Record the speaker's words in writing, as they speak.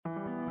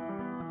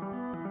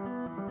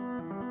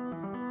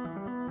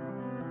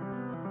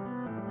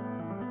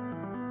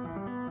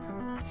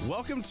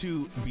Welcome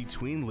to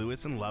Between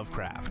Lewis and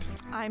Lovecraft.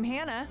 I'm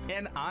Hannah.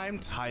 And I'm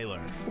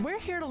Tyler. We're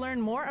here to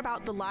learn more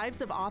about the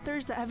lives of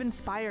authors that have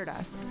inspired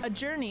us, a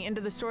journey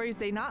into the stories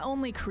they not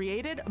only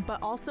created,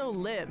 but also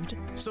lived.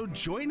 So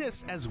join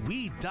us as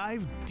we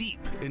dive deep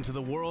into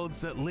the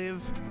worlds that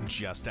live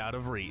just out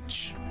of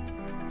reach.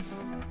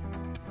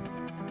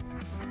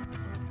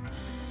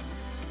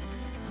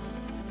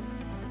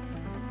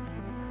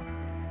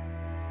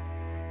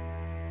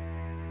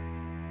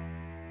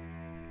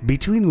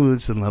 Between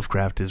Lewis and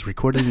Lovecraft is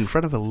recorded in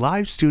front of a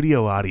live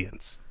studio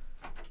audience.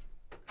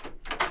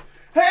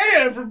 Hey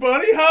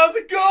everybody, how's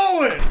it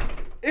going?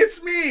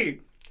 It's me,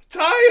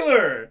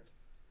 Tyler.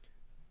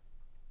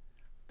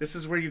 This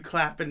is where you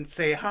clap and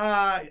say,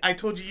 hi. I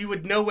told you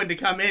would know when to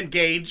come in,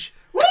 Gage.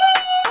 Woo!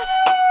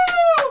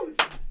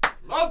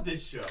 Love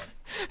this show.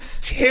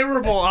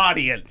 Terrible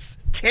audience.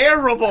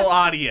 Terrible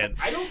audience.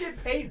 I don't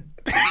get paid.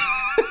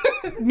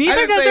 Neither I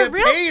didn't does say a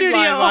real studio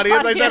live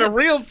audience. I said a audience.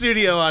 real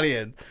studio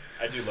audience.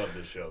 I do love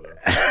this show,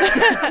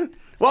 though.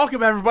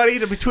 Welcome, everybody,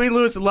 to Between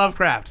Lewis and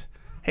Lovecraft.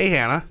 Hey,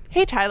 Hannah.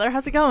 Hey, Tyler,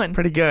 how's it going?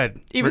 Pretty good.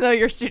 Even though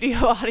your studio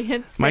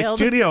audience My failed.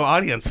 studio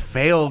audience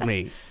failed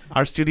me.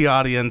 Our studio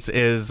audience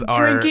is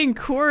Drinking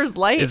Coors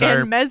Light is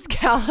our- and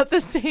Mezcal at the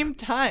same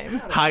time.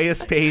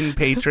 highest paying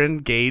patron,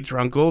 Gage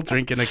Runkle,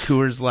 drinking a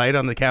Coors Light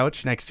on the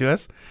couch next to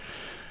us.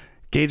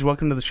 Gage,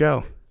 welcome to the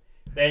show.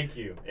 Thank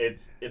you.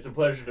 It's a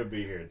pleasure to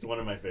be here. It's one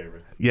of my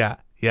favorites. Yeah.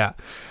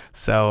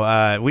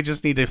 So we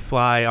just need to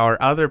fly our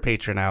other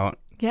patron out,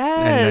 Yes.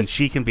 and then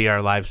she can be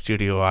our live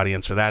studio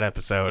audience for that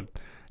episode.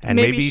 And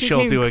maybe she she'll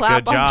can do a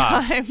clap good on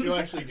job. time. She'll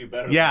actually do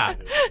better Yeah.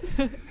 than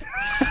I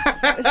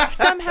do.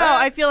 Somehow,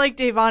 I feel like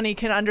Devani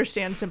can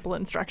understand simple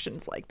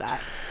instructions like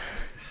that.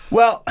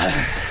 Well,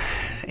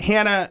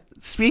 Hannah,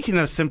 speaking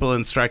of simple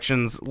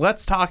instructions,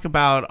 let's talk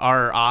about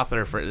our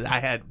author.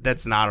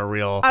 That's not a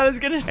real. I was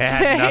going to say. It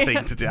had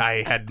nothing to do.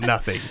 I had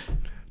nothing.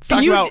 Let's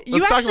talk You let's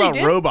actually talk about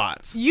did?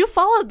 robots. You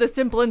followed the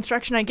simple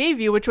instruction I gave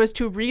you, which was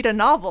to read a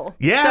novel.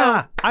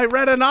 Yeah, So, I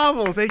read a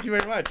novel. Thank you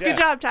very much. good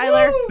job,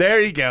 Tyler.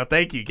 There you go.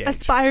 Thank you, Gage.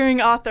 Aspiring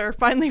author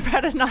finally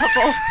read a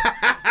novel.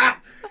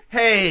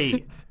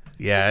 Hey.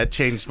 Yeah, it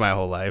changed my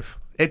whole life.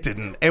 It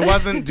didn't. It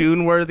wasn't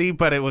Dune worthy,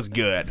 but it was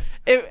good.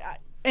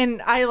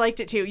 And I liked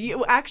it too.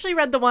 You actually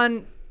read the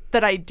one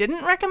that I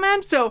didn't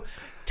recommend. So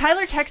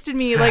Tyler texted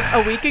me like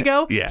a week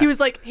ago. Yeah. He was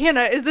like,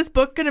 Hannah, is this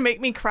book going to make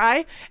me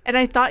cry? And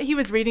I thought he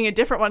was reading a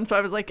different one. So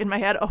I was like in my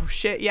head, oh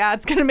shit, yeah,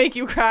 it's going to make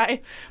you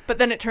cry. But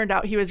then it turned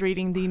out he was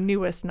reading the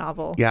newest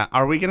novel. Yeah.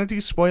 Are we going to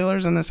do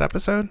spoilers in this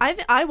episode?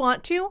 I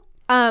want to.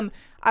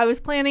 I was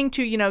planning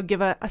to,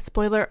 give a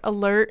spoiler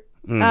alert.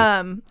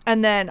 And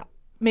then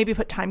maybe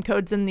put time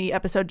codes in the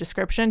episode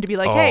description to be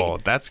like, hey. Oh,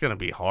 that's going to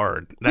be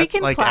hard. That's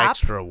can like clap.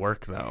 extra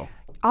work, though.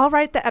 I'll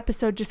write the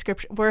episode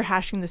description. We're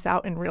hashing this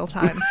out in real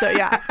time. So,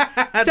 yeah.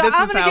 So This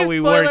I'm is gonna how give we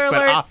work, spoiler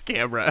but alerts. off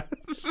camera.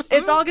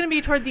 It's all going to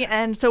be toward the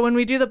end. So when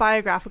we do the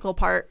biographical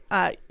part,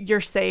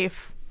 you're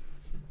safe.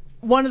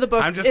 One of the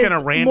books I'm just is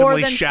gonna randomly more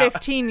than shout.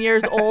 15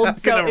 years old. I'm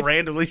so going to if-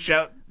 randomly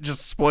shout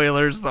just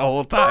spoilers the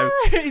whole time.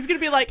 He's going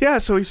to be like, Yeah,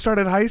 so he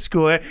started high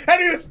school, and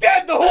he was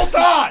dead the whole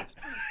time.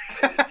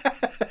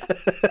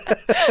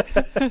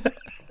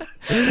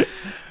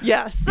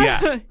 yes.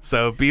 Yeah,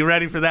 so be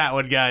ready for that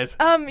one, guys.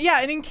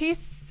 Yeah, and in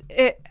case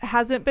it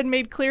hasn't been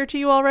made clear to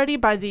you already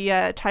by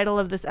the title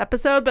of this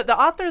episode, but the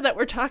author that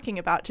we're talking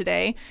about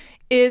today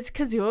is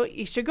Kazuo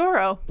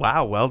Ishiguro.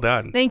 Wow, well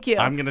done. Thank you.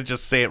 I'm going to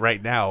just say it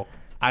right now.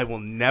 I will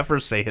never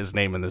say his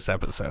name in this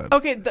episode.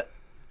 Okay,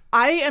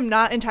 I am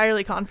not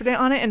entirely confident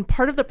on it, and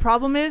part of the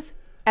problem is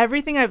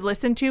everything I've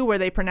listened to where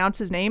they pronounce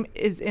his name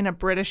is in a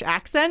British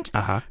accent.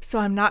 Uh-huh. So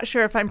I'm not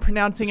sure if I'm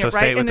pronouncing So it right.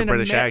 say it with and the in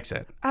British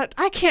accent.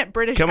 I can't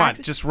British Come on,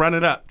 accent. just run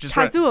it up.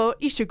 Kazuo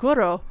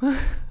Ishiguro.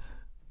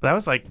 That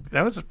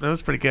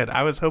was pretty good.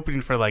 I was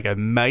hoping for like a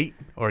mate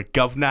or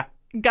governor.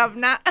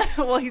 Governor.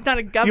 Well, he's not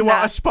a governor. You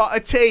want a spot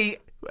of tea?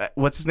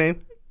 What's his name?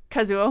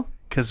 Kazuo.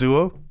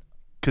 Kazuo?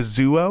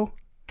 Kazuo.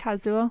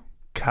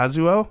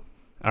 Kazuo?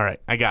 All right,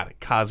 I got it.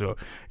 Kazuo.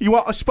 You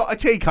want a spot of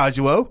tea,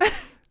 Kazuo?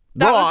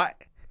 That was Right.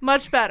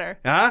 much better.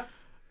 Huh?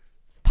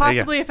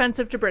 Possibly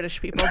offensive to British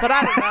people, but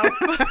I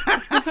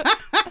don't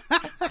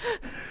know.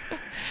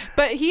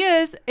 But he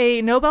is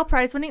a Nobel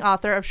Prize-winning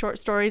author of short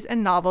stories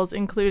and novels,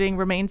 including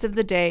Remains of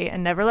the Day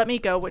and Never Let Me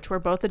Go, which were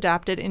both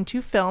adapted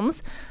into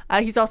films.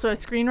 He's also a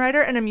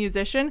screenwriter and a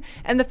musician.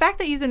 And the fact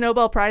that he's a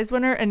Nobel Prize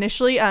winner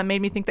initially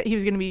made me think that he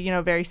was going to be,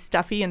 very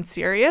stuffy and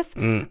serious.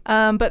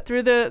 But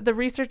through the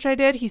research I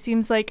did, he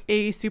seems like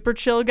a super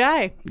chill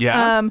guy.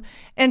 Yeah.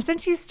 And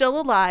since he's still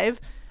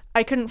alive,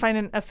 I couldn't find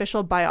an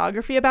official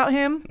biography about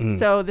him,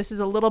 so this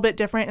is a little bit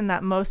different in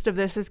that most of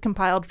this is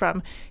compiled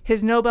from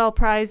his Nobel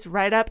Prize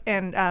write-up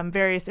and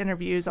various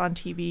interviews on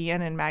TV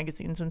and in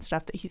magazines and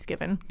stuff that he's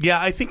given.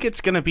 Yeah, I think it's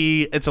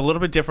a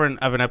little bit different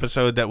of an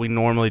episode that we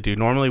normally do.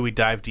 Normally we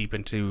dive deep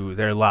into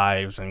their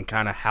lives and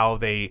kind of how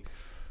they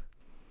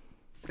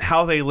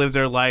how they live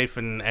their life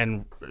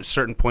and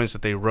certain points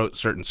that they wrote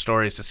certain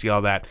stories to see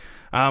all that.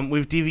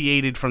 We've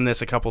deviated from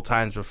this a couple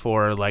times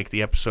before, like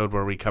the episode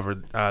where we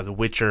covered The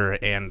Witcher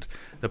and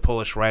the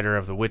Polish writer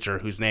of The Witcher,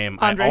 whose name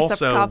Andrzej I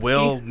also Sapkowski.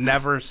 will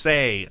never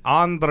say.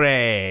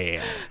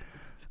 Andrzej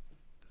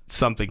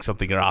something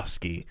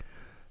Rofsky.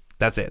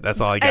 That's it. That's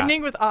all I got.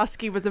 Ending with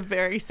Oski was a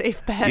very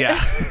safe bet. Yeah.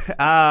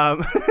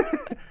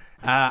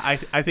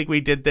 I think we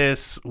did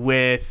this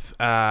with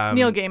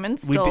Neil Gaiman,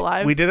 still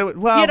alive. We did it.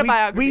 Well, He had a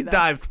biography, we though.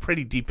 dived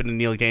pretty deep into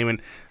Neil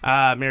Gaiman.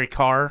 Mary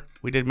Carr.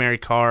 We did Mary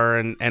Carr,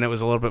 and it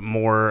was a little bit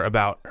more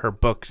about her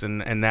books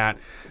and that.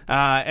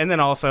 And then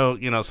also,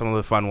 some of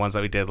the fun ones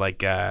that we did, like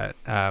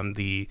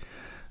the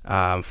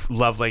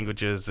love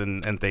languages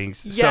and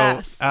things.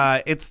 Yes.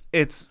 So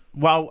it's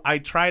while I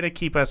try to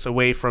keep us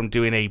away from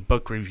doing a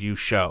book review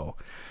show,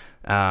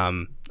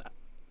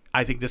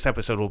 I think this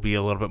episode will be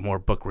a little bit more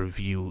book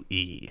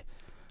review-y.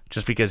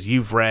 Just because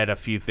you've read a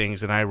few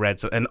things and I read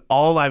some, and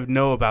all I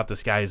know about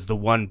this guy is the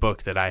one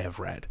book that I have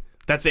read.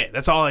 That's it.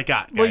 That's all I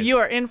got, guys. Well, you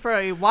are in for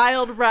a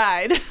wild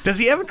ride. Does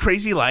he have a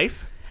crazy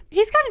life?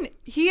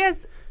 He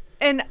has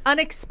an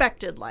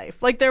unexpected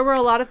life. Like, there were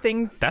a lot of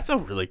things. That's a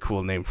really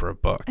cool name for a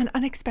book. An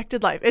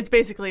unexpected life. It's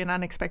basically an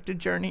unexpected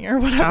journey or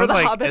whatever the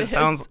Hobbit is. It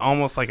sounds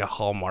almost like a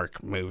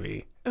Hallmark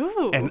movie.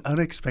 Ooh. An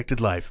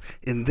unexpected life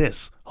in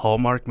this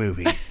Hallmark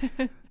movie.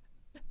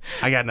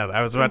 I got nothing.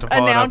 I was about to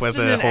follow it up with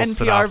a whole NPR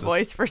synopsis.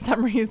 voice for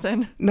some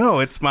reason. No,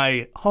 it's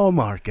my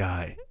Hallmark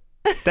guy.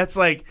 That's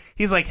like,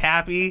 he's like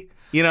happy,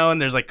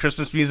 and there's like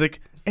Christmas music.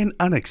 An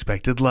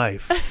unexpected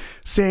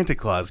life. Santa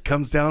Claus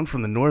comes down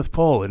from the North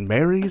Pole and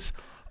marries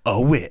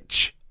a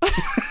witch.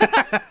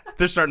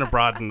 They're starting to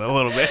broaden a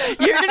little bit.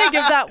 You're going to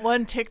give that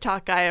one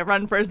TikTok guy a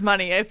run for his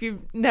money. If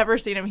you've never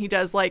seen him, he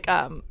does like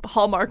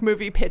Hallmark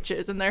movie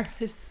pitches, and they're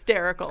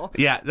hysterical.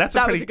 Yeah, that's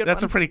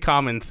a pretty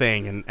common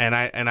thing, and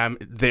I'm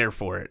there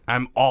for it.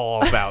 I'm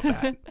all about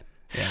that.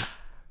 Yeah.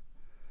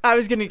 I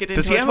was going to get into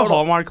Does he have a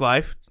Hallmark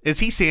life? Is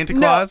he Santa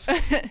Claus?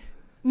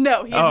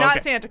 No, he's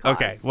not Santa Claus.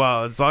 Okay,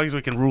 well, as long as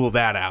we can rule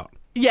that out.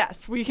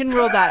 Yes, we can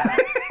rule that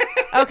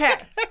out. Okay,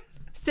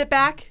 sit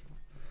back,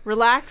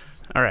 relax.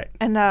 All right.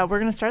 And we're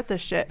going to start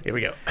this shit. Here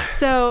we go.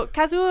 So,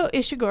 Kazuo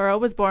Ishiguro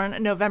was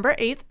born November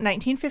 8th,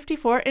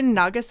 1954 in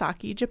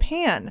Nagasaki,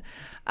 Japan.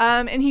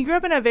 And he grew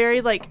up in a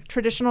very,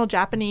 traditional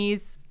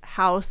Japanese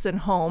house and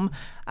home.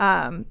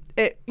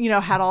 It,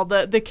 had all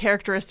the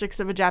characteristics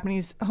of a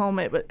Japanese home.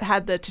 It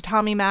had the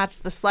tatami mats,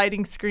 the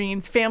sliding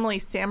screens, family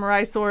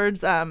samurai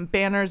swords,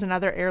 banners, and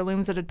other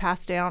heirlooms that had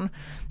passed down.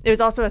 It was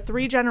also a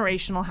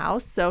 3-generational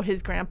house, so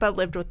his grandpa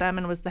lived with them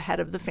and was the head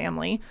of the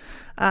family.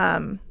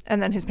 And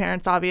then his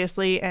parents,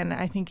 obviously, and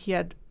I think he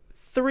had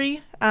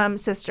 3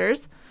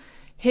 sisters.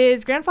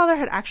 His grandfather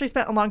had actually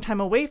spent a long time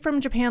away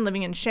from Japan,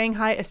 living in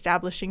Shanghai,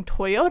 establishing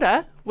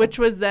Toyota, which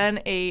was then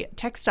a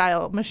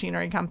textile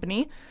machinery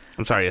company.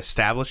 I'm sorry,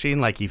 establishing,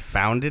 like he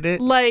founded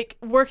it? Like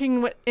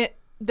working with it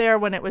there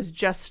when it was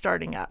just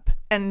starting up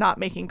and not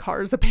making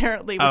cars,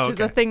 apparently, which is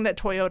a thing that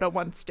Toyota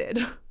once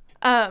did.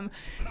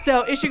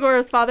 So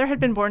Ishiguro's father had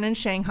been born in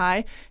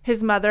Shanghai.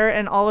 His mother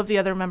and all of the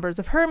other members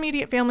of her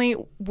immediate family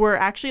were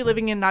actually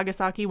living in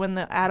Nagasaki when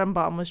the atom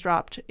bomb was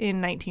dropped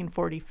in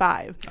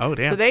 1945. Oh,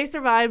 damn. So they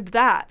survived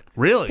that.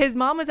 Really? His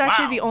mom was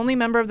actually the only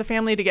member of the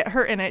family to get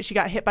hurt in it. She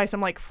got hit by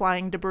some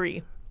flying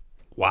debris.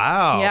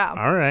 Wow. Yeah.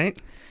 All right.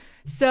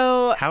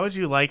 So how would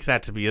you like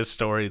that to be a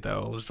story,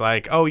 though? It's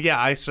like, oh, yeah,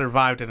 I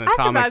survived an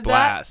atomic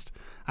blast.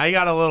 I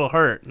got a little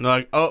hurt. And they're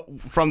like, oh,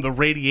 from the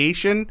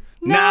radiation?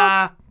 No.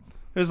 Nah.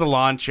 It was a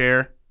lawn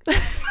chair.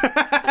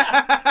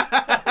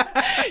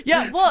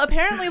 Yeah, well,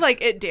 apparently,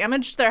 it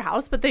damaged their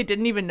house, but they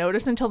didn't even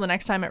notice until the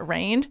next time it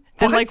rained.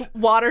 And,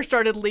 water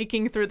started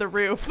leaking through the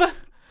roof.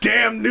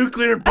 Damn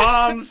nuclear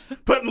bombs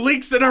putting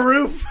leaks in a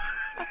roof.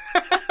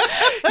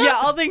 Yeah,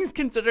 all things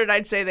considered,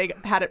 I'd say they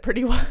had it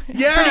pretty well.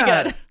 Yeah,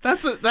 pretty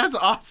good. That's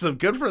awesome.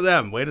 Good for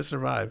them. Way to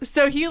survive.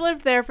 So he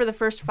lived there for the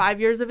first 5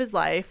 years of his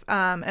life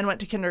and went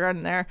to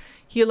kindergarten there.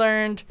 He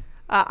learned...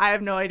 I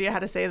have no idea how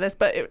to say this,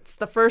 but it's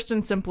the first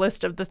and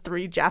simplest of the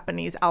 3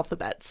 Japanese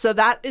alphabets. So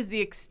that is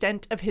the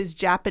extent of his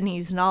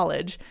Japanese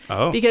knowledge.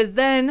 Oh. Because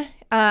then,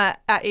 at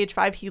age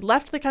 5, he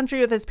left the country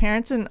with his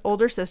parents and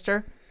older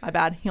sister. My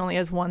bad. He only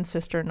has 1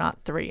 sister,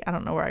 not 3. I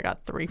don't know where I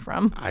got 3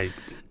 from.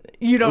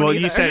 You don't either.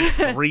 You said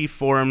 3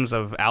 forms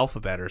of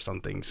alphabet or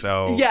something.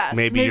 So yes,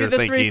 maybe you're the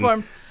thinking 3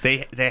 forms.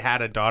 They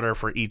had a daughter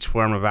for each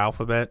form of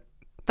alphabet.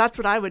 That's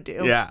what I would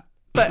do. Yeah.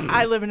 But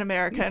I live in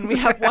America, and we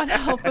have 1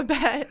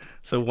 alphabet.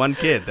 So 1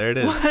 kid. There it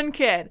is. 1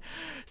 kid.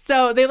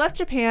 So they left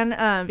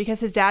Japan because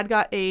his dad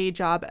got a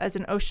job as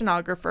an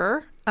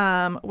oceanographer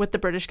with the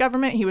British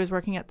government. He was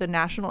working at the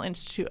National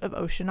Institute of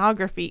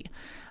Oceanography.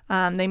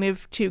 They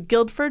moved to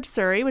Guildford,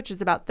 Surrey, which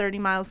is about 30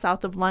 miles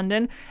south of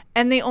London.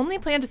 And they only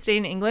planned to stay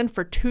in England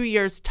for 2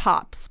 years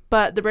tops.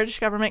 But the British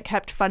government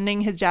kept funding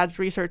his dad's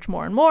research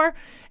more and more.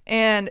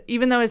 And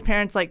even though his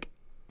parents,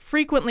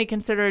 frequently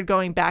considered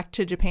going back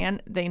to Japan,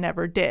 they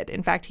never did.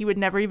 In fact, he would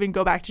never even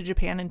go back to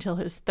Japan until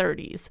his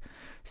 30s.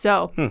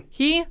 So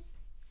he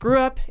grew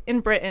up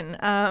in Britain,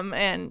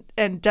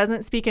 and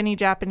doesn't speak any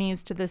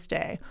Japanese to this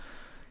day.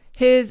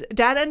 His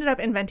dad ended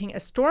up inventing a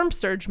storm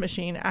surge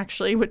machine,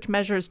 actually, which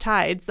measures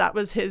tides. That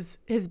was his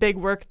big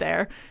work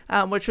there,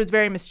 which was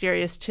very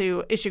mysterious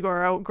to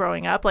Ishiguro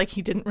growing up. Like,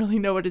 he didn't really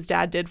know what his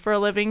dad did for a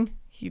living.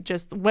 He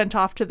just went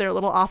off to their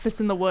little office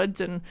in the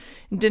woods and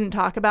didn't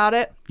talk about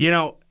it.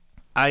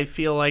 I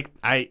feel like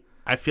I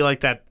feel like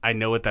that I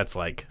know what that's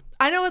like.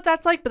 I know what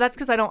that's like, but that's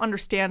because I don't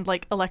understand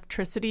like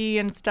electricity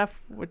and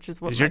stuff, which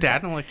is what. Is your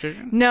dad an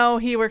electrician? No,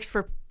 he works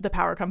for the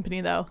power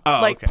company though. Oh,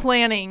 like okay.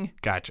 Planning.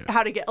 Gotcha.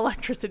 How to get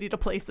electricity to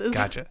places.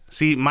 Gotcha.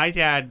 See, my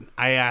dad,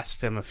 I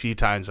asked him a few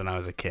times when I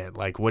was a kid,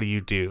 like, what do you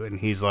do? And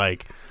he's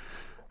like,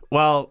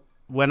 well,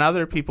 when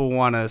other people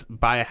want to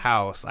buy a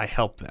house, I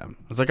help them.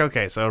 I was like,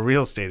 okay, so a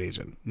real estate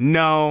agent.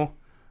 No,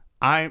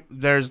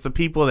 there's the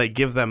people that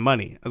give them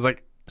money. I was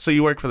like, so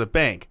you work for the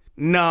bank?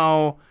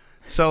 No.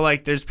 So,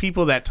 like, there's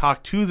people that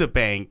talk to the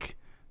bank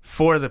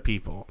for the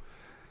people.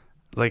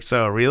 Like,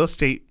 so a real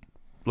estate,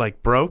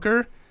 like,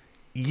 broker?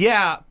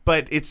 Yeah,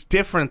 but it's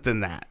different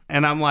than that.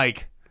 And I'm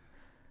like,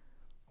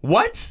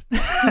 what?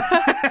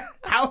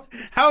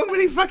 How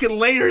many fucking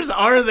layers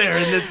are there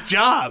in this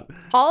job?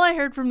 All I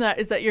heard from that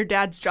is that your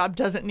dad's job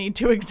doesn't need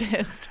to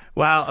exist.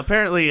 Well,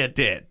 apparently it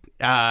did.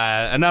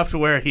 Enough to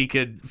where he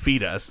could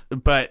feed us.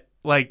 But,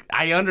 like,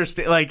 I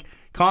understand, like,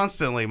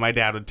 constantly my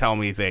dad would tell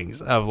me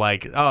things of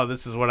like, oh,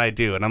 this is what I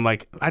do. And I'm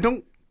like, I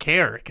don't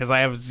care because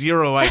I have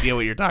zero idea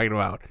what you're talking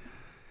about.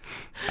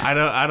 I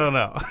don't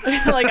know.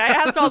 Like, I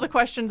asked all the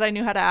questions I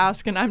knew how to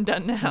ask and I'm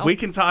done now. We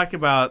can talk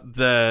about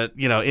the,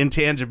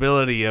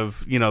 intangibility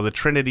of, the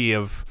trinity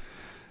of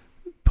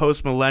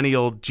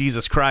post-millennial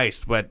Jesus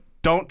Christ, but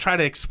don't try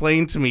to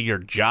explain to me your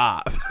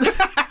job.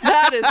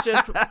 That is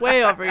just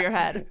way over your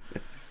head.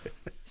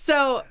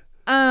 So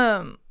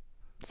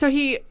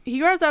he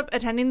grows up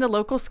attending the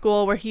local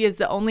school where he is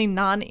the only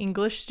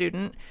non-English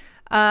student.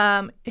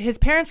 His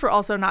parents were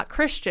also not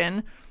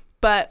Christian,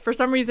 but for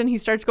some reason he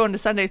starts going to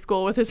Sunday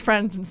school with his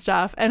friends and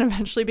stuff and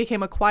eventually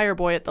became a choir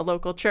boy at the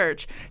local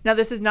church. Now,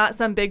 this is not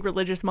some big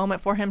religious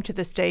moment for him. To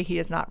this day, he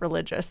is not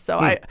religious.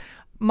 So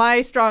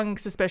my strong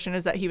suspicion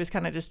is that he was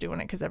kind of just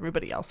doing it because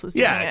everybody else was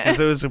doing it. Yeah, because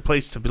it was a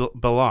place to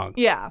belong.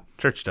 Yeah.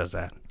 Church does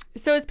that.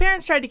 So his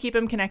parents tried to keep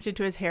him connected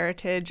to his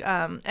heritage,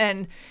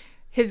 and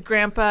his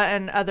grandpa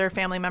and other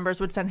family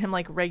members would send him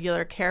like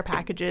regular care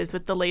packages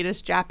with the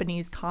latest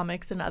Japanese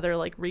comics and other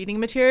like reading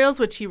materials,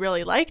 which he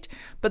really liked.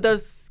 But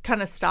those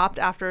kind of stopped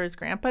after his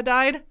grandpa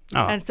died.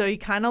 Oh. And so he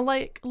kind of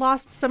like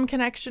lost some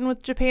connection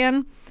with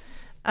Japan.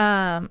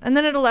 And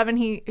then at 11,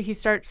 he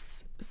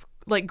starts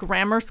like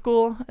grammar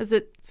school, as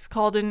it's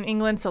called in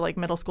England. So like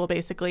middle school,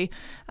 basically.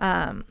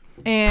 And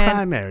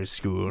primary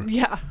school.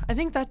 Yeah, I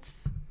think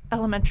that's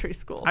elementary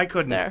school. I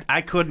couldn't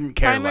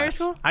care Primary less.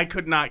 School? I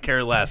could not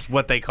care less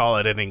what they call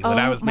it in England.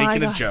 I was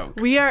making a joke.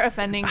 We are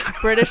offending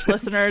British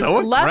listeners. So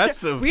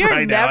aggressive we are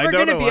right now. never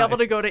going to be able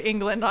to go to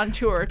England on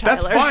tour,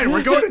 Tyler. That's fine.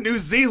 We're going to New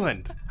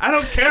Zealand. I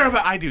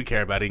do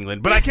care about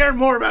England, but I care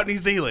more about New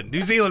Zealand.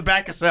 New Zealand,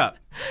 back us up.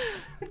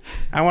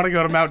 I want to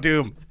go to Mount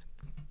Doom.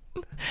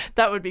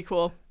 That would be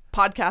cool.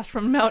 Podcast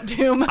from Mount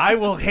Doom. I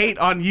will hate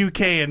on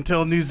UK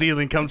until New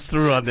Zealand comes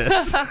through on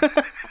this.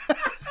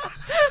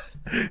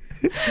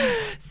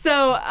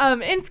 So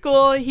in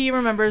school, he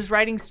remembers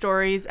writing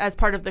stories as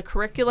part of the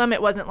curriculum.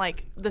 It wasn't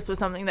like this was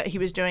something that he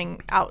was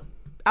doing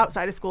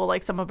outside of school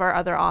like some of our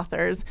other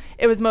authors.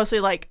 It was mostly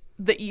like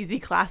the easy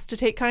class to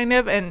take kind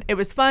of, and it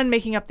was fun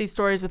making up these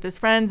stories with his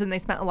friends, and they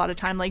spent a lot of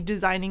time like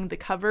designing the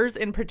covers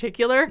in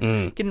particular,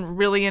 getting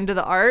really into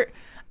the art.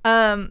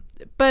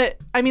 But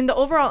I mean, the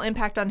overall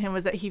impact on him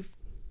was that he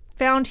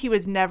found he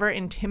was never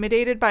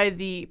intimidated by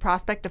the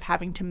prospect of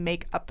having to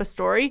make up a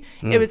story.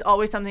 It was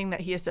always something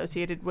that he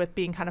associated with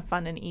being kind of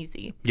fun and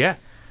easy. Yeah.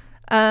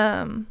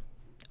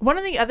 One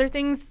of the other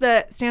things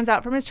that stands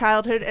out from his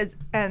childhood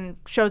and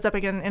shows up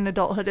again in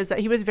adulthood is that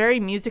he was very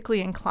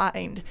musically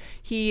inclined.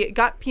 He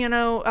got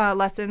piano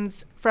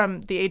lessons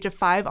from the age of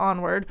 5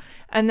 onward.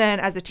 And then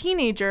as a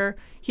teenager,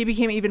 he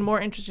became even more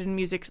interested in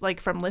music, like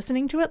from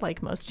listening to it,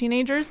 like most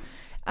teenagers.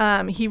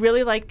 He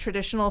really liked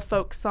traditional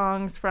folk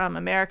songs from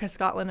America,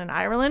 Scotland, and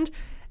Ireland.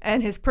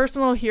 And his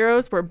personal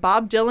heroes were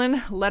Bob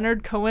Dylan,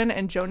 Leonard Cohen,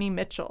 and Joni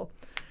Mitchell.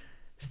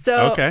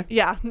 So, okay.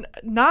 Yeah,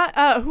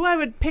 not who I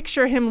would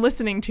picture him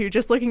listening to,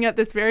 just looking at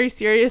this very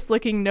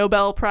serious-looking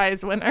Nobel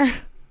Prize winner.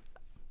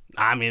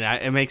 I mean,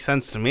 it makes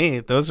sense to me.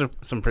 Those are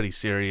some pretty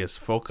serious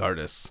folk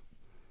artists.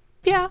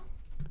 Yeah.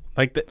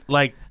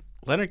 Like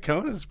Leonard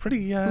Cohen is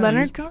pretty...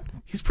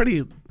 Cohen? He's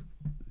pretty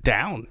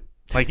down.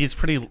 Like, he's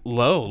pretty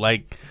low.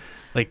 Like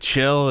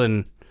chill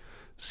and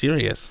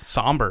serious.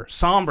 Somber.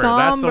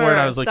 That's the word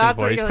I was looking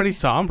for. He's pretty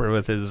somber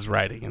with his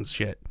writing and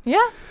shit.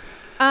 Yeah.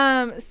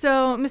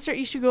 So Mr.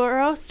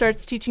 Ishiguro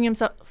starts teaching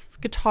himself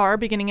guitar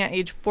beginning at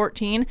age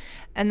 14,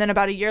 and then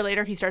about a year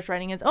later he starts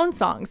writing his own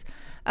songs.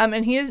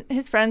 And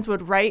his friends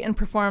would write and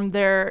perform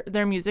their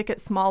music at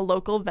small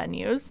local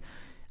venues.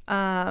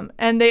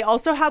 And they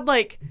also had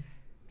like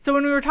So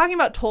when we were talking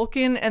about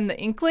Tolkien and the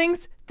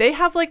Inklings, they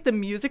have like the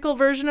musical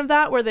version of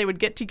that where they would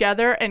get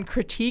together and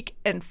critique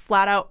and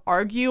flat out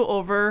argue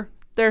over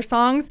their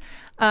songs.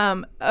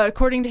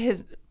 According to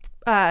his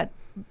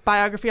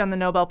biography on the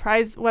Nobel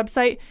Prize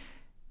website,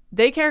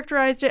 they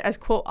characterized it as,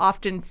 quote,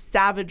 often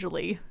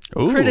savagely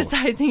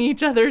criticizing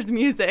each other's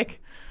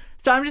music.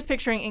 So I'm just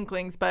picturing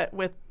Inklings, but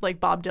with like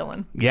Bob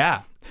Dylan.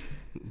 Yeah.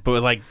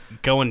 But like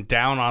going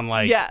down on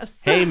like,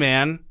 yes. Hey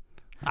man,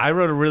 I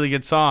wrote a really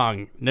good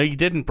song. No, you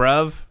didn't,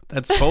 bruv.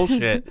 That's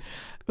bullshit.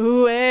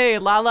 Ooh, hey,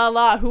 la la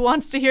la. Who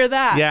wants to hear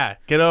that? Yeah,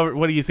 get over.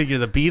 What do you think? You're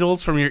the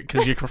Beatles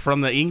because you're from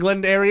the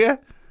England area?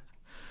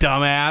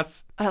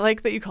 Dumbass. I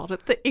like that you called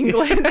it the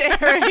England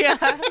area.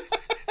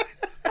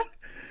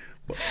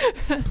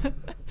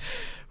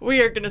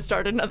 We are going to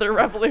start another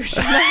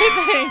revolution,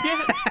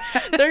 I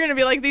think. They're going to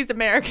be like, these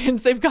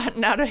Americans, they've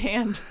gotten out of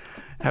hand.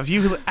 Have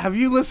you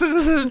listened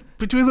to the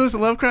Between Lewis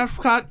and Lovecraft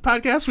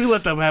podcast? We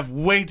let them have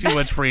way too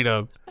much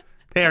freedom.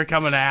 They are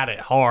coming at it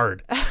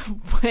hard.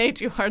 Way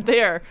too hard.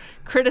 They are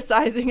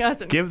criticizing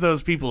us. Give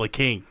those people a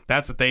king.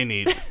 That's what they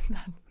need.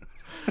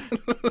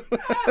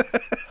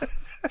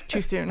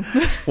 Too soon.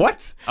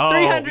 What? Oh,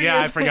 300 yeah,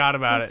 I years forgot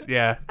about it.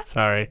 Yeah,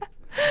 sorry.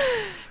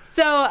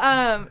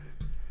 So,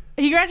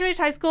 he graduated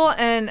high school,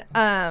 and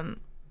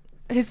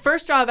his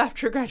first job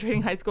after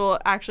graduating high school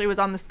actually was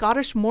on the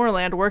Scottish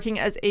moorland working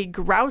as a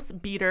grouse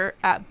beater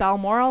at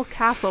Balmoral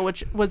Castle,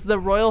 which was the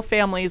royal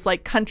family's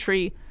like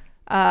country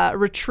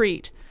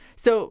retreat.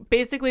 So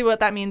basically what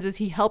that means is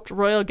he helped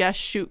royal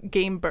guests shoot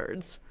game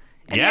birds.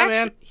 And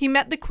man. He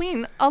met the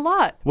queen a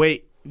lot.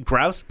 Wait,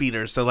 grouse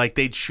beater. So like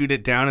they'd shoot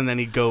it down and then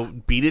he'd go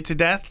beat it to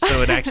death so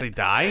it'd actually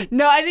die?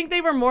 No, I think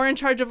they were more in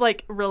charge of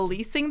like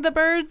releasing the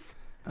birds.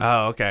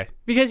 Oh, okay.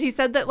 Because he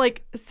said that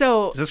like,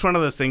 so. Is this one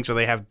of those things where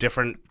they have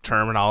different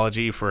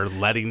terminology for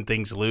letting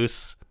things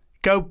loose?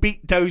 Go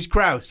beat those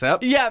grouse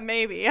up. Yeah,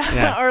 maybe.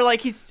 Yeah. Or like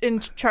he's in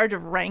charge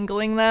of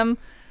wrangling them.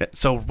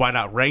 So why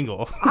not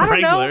wrangle? I don't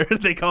Wrangler. know.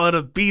 They call it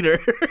a beater.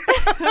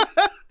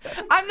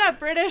 I'm not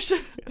British.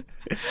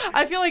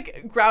 I feel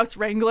like grouse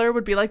wrangler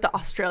would be like the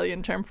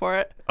Australian term for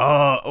it.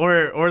 Oh,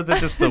 or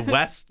just the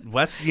west,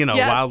 you know,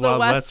 Yes, wild, the wild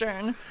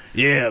western. west.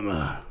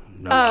 Yeah,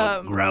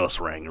 no, grouse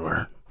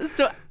wrangler.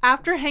 So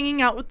after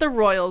hanging out with the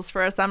royals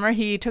for a summer,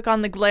 he took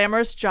on the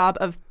glamorous job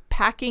of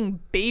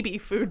packing baby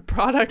food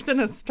products in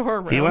a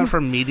storeroom. He went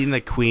from meeting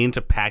the queen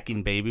to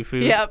packing baby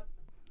food? Yep.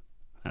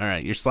 All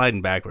right, you're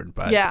sliding backward,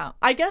 bud. Yeah.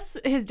 I guess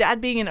his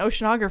dad being an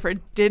oceanographer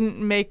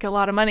didn't make a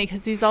lot of money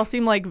because these all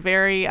seem like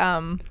very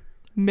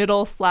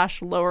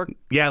middle/lower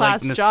Yeah,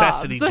 class like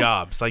necessity jobs.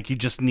 jobs. Like you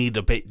just need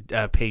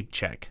a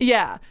paycheck.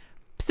 Yeah.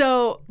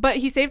 So, but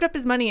he saved up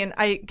his money, and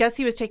I guess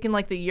he was taking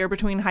like the year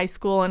between high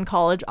school and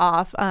college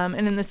off.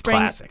 And in the spring.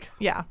 Classic.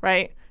 Yeah,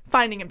 right.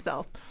 Finding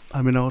himself.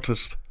 I'm an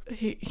artist.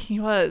 He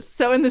was.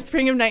 So in the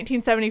spring of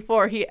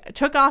 1974, he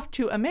took off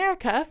to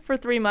America for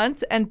 3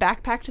 months and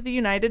backpacked to the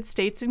United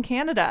States and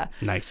Canada.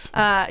 Nice.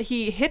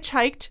 He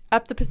hitchhiked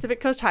up the Pacific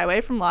Coast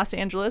Highway from Los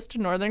Angeles to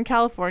Northern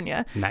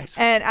California. Nice.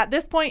 And at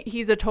this point,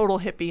 he's a total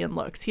hippie in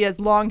looks. He has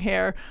long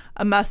hair,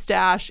 a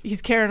mustache.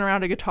 He's carrying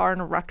around a guitar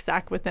and a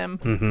rucksack with him.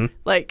 Mm-hmm.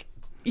 Like,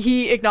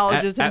 he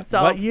acknowledges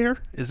himself. At what year?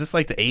 Is this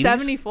like the 80s?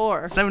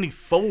 74.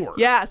 74.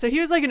 Yeah, so he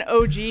was like an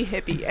OG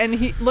hippie. And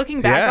he,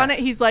 looking back on it,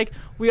 he's like,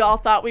 we all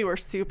thought we were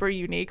super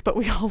unique, but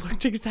we all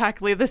looked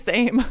exactly the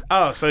same.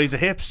 Oh, so he's a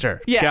hipster.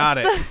 Yes. Got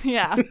it.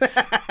 Yeah.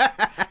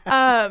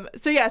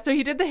 So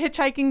he did the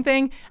hitchhiking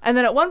thing. And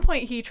then at one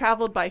point he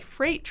traveled by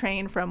freight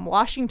train from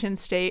Washington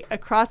State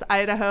across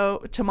Idaho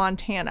to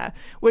Montana,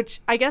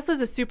 which I guess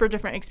was a super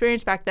different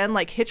experience back then.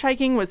 Like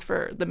hitchhiking was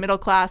for the middle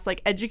class,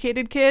 like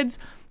educated kids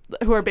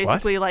who are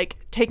basically like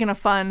taking a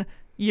fun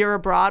year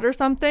abroad or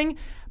something.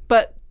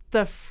 But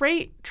the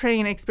freight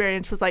train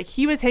experience was like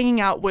he was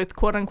hanging out with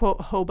quote unquote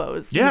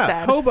hobos. Yeah, he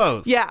said.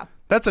 hobos. Yeah.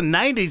 That's a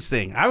 90s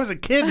thing. I was a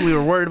kid and we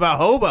were worried about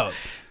hobos.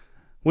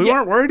 We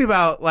weren't worried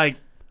about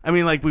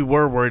we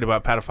were worried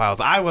about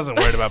pedophiles. I wasn't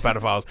worried about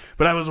pedophiles,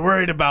 but I was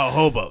worried about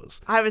hobos.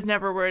 I was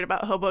never worried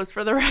about hobos,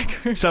 for the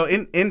record. So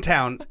in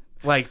town,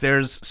 like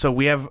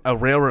we have a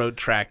railroad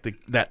track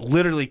that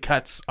literally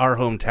cuts our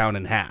hometown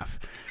in half.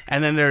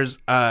 And then there's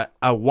a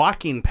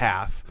walking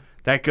path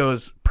that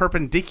goes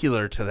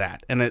perpendicular to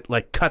that, and it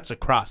like cuts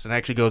across and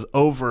actually goes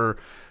over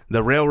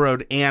the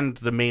railroad and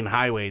the main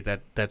highway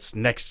that's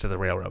next to the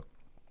railroad.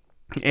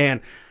 And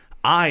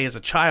I, as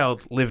a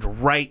child, lived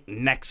right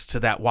next to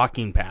that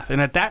walking path.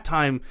 And at that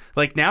time,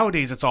 like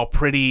nowadays, it's all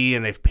pretty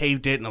and they've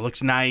paved it and it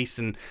looks nice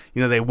and,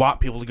 you know, they want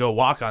people to go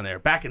walk on there.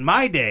 Back in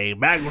my day,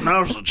 back when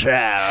I was a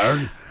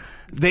child,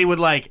 it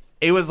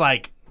was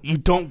like, you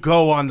don't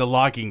go on the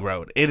logging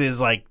road. It is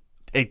like,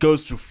 it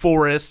goes through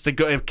forests.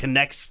 It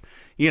connects,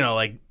 you know,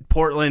 like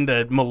Portland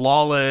to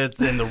Molalla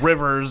and the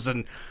rivers,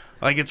 and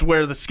like it's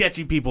where the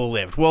sketchy people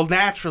lived. Well,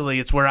 naturally,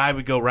 it's where I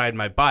would go ride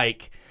my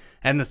bike.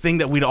 And the thing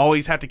that we'd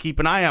always have to keep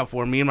an eye out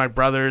for, me and my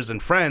brothers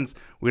and friends,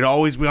 we'd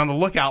always be on the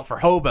lookout for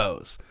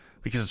hobos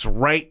because it's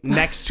right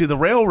next to the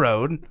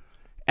railroad.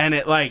 And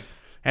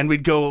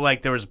we'd go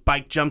like there was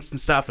bike jumps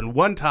and stuff. And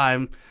one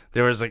time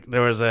there was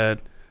a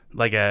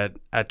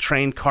a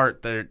train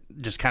cart that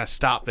just kind of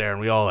stopped there, and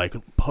we all like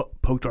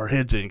poked our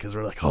heads in because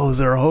we're like, oh, is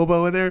there a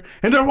hobo in there?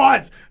 And there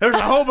was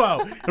a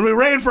hobo, and we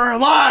ran for our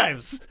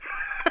lives.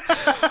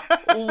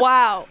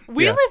 Wow.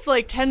 We lived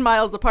like 10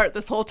 miles apart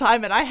this whole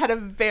time, and I had a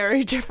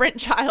very different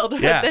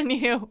childhood than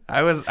you.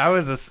 I was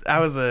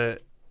a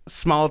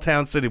small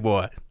town city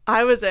boy.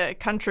 I was a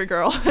country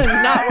girl and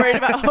not worried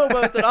about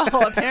hobos at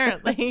all,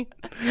 apparently.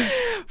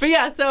 But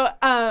yeah, so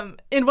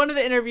in one of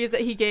the interviews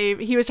that he gave,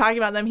 he was talking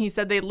about them. He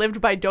said they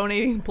lived by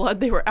donating blood.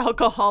 They were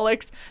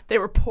alcoholics. They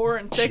were poor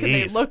and sick, and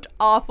they looked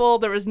awful.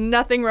 There was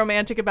nothing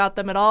romantic about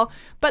them at all.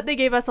 But they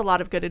gave us a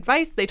lot of good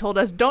advice. They told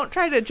us, don't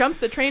try to jump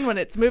the train when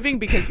it's moving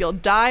because you'll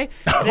die.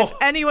 And if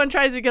anyone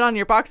tries to get on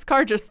your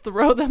boxcar, just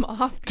throw them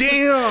off.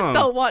 Damn.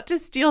 They'll want to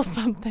steal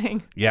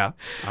something. Yeah.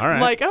 All right.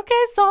 I'm like,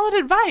 okay, solid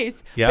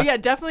advice. Yeah. But yeah,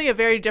 definitely a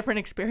very different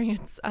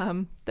experience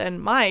than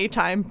my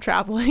time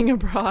traveling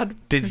abroad.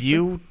 Did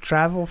you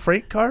travel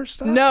freight car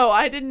stuff? No,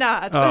 I did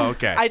not. Oh,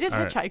 okay. I did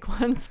All hitchhike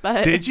once,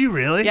 but Did you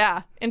really?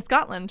 yeah, in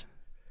Scotland.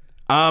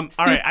 All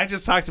right, I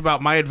just talked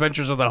about my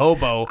adventures with a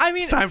hobo. I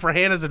mean, it's time for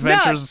Hannah's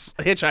adventures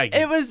hitchhiking.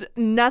 It was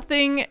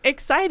nothing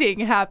exciting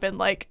happened.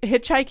 Like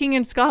hitchhiking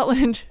in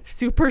Scotland,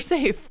 super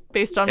safe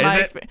based on my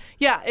experience.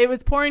 Yeah, it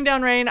was pouring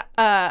down rain.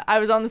 I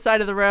was on the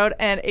side of the road,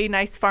 and a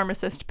nice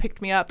pharmacist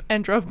picked me up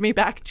and drove me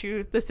back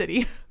to the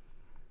city.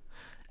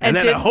 And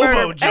then a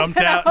hobo jumped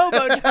out.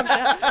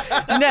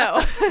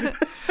 No.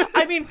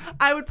 I mean,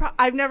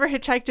 I've never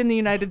hitchhiked in the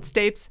United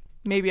States.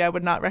 Maybe I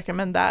would not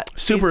recommend that.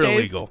 Super these days.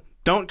 illegal.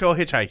 Don't go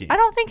hitchhiking. I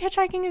don't think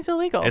hitchhiking is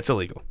illegal. It's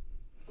illegal.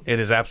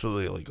 It is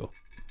absolutely illegal.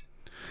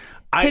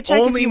 I Hitchhike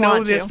if only you know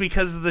want this to.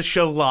 because of the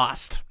show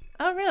Lost.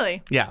 Oh,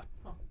 really? Yeah.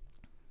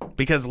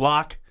 Because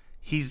Locke,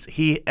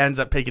 he ends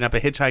up picking up a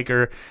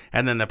hitchhiker,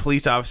 and then the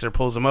police officer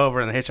pulls him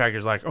over, and the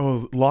hitchhiker's like,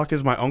 oh, Locke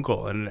is my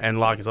uncle. And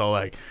Locke is all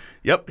like,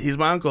 yep, he's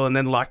my uncle. And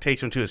then Locke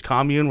takes him to his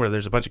commune where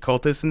there's a bunch of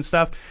cultists and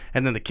stuff.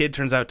 And then the kid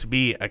turns out to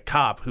be a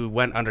cop who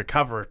went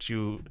undercover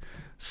to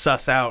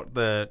suss out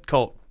the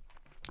cult.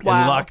 Wow.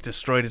 And Locke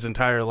destroyed his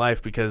entire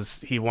life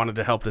because he wanted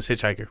to help this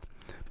hitchhiker.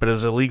 But it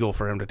was illegal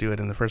for him to do it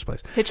in the first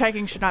place.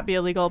 Hitchhiking should not be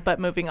illegal, but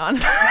moving on.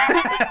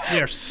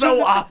 We are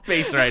so off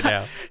base right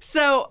now.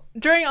 So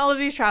during all of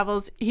these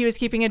travels, he was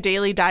keeping a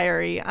daily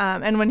diary.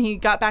 And when he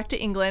got back to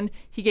England,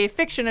 he gave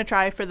fiction a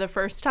try for the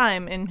first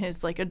time in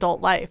his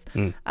adult life.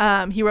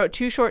 He wrote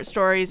 2 short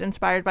stories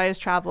inspired by his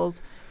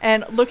travels.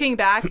 And looking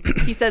back,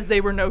 he says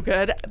they were no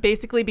good,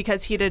 basically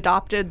because he'd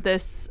adopted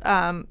this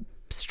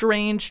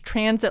strange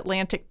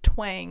transatlantic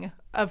twang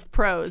of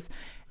prose.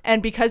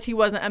 And because he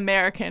wasn't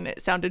American,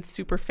 it sounded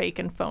super fake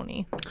and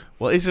phony.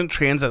 Well, isn't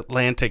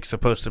transatlantic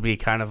supposed to be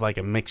kind of like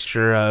a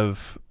mixture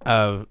of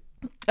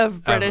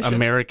British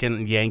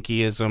American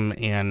Yankeeism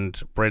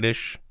and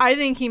British? I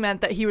think he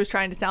meant that he was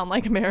trying to sound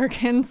like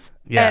Americans.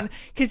 Yeah. And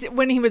because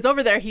when he was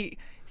over there, he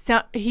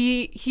saw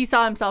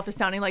himself as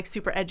sounding like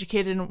super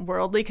educated and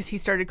worldly because he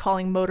started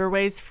calling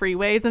motorways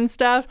freeways and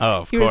stuff. Oh,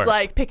 of course. He was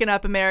like picking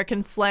up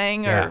American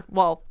slang or,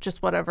 well,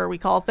 just whatever we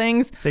call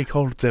things. They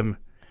called them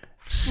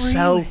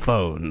cell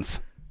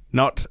phones,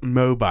 not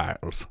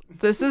mobiles.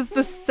 This is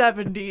the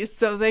 70s,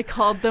 so they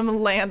called them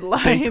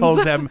landlines. They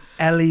called them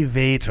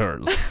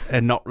elevators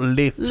and not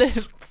lifts.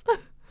 Lifts.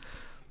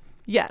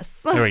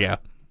 Yes. There we go.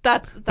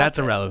 That's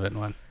a relevant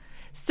one.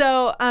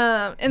 So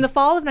in the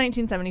fall of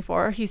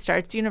 1974, he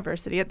starts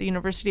university at the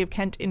University of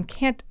Kent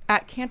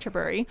at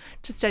Canterbury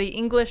to study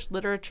English,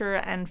 literature,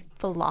 and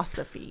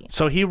philosophy.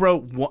 So he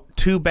wrote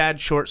 2 bad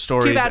short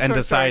stories and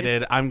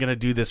decided, I'm going to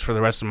do this for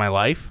the rest of my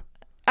life?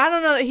 I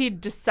don't know that he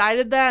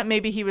decided that.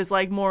 Maybe he was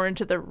more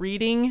into the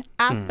reading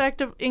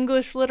aspect of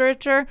English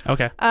literature.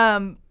 Okay.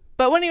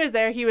 But when he was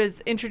there, he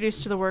was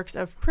introduced to the works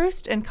of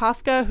Proust and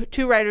Kafka,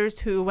 2 writers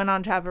who went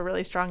on to have a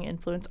really strong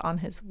influence on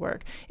his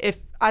work.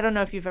 I don't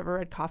know if you've ever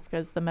read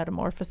Kafka's The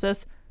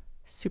Metamorphosis.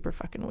 Super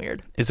fucking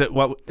weird. Is it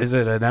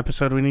an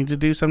episode we need to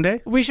do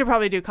someday? We should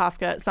probably do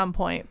Kafka at some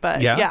point,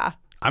 but yeah.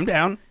 I'm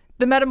down.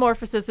 The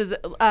Metamorphosis is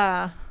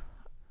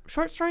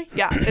short story?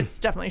 Yeah, it's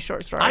definitely a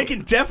short story. I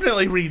can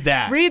definitely read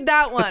that. Read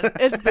that one.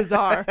 It's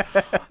bizarre.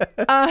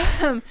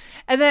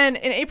 And then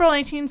in April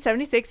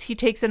 1976, he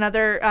takes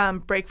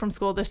another break from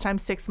school, this time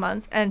 6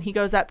 months, and he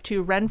goes up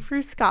to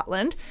Renfrew,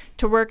 Scotland,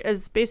 to work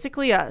as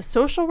basically a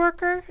social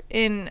worker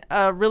in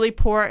a really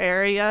poor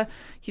area.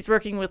 He's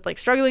working with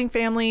struggling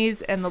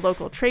families and the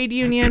local trade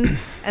unions,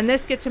 and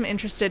this gets him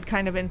interested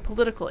kind of in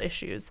political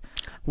issues.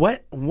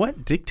 What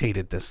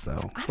dictated this,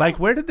 though?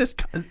 Where did this...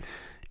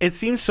 It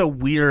seems so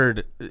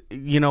weird,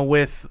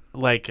 with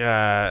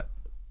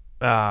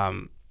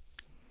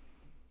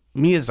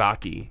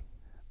Miyazaki.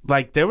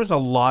 There was a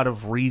lot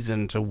of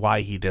reason to why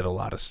he did a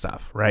lot of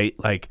stuff, right?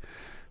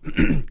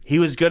 He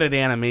was good at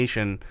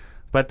animation,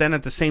 but then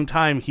at the same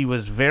time, he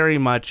was very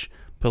much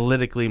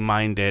politically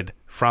minded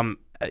from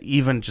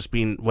even just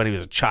being when he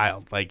was a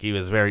child. He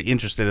was very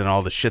interested in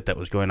all the shit that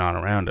was going on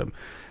around him.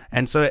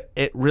 And so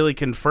it really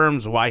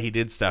confirms why he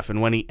did stuff.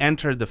 And when he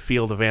entered the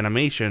field of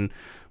animation,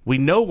 we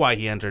know why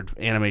he entered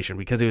animation,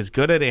 because he was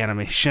good at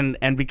animation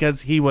and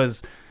because he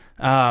was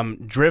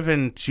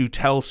driven to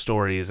tell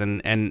stories,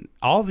 and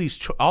all of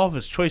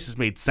his choices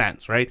made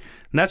sense, right?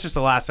 And that's just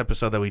the last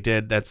episode that we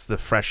did. That's the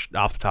fresh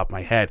off the top of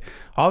my head.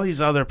 All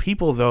these other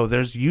people, though,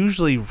 there's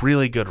usually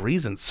really good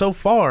reasons. So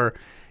far,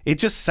 it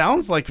just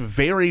sounds like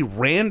very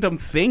random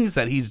things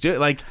that he's doing.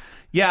 Like,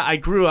 yeah, I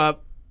grew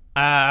up.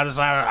 I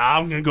decided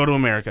I'm gonna go to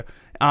America,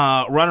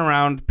 run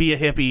around, be a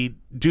hippie,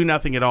 do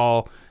nothing at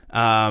all,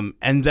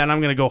 and then I'm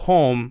gonna go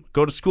home,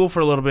 go to school for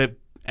a little bit,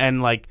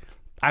 and like.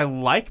 I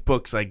like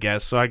books, I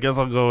guess, so I guess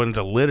I'll go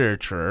into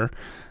literature.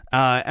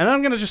 And then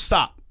I'm going to just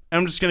stop.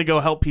 I'm just going to go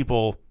help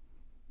people.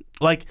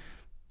 Like,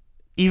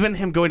 even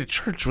him going to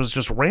church was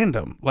just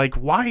random. Like,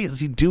 why is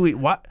he doing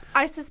what?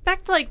 I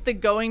suspect, like, the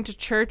going to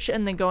church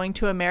and the going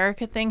to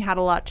America thing had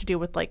a lot to do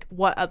with, like,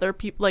 what other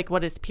people, like,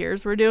 what his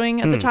peers were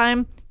doing at the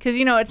time. Because,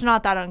 you know, it's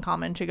not that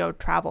uncommon to go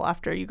travel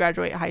after you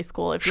graduate high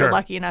school if you're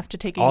lucky enough to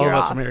take a year off. All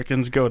of us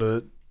Americans go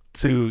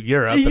to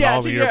Europe, and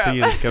all the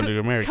Europeans come to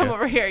America. Come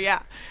over here,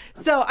 yeah.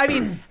 So, I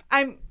mean,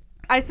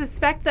 I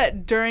suspect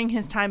that during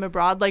his time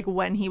abroad, like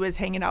when he was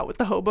hanging out with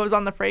the hobos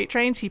on the freight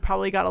trains, he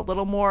probably got a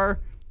little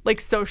more like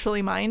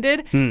socially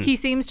minded. He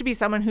seems to be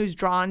someone who's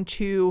drawn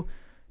to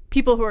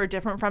people who are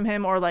different from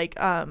him or like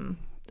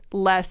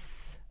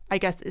less, I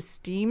guess,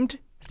 esteemed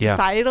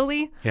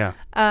societally. Yeah.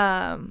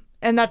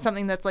 And that's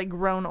something that's like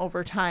grown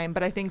over time.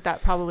 But I think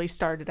that probably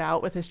started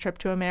out with his trip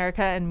to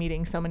America and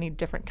meeting so many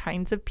different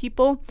kinds of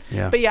people.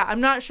 Yeah. But yeah,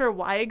 I'm not sure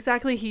why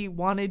exactly he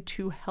wanted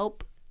to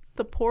help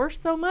the poor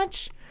so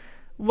much.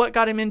 What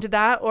got him into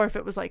that, or if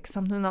it was like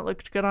something that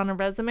looked good on a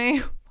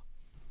resume.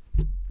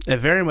 It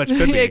very much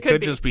could be. It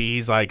could just be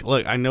he's like,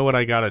 look, I know what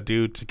I got to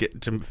do to get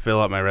to fill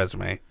out my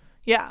resume.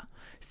 Yeah.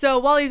 So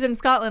while he's in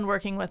Scotland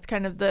working with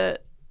kind of the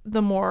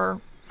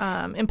more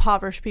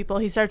impoverished people,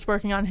 he starts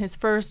working on his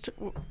first,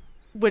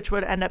 which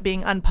would end up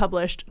being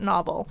unpublished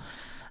novel.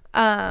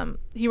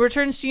 He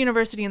returns to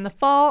university in the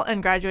fall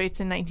and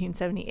graduates in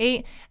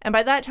 1978. And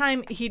by that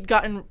time, he'd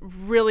gotten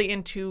really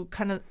into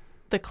kind of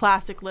the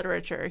classic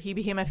literature. He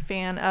became a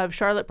fan of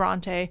Charlotte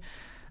Bronte,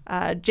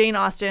 Jane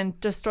Austen,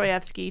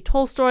 Dostoevsky,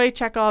 Tolstoy,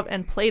 Chekhov,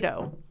 and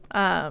Plato.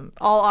 All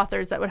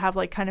authors that would have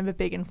like kind of a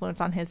big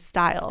influence on his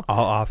style.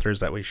 All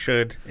authors that we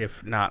should,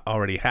 if not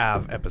already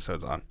have,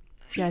 episodes on.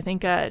 Yeah, I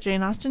think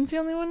Jane Austen's the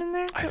only one in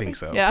there. I think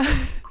so. Yeah.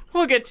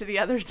 We'll get to the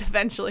others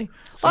eventually.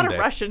 Someday. A lot of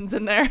Russians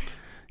in there.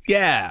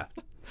 Yeah.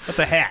 What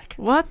the heck?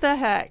 What the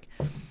heck?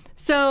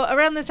 So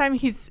around this time,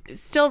 he's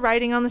still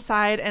writing on the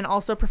side and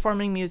also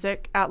performing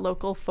music at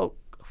local folk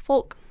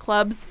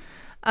clubs,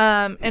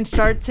 and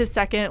starts his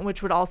second,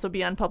 which would also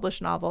be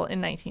unpublished novel, in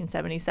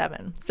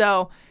 1977.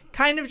 So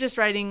kind of just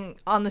writing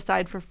on the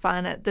side for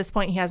fun. At this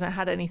point, he hasn't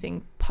had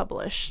anything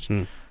published,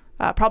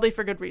 probably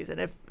for good reason,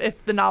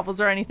 if the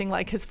novels are anything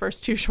like his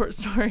first two short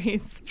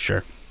stories.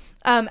 Sure.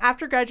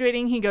 After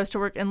graduating, he goes to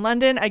work in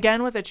London,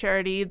 again with a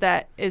charity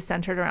that is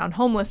centered around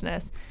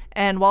homelessness.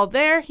 And while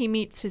there, he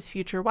meets his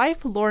future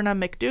wife, Lorna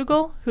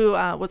McDougall, who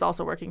was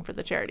also working for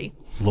the charity.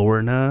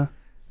 Lorna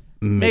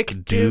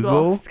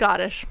McDougall?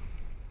 Scottish.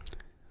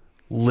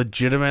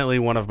 Legitimately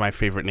one of my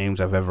favorite names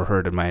I've ever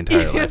heard in my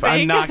entire life.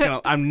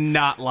 I'm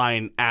not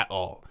lying at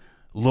all.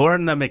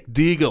 Lorna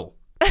McDougall.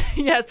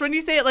 Yes, when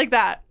you say it like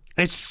that.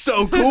 It's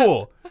so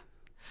cool.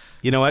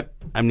 You know what?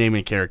 I'm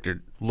naming a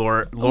character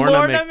Lorna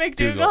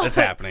McDougall. It's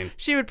happening.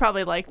 She would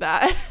probably like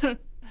that.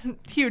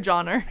 Huge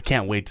honor. I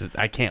can't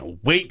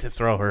wait to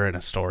throw her in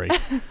a story.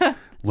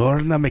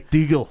 Lorna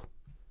McDougall.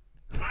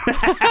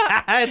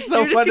 It's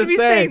so You're just fun gonna to be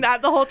say. saying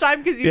that the whole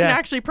time because you can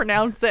actually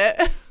pronounce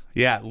it.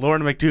 Yeah,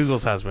 Lorna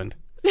McDougall's husband.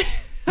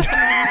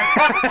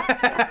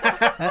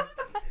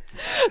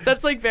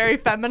 That's like very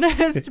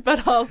feminist,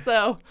 but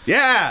also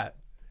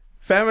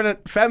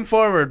fem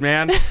forward,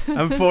 man.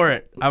 I'm for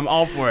it. I'm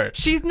all for it.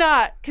 She's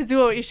not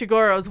Kazuo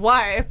Ishigoro's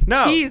wife.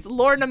 No, he's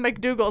Lorna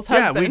McDougall's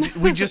husband. Yeah,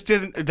 we just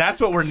didn't. That's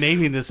what we're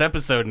naming this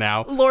episode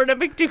now. Lorna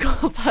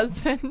McDougall's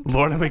husband.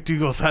 Lorna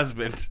McDougall's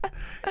husband.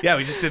 Yeah,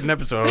 we just did an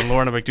episode on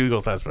Lorna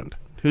McDougall's husband.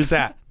 Who's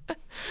that?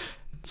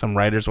 Some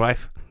writer's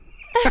wife?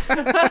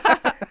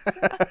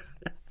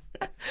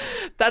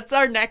 That's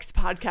our next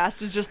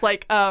podcast. Is just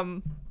like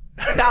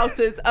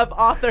spouses of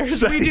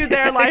authors. We do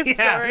their life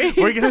stories.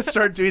 We're gonna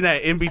start doing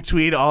that in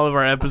between all of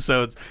our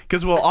episodes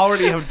because we'll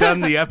already have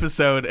done the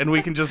episode and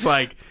we can just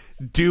like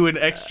do an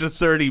extra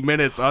 30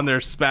 minutes on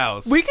their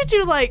spouse. We could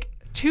do like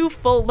 2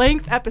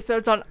 full-length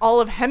episodes on all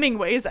of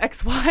Hemingway's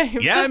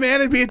ex-wives. Yeah,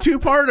 man, it'd be a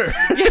 2-parter.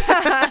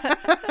 Yeah.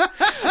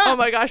 Oh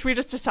my gosh, we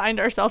just assigned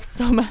ourselves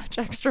so much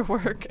extra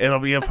work. It'll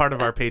be a part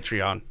of our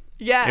Patreon.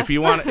 Yes. If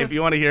you want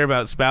to hear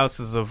about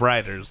spouses of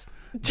writers,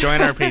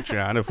 join our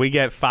Patreon. If we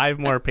get 5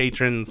 more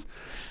patrons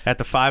at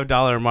the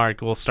 $5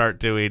 mark, we'll start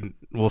doing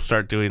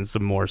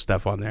some more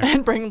stuff on there.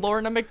 And bring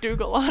Lorna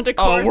McDougall on to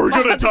Oh, we're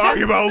going to talk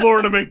about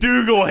Lorna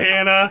McDougall,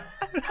 Hannah.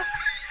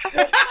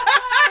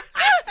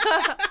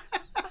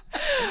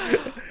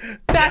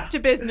 Back to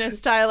business,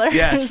 Tyler.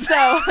 Yes.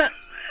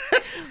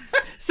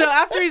 So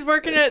after he's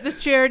working at this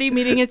charity,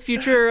 meeting his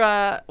future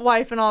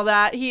wife and all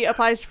that, he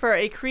applies for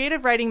a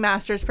creative writing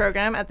master's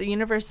program at the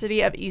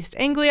University of East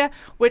Anglia,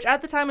 which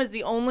at the time was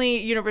the only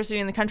university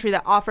in the country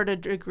that offered a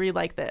degree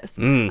like this.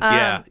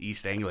 Yeah,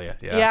 East Anglia.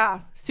 Yeah. Yeah,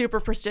 super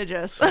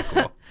prestigious. So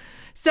cool.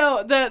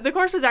 So the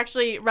course was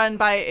actually run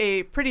by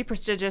a pretty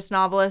prestigious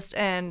novelist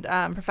and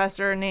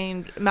professor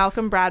named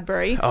Malcolm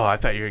Bradbury. Oh, I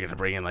thought you were going to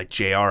bring in like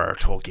J.R.R.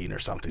 Tolkien or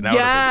something. That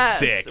would have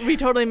been sick. We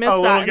totally missed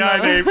A that. little guy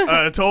named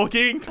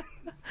Tolkien.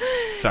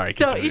 Sorry,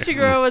 So continue.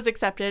 Ishiguro was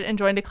accepted and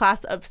joined a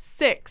class of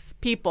 6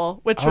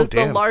 people, which was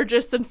damn. the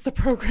largest since the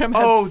program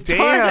had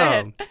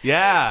started. Damn.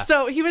 Yeah.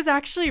 So he was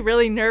actually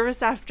really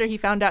nervous after he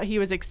found out he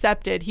was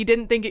accepted. He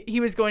didn't think he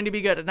was going to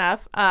be good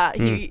enough.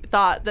 He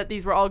thought that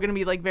these were all going to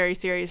be like very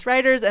serious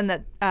writers and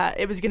that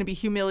it was going to be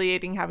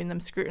humiliating having them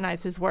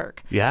scrutinize his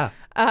work. Yeah.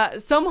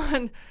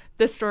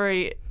 This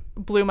story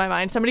blew my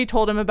mind. Somebody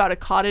told him about a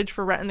cottage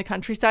for rent in the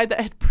countryside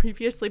that had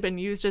previously been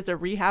used as a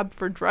rehab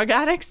for drug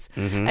addicts.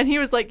 And he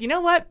was like, you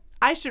know what?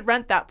 I should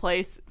rent that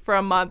place for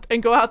a month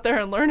and go out there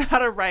and learn how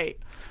to write.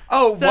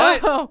 Oh, what?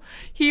 So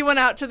he went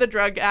out to the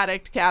drug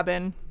addict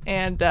cabin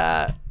and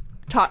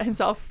taught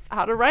himself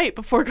how to write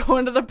before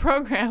going to the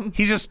program.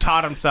 He just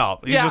taught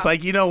himself. He's just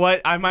like, you know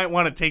what? I might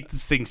want to take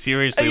this thing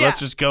seriously. Yeah. Let's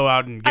just go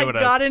out and give it a...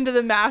 got into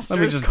the master's Let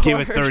me just course. give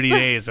it 30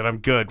 days and I'm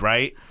good,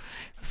 right?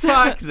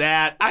 Fuck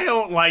that. I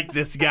don't like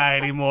this guy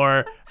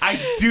anymore.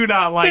 I do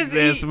not like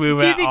this move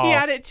Do you at think all. he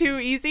had it too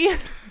easy?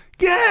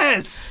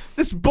 Yes!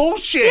 This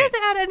bullshit. He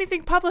hasn't had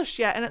anything published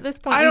yet, and at this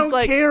point I he's don't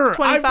like care.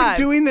 25. I've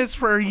been doing this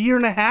for a year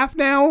and a half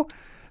now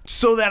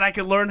so that I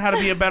can learn how to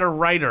be a better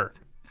writer.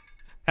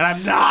 And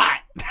I'm not.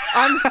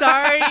 I'm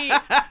sorry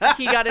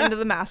he got into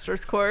the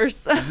master's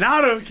course.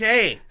 Not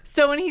okay.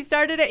 So when he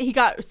started it, he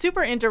got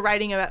super into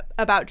writing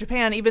about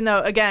Japan, even though,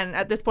 again,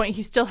 at this point,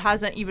 he still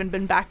hasn't even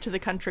been back to the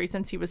country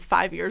since he was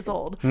 5 years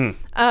old.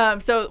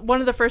 So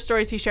one of the first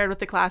stories he shared with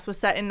the class was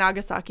set in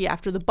Nagasaki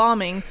after the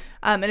bombing,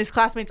 and his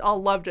classmates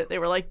all loved it. They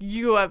were like,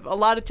 you have a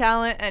lot of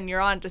talent, and you're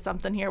on to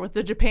something here with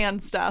the Japan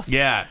stuff.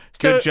 Yeah.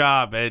 So- Good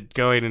job at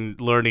going and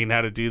learning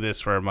how to do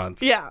this for a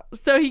month. Yeah,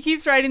 so he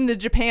keeps writing the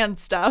Japan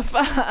stuff.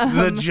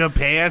 The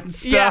Japan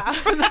stuff.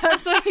 Yeah,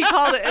 that's what he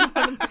called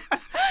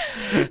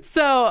it.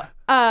 So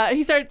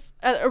he starts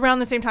around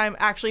the same time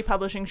actually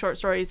publishing short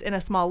stories in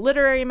a small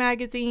literary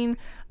magazine.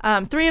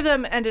 3 of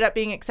them ended up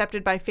being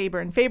accepted by Faber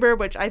and Faber,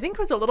 which I think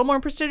was a little more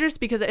prestigious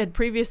because it had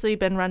previously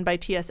been run by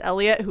T.S.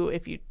 Eliot, who,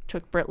 if you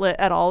took Brit Lit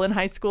at all in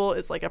high school,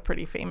 is like a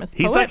pretty famous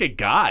poet. He's like a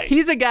guy.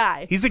 He's a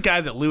guy. He's a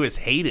guy that Lewis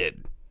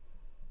hated.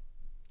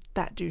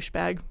 That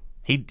douchebag.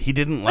 He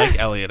didn't like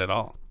Eliot at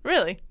all.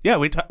 Really? Yeah,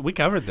 we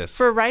covered this.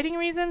 For writing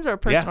reasons or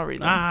personal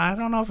reasons? I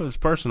don't know if it was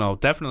personal.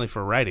 Definitely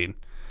for writing.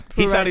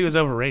 He thought writing. he was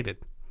overrated.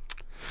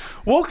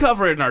 We'll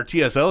cover it in our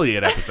T.S.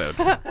 Eliot episode.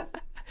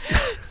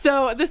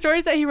 So the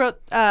stories that he wrote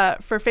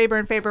for Faber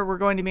and Faber were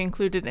going to be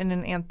included in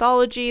an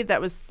anthology that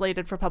was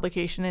slated for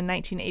publication in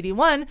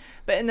 1981.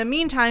 But in the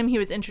meantime, he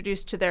was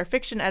introduced to their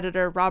fiction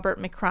editor, Robert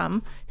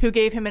McCrum, who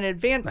gave him an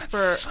advance That's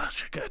for...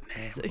 such a good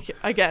name.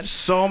 Again.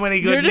 So many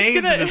You're good just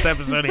names gonna- in this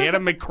episode. Hannah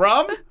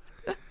McCrum?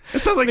 It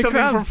sounds like something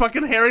McCrum. from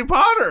fucking Harry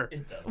Potter.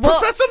 It does. Well-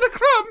 Professor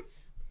McCrum.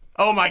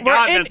 Oh my We're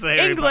God, in that's a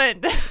Harry Potter.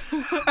 England.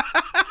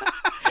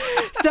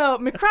 So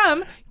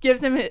McCrum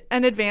gives him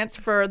an advance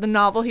for the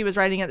novel he was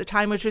writing at the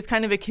time, which was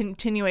kind of a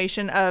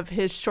continuation of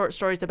his short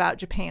stories about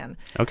Japan.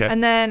 Okay.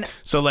 And then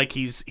So like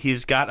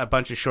he's got a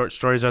bunch of short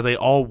stories. Are they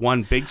all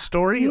one big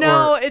story?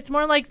 no, Or? it's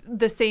more like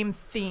the same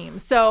theme.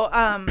 So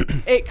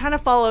it kind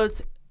of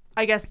follows,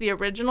 I guess, the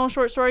original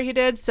short story he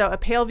did. So A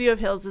Pale View of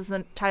Hills is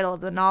the title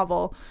of the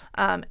novel,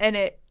 and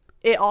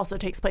it also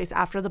takes place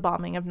after the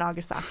bombing of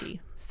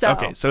Nagasaki. So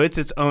Okay, so it's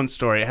its own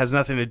story. It has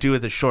nothing to do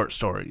with the short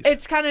stories.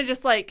 it's kind of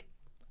just like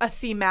a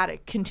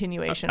thematic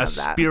continuation a of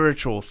that.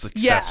 spiritual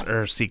success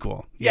or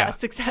sequel. Yeah,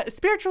 Yeah.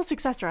 spiritual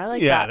successor. I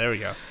like Yeah, that. there we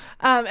go.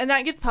 And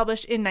that gets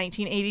published in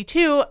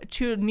 1982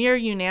 to near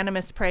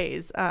unanimous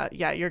praise.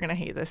 Yeah, you're going to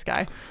hate this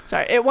guy.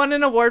 Sorry. It won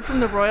an award from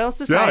the Royal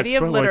Society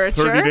of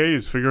Literature.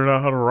 days figuring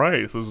out how to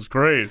write. This is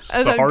great. It's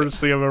As the I'm- hardest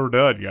thing I've ever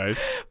done, guys.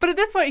 But at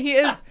this point, he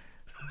is...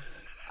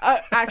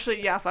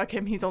 actually, yeah, fuck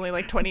him. He's only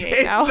like 28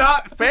 It's now.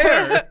 not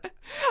fair.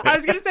 I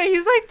was going to say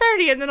he's like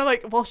 30, and then I'm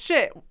like, well,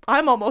 shit,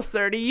 I'm almost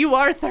 30. You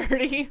are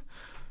 30.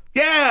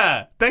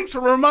 Yeah. Thanks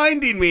for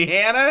reminding me,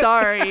 Hannah.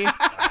 Sorry.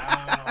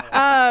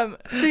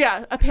 So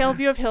yeah, A Pale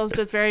View of Hills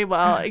does very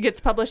well. It gets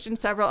published in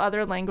several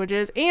other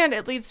languages, and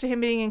it leads to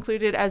him being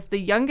included as the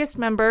youngest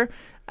member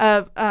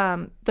of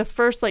the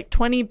first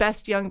 20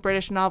 best young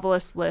British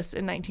novelists list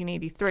in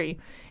 1983.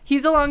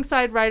 He's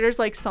alongside writers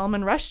like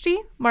Salman Rushdie,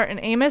 Martin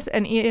Amis,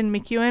 and Ian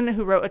McEwan,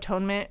 who wrote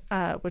Atonement,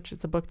 which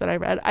is a book that I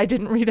read. I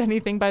didn't read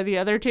anything by the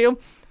other two,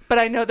 but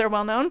I know they're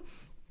well known,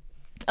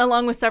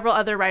 along with several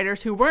other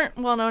writers who weren't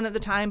well known at the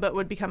time but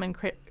would become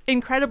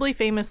incredibly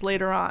famous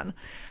later on.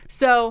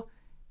 So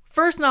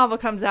first novel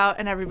comes out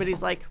and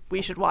everybody's like,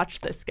 we should watch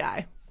this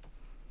guy.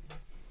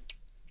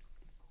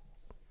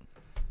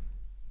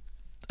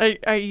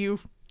 Are you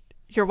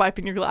You're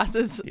wiping your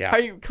glasses. Yeah. Are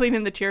you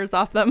cleaning the tears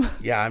off them?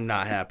 Yeah, I'm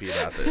not happy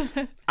about this.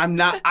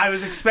 I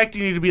was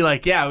expecting you to be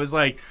like, yeah, it was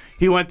like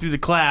he went through the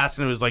class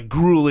and it was like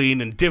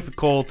grueling and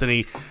difficult and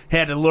he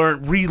had to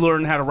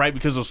relearn how to write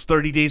because those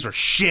 30 days were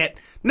shit.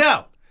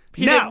 No.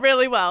 He did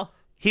really well.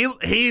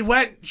 He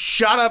went,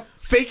 shot up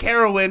fake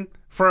heroin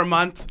for a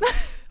month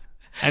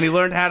and he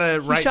learned how to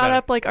write. He shot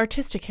up like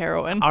artistic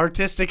heroin.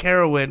 Artistic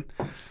heroin.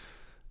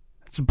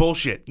 It's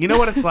bullshit. You know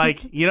what it's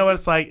like?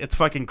 It's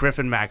fucking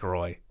Griffin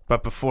McElroy,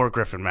 but before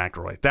Griffin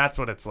McElroy. That's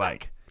what it's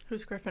like.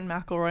 Who's Griffin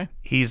McElroy?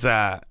 He's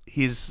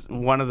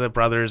one of the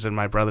brothers in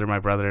my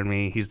brother and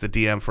me. He's the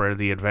DM for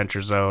the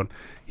Adventure Zone.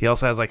 He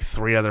also has like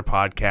 3 other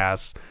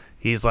podcasts.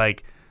 He's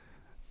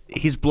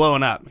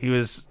blowing up. He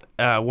was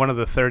one of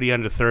the 30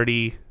 under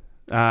 30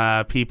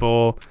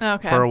 people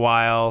for a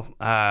while.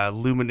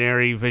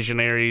 Luminary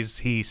Visionaries.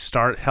 He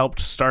helped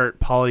start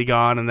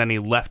Polygon, and then he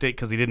left it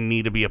because he didn't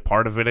need to be a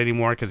part of it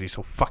anymore because he's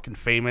so fucking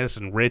famous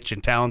and rich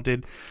and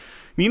talented.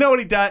 You know what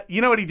he did?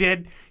 You know what he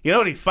did? You know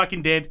what he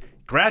fucking did?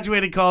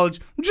 Graduated college,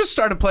 just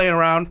started playing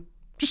around,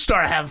 just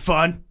started having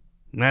fun.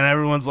 And then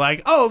everyone's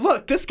like, oh,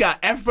 look, this guy.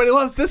 Everybody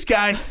loves this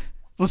guy.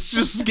 Let's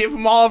just give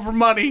him all of our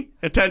money,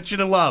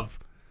 attention, and love.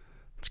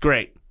 It's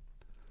great.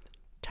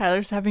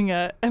 Tyler's having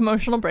an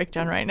emotional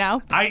breakdown right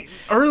now.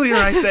 Earlier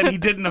I said he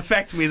didn't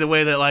affect me the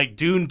way that like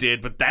Dune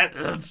did, but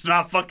that's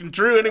not fucking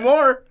true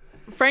anymore.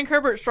 Frank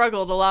Herbert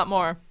struggled a lot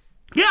more.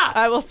 Yeah.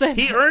 I will say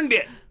he earned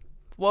it.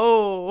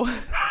 Whoa.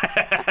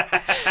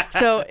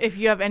 So if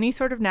you have any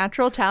sort of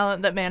natural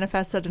talent that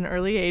manifests at an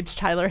early age,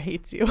 Tyler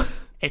hates you.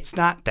 It's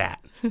not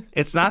that.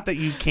 It's not that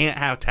you can't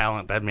have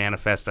talent that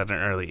manifests at an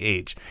early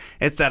age.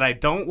 It's that I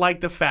don't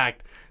like the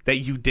fact that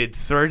you did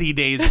 30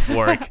 days of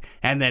work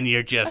and then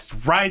you're just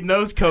riding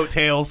those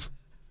coattails.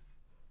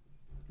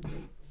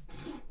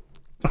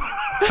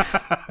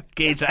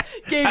 Gage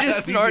is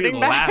snorting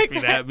back.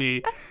 Laughing at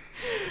me.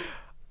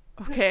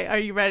 Okay, are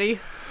you ready?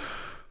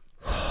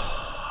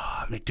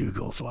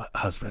 McDougal's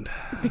husband.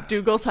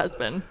 McDougal's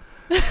husband.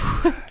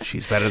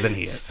 She's better than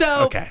he is.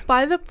 So okay.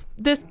 By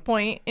this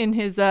point in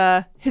his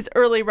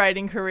early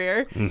writing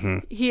career,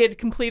 he had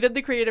completed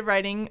the creative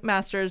writing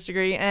master's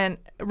degree and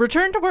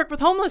returned to work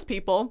with homeless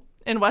people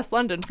in West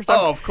London for some.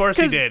 Oh, of course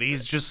he did.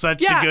 He's just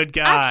such a good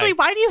guy. Actually,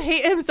 why do you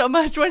hate him so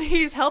much when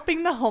he's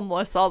helping the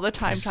homeless all the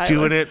time, Tyler? He's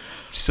doing it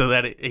so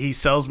that he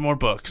sells more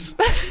books.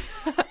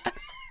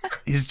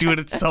 He's doing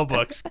it to sell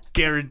books,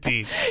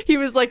 guaranteed. He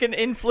was like an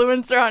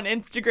influencer on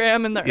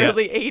Instagram in the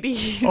early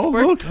 80s. Oh,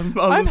 look,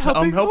 I'm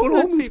helping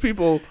homeless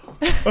people.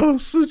 Oh,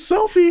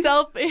 selfie.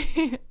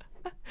 Selfie.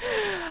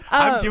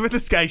 I'm giving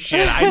this guy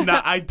shit. I'm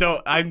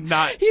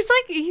not.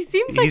 He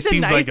seems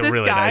like a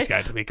really nice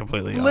guy, to be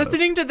completely honest.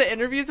 Listening to the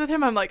interviews with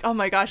him, I'm like, oh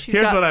my gosh,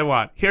 Here's what I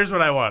want.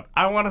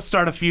 I want to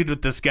start a feud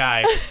with this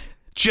guy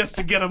just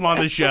to get him on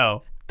the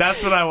show.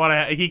 That's what I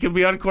want to. He can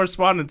be on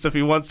correspondence if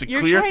he wants to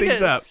clear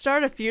things up.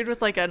 Start a feud with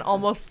like an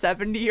almost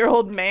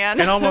 70-year-old man.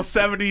 An almost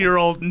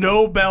 70-year-old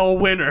Nobel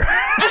winner.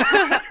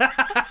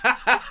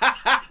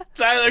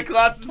 Tyler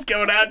Clausen's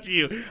going out to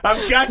you.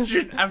 I've got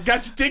your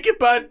ticket,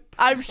 bud.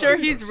 I'm sure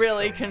he's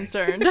really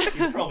concerned.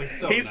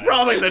 He's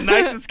probably the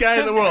nicest guy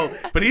in the world,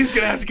 but he's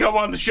gonna have to come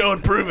on the show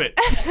and prove it.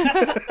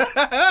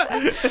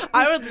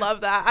 I would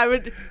love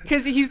that.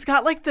 Because he's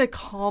got like the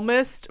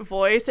calmest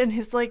voice, and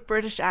his like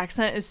British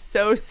accent is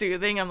so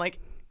soothing. I'm like,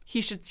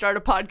 he should start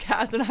a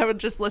podcast, and I would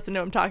just listen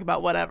to him talk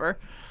about whatever,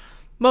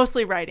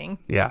 mostly writing.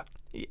 Yeah,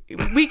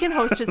 we can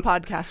host his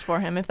podcast for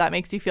him if that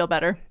makes you feel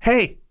better.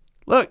 Hey.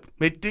 Look,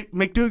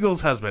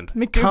 McDougal's husband.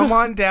 Come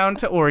on down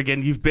to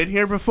Oregon. You've been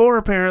here before,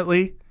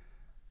 apparently.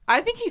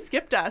 I think he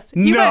skipped us.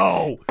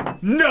 No, he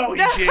didn't.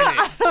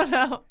 I don't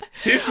know.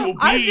 This will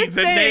be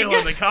the nail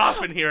in the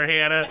coffin here,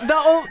 Hannah.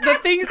 The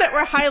things that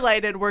were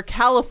highlighted were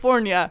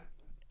California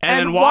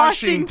and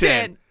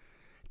Washington.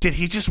 Did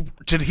he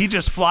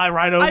just fly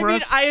right over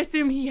us? I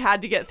assume he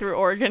had to get through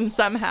Oregon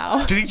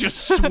somehow. Did he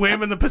just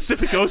swim in the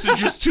Pacific Ocean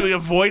just to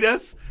avoid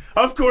us?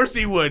 Of course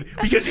he would,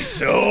 because he's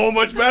so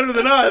much better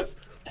than us.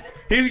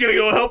 He's going to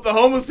go help the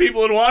homeless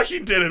people in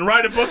Washington and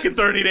write a book in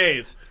 30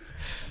 days.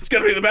 It's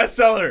going to be the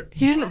bestseller.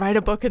 He didn't write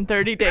a book in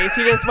 30 days.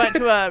 He just went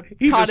to a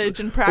cottage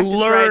and practiced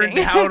learned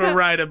writing. how to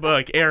write a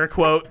book, air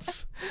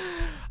quotes.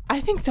 I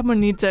think someone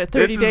needs a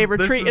 30-day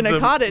retreat in a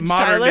cottage,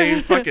 Tyler.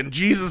 Modern-day fucking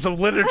Jesus of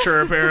literature,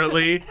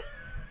 apparently.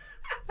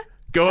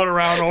 Going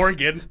around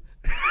Oregon.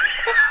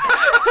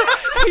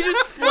 He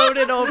just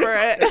floated over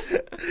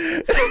it.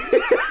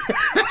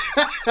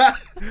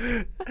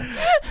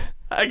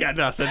 I got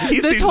nothing. He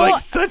seems like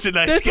such a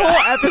nice guy. This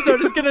whole episode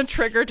is going to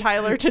trigger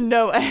Tyler to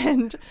no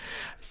end.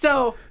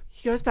 So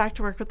he goes back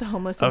to work with the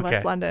homeless in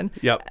West London.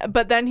 Yep.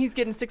 But then he's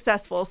getting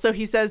successful. So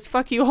he says,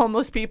 fuck you,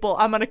 homeless people.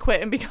 I'm going to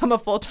quit and become a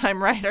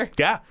full-time writer.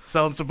 Yeah,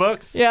 selling some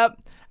books. Yep.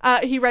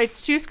 He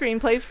writes 2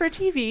 screenplays for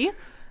TV.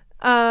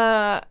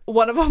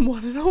 One of them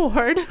won an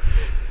award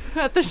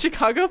at the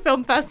Chicago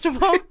Film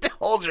Festival.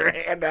 Hold your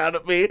hand out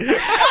at me. Fucking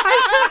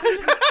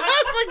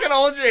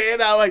hold your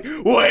hand out like,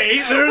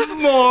 wait, there's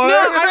more.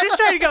 No, I'm just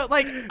trying to go,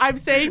 like, I'm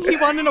saying he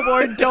won an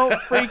award, don't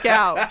freak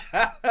out.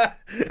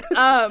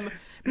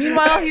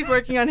 Meanwhile, he's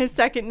working on his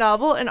second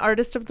novel, An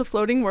Artist of the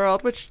Floating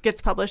World, which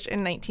gets published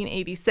in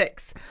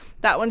 1986.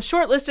 That one's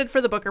shortlisted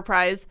for the Booker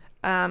Prize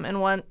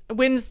and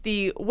wins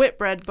the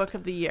Whitbread Book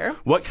of the Year.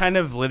 What kind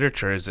of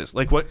literature is this?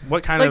 Like,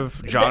 what kind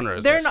of genre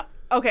is they're this? Not,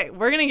 okay,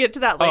 we're going to get to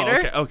that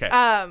later. Oh,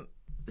 okay.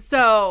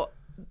 So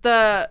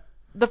the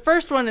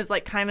first one is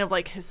like kind of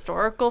like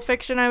historical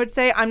fiction, I would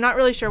say. I'm not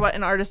really sure what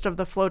An Artist of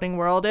the Floating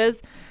World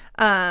is.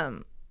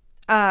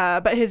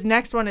 But his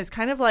next one is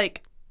kind of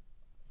like,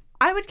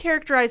 I would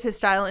characterize his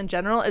style in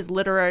general as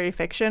literary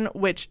fiction,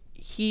 which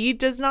he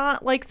does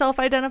not like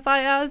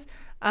self-identify as.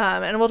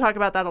 And we'll talk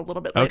about that a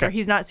little bit later. Okay.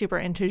 He's not super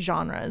into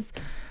genres.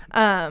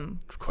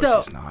 Of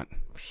course he's not.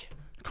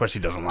 Of course he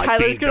doesn't like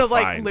Tyler's being gonna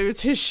defined. like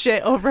lose his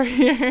shit over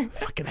here.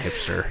 Fucking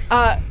hipster.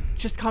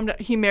 Just calm down.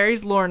 He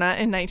marries Lorna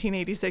in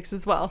 1986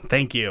 as well.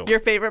 Thank you. Your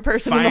favorite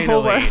person Finally, in the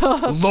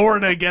whole world.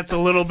 Lorna gets a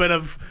little bit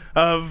of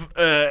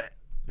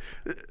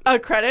A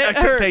credit.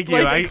 Or, thank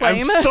you. like,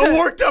 I'm so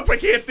worked up I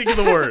can't think of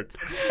the word.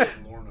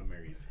 Lorna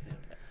marries him.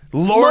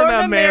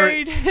 Lorna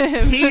married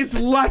him. He's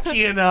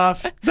lucky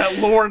enough that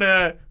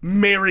Lorna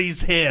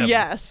marries him.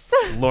 Yes.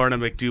 Lorna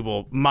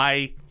McDougal,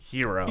 my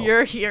hero.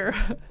 You're here.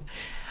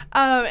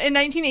 In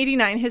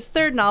 1989, his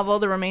third novel,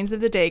 The Remains of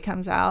the Day,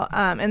 comes out,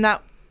 and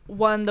that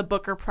won the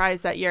Booker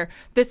Prize that year.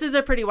 This is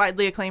a pretty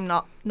widely acclaimed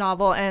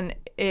novel, and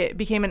it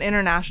became an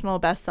international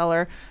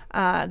bestseller.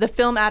 The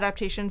film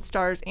adaptation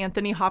stars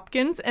Anthony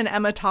Hopkins and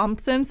Emma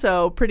Thompson,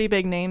 so pretty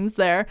big names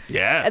there.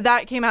 Yeah.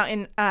 That came out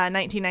in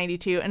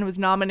 1992 and was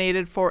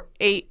nominated for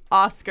 8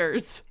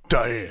 Oscars.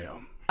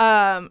 Damn.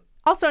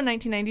 Also in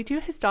 1992,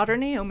 his daughter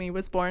Naomi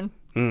was born.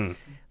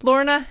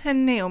 Lorna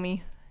and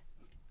Naomi.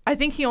 I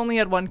think he only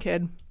had one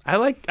kid. I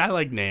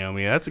like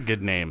Naomi. That's a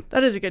good name.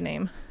 That is a good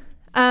name.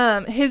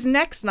 His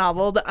next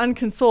novel, The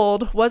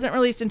Unconsoled, wasn't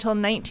released until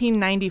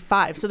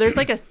 1995. So there's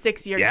like a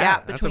 6-year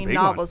gap that's a between big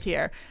novels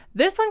here.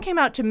 This one came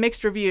out to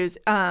mixed reviews.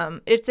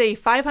 It's a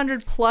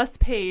 500-plus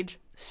page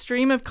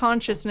stream of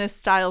consciousness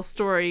style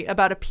story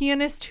about a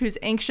pianist who's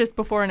anxious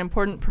before an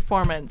important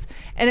performance.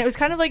 And it was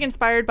kind of like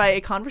inspired by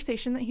a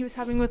conversation that he was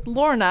having with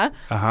Lorna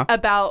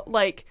about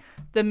like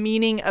the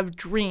meaning of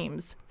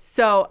dreams.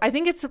 So I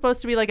think it's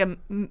supposed to be like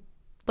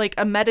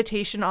a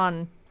meditation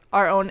on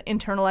our own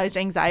internalized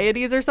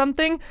anxieties or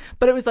something,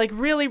 but it was like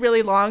really,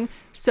 really long.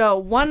 So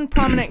one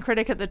prominent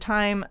critic at the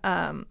time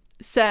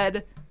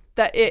said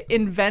that it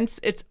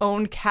invents its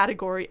own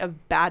category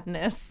of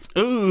badness.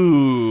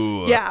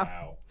 Ooh. Yeah.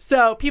 Wow.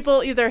 So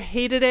people either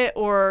hated it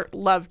or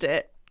loved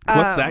it.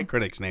 What's that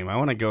critic's name? I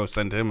want to go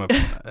send him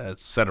a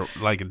set of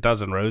like a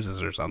dozen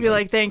roses or something. Be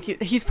like, thank you.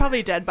 He's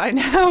probably dead by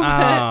now.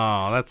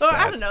 Oh, that's sad.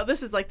 I don't know.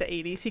 This is like the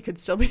 80s. He could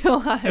still be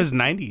alive. It was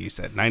 90, you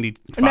said.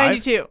 95?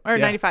 92 or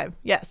Yeah. 95.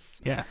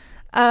 Yes. Yeah.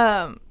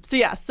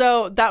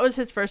 So that was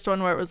his first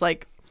one where it was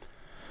like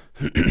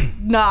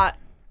not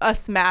a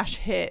smash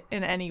hit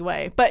in any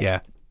way. But Yeah.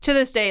 to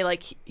this day,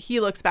 like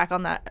he looks back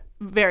on that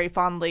very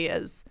fondly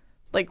as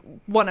like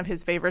one of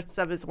his favorites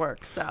of his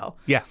work. So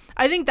Yeah.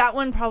 I think that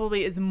one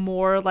probably is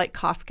more like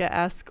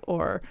Kafka-esque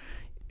or,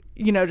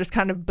 you know, just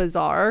kind of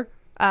bizarre.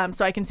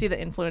 So I can see the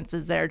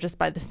influences there just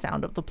by the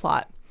sound of the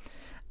plot.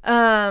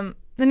 Then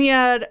he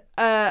had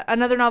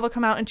another novel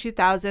come out in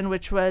 2000,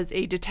 which was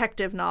a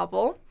detective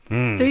novel.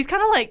 So he's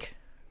kind of like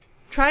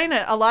trying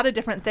a lot of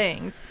different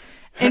things.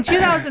 In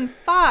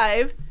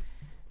 2005,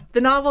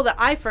 the novel that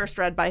I first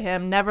read by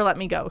him, Never Let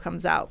Me Go,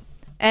 comes out.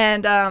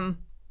 And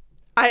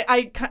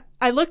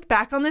I looked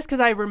back on this because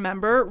I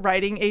remember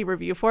writing a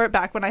review for it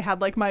back when I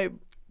had like my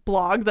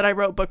blog that I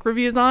wrote book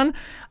reviews on.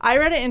 I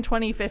read it in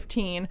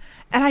 2015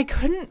 and I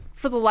couldn't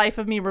for the life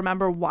of me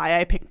remember why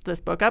I picked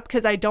this book up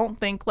because I don't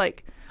think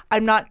like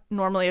I'm not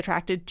normally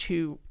attracted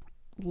to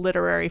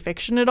literary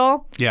fiction at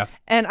all. Yeah.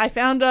 And I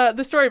found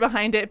the story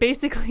behind it.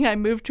 Basically, I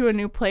moved to a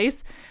new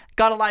place,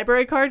 got a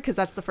library card because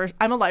that's the first.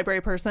 I'm a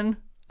library person.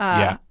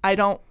 Yeah. I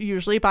don't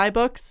usually buy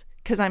books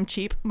because I'm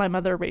cheap. My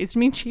mother raised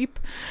me cheap.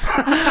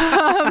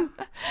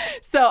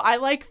 So I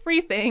like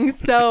free things.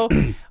 So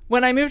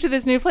when I moved to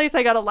this new place,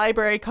 I got a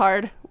library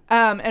card.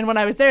 And when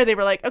I was there, they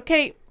were like,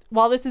 okay,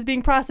 while this is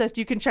being processed,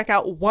 you can check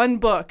out one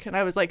book. And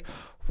I was like,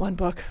 one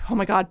book? Oh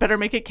my God, better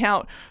make it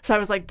count. So I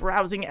was like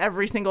browsing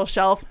every single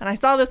shelf. And I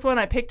saw this one.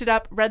 I picked it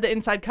up, read the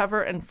inside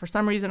cover. And for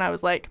some reason, I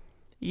was like,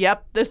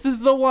 yep, this is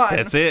the one.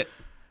 That's it.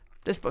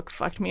 This book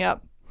fucked me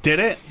up. Did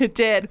it? It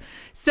did.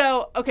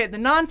 So, okay, the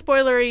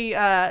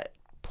non-spoilery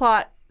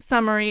plot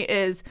summary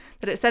is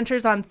that it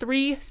centers on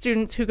 3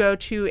 students who go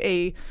to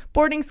a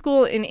boarding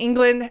school in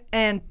England,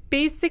 and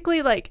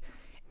basically, like,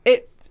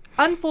 it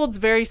unfolds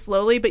very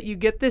slowly, but you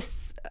get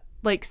this,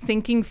 like,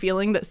 sinking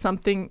feeling that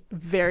something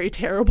very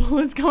terrible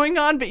is going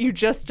on, but you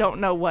just don't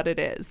know what it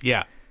is.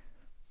 Yeah.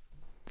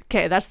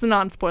 Okay, that's the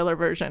non-spoiler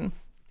version.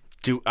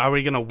 Are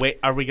we gonna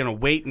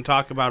wait and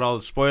talk about all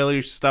the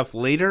spoiler stuff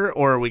later,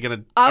 or are we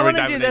gonna? I want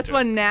to do this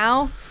one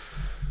now.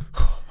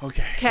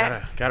 Okay.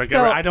 'Kay. Gotta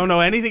So- go. I don't know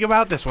anything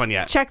about this one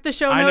yet. Check the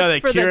show notes I know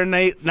that for Keira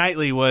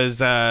Knightley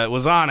was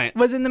on it.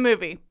 was in the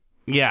movie.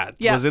 Yeah,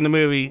 Yeah. was in the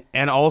movie,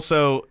 and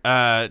also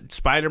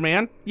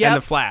Spider-Man Yep. and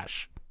the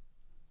Flash.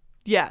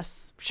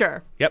 Yes,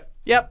 sure. Yep.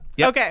 Yep.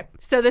 Yep. Okay.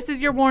 So this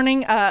is your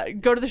warning.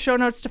 Go to the show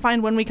notes to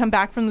find when we come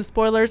back from the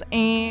spoilers.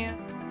 And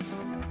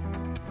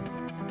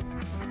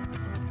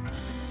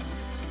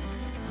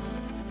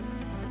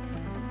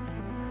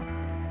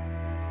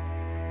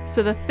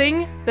so the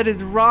thing that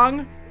is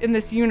wrong in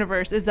this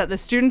universe is that the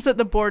students at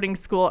the boarding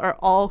school are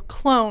all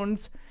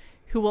clones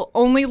who will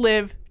only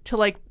live to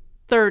like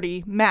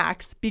 30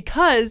 max,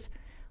 because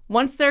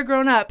once they're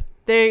grown up,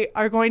 they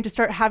are going to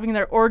start having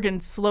their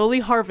organs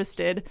slowly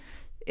harvested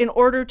in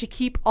order to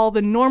keep all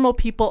the normal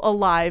people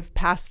alive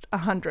past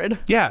 100.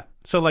 Yeah.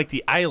 So like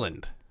The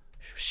Island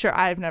Sure,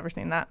 I've never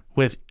seen that.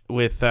 with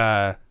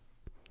Ian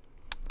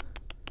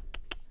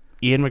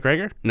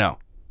McGregor? No.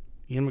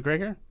 Ian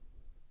McGregor?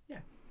 Yeah.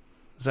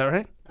 Is that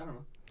right? I don't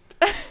know.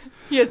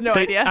 He has no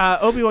idea.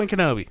 Obi-Wan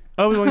Kenobi.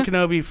 Obi-Wan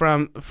Kenobi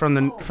from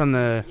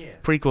the yeah.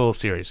 prequel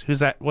series. Who's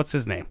that? What's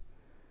his name?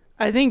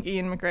 I think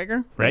Ian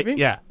McGregor. Right? Maybe?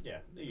 Yeah. Yeah,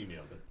 you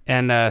nailed it.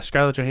 And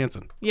Scarlett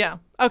Johansson. Yeah.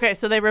 Okay,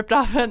 so they ripped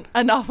off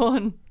a novel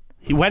in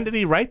When did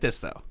he write this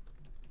though?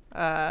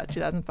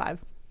 2005.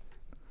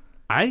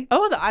 The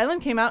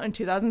Island came out in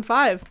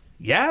 2005.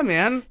 Yeah,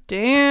 man.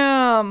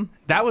 Damn.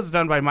 That was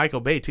done by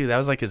Michael Bay too. That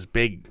was like his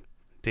big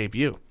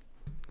debut.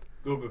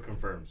 Google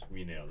confirms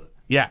we nailed it.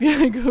 Yeah.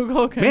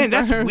 Google confirmed. Man,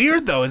 that's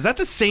weird though. Is that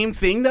the same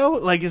thing though?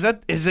 Like is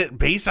it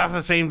based off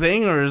the same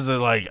thing, or is it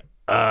like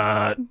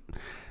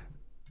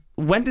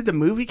when did the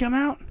movie come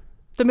out?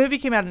 The movie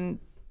came out in,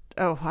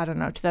 I don't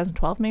know,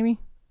 2012 maybe?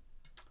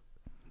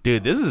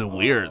 Dude, this is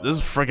weird. This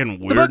is freaking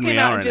weird. The book came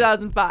out in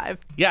 2005.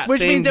 Yeah,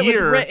 which same means it was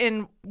year.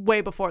 written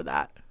way before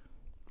that.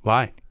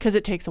 Why? Because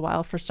it takes a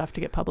while for stuff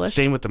to get published.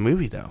 Same with the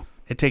movie though.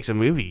 It takes a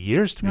movie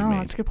years to be No,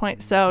 made. that's a good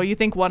point. So you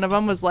think one of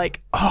them was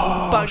like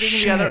bugging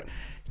shit. the other?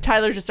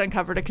 Tyler just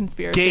uncovered a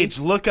conspiracy. Gage,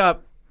 look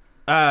up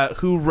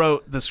who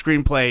wrote the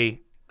screenplay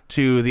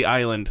to The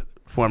Island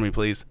for me,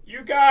 please.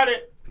 You got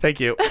it. Thank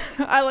you.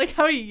 I like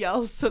how he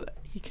yells so that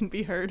he can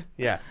be heard.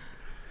 Yeah.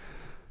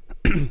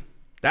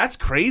 That's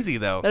crazy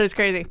though. That is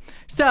crazy.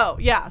 So,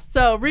 yeah.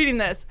 So, reading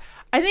this,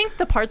 I think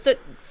the part that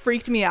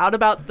freaked me out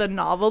about the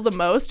novel the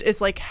most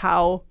is like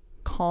how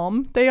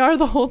calm they are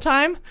the whole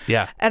time.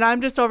 Yeah. And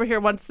I'm just over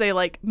here once they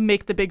like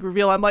make the big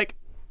reveal, I'm like,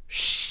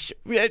 shh.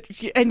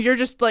 And you're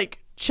just like,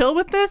 chill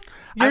with this?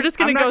 You're just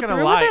going to go I'm not gonna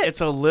through lie. with it?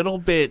 It's a little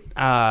bit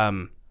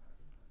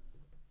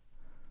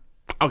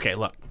okay,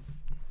 look.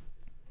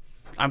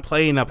 I'm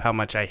playing up how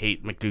much I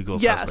hate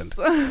McDougal's husband.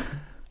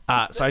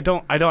 So I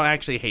don't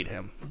actually hate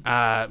him.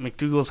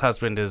 McDougal's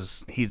husband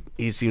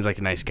he seems like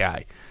a nice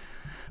guy.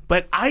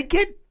 But I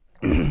get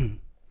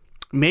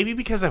maybe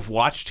because I've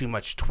watched too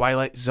much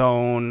Twilight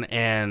Zone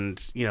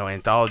and,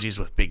 anthologies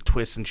with big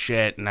twists and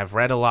shit, and I've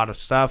read a lot of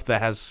stuff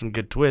that has some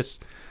good twists.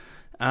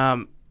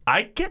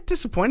 I get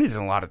disappointed in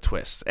a lot of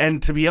twists.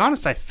 And to be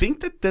honest, I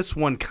think that this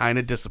one kind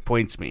of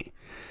disappoints me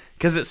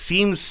because it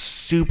seems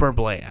super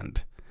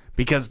bland.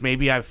 Because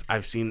maybe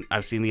I've seen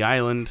The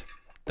Island,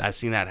 I've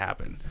seen that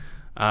happen.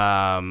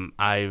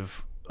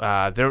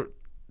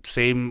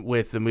 Same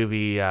with the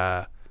movie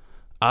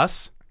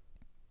Us,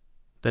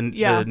 the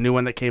new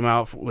one that came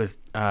out with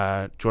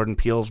Jordan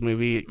Peele's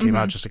movie. It came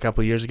out just a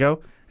couple of years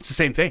ago. It's the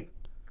same thing.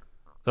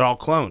 They're all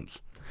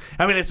clones.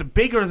 I mean, it's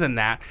bigger than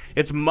that.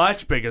 It's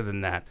much bigger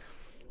than that.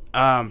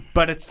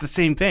 But it's the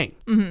same thing.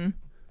 Mm-hmm.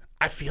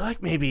 I feel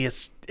like maybe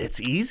it's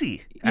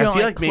easy. I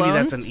feel like maybe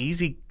that's an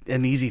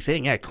easy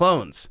thing. Yeah,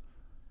 clones.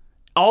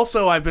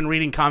 Also, I've been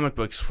reading comic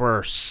books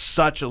for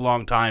such a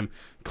long time.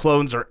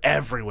 Clones are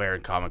everywhere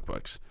in comic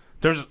books.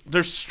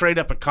 There's straight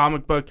up a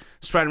comic book,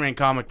 Spider-Man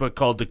comic book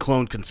called The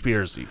Clone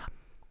Conspiracy.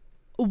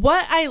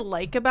 What I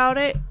like about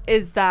it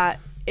is that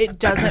it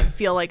doesn't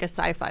feel like a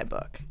sci-fi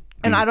book.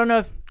 And I don't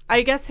know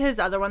I guess his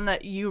other one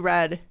that you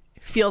read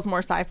feels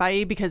more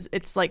sci-fi because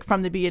it's like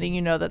from the beginning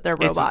you know that they're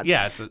robots.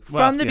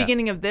 From the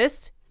beginning of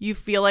this, you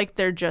feel like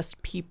they're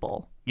just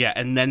people. Yeah,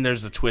 and then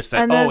there's the twist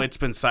that, it's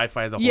been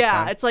sci-fi the whole time.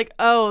 Yeah, it's like,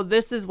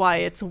 this is why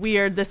it's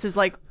weird. This is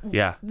like,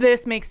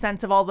 this makes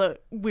sense of all the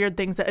weird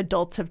things that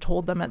adults have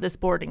told them at this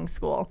boarding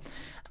school.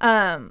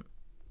 And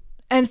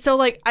so,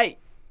 like,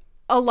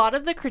 a lot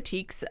of the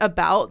critiques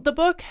about the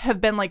book have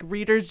been, like,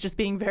 readers just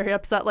being very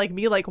upset like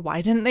me. Like,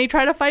 why didn't they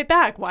try to fight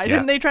back? Why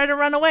didn't they try to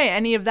run away?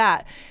 Any of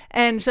that.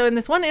 And so in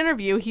this one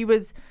interview, he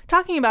was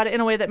talking about it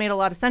in a way that made a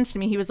lot of sense to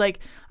me. He was like,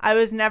 I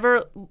was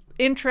never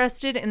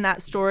interested in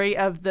that story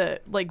of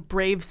the like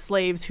brave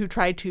slaves who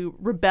tried to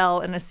rebel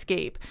and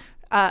escape.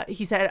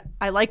 He said,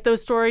 I like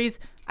those stories.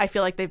 I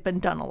feel like they've been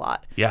done a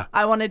lot. Yeah.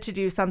 I wanted to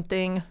do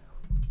something.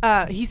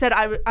 He said,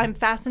 I'm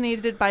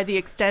fascinated by the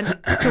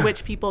extent to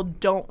which people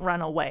don't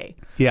run away.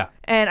 Yeah.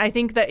 And I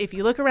think that if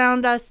you look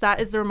around us, that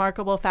is the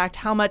remarkable fact,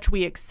 how much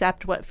we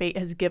accept what fate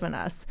has given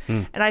us.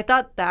 And I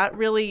thought that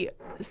really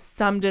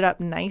summed it up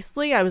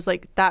nicely. I was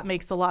like, that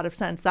makes a lot of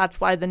sense. That's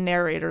why the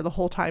narrator the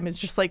whole time is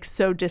just like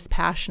so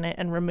dispassionate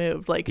and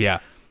removed. Like,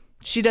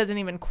 she doesn't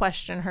even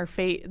question her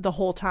fate the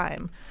whole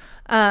time.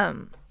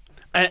 And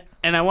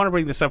I want to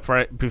bring this up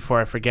before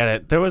I forget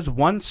it. There was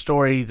one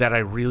story that I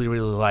really,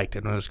 really liked,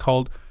 and it was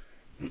called,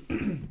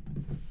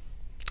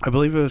 I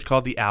believe it was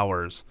called The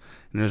Hours.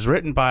 And it was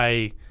written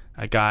by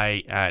a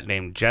guy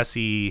named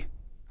Jesse.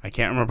 I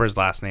can't remember his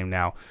last name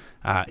now.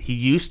 He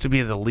used to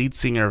be the lead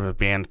singer of a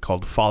band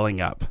called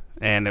Falling Up,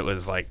 and it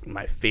was like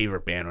my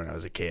favorite band when I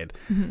was a kid.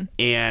 Mm-hmm.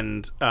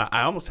 And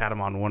I almost had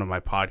him on one of my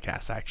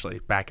podcasts actually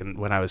back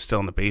when I was still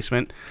in the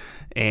basement,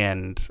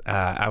 and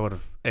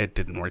it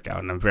didn't work out,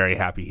 and I'm very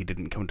happy he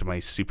didn't come to my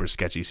super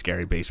sketchy,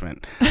 scary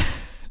basement.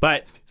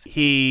 But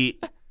he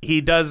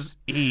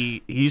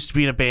used to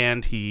be in a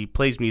band. He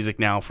plays music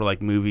now for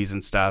like movies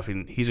and stuff,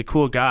 and he's a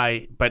cool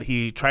guy, but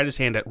he tried his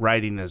hand at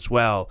writing as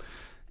well.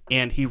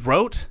 And he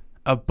wrote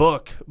a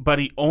book, but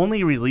he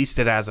only released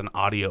it as an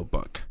audio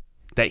book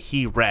that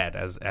he read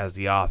as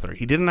the author.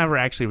 He didn't ever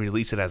actually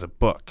release it as a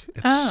book.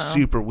 It's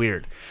super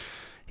weird.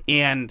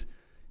 And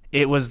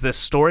it was this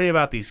story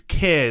about these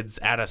kids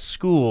at a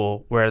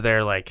school where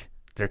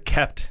they're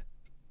kept,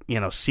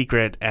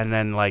 secret, and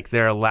then like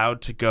they're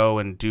allowed to go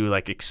and do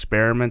like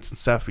experiments and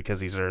stuff because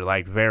these are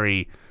like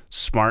very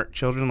smart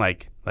children,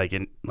 like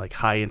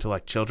high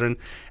intellect children,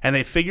 and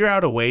they figure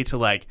out a way to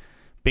like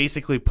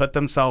basically put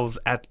themselves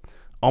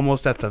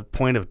almost at the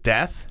point of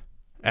death,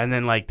 and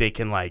then like they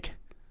can like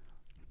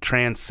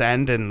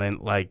transcend and then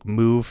like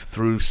move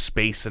through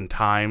space and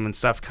time and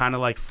stuff, kind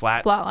of like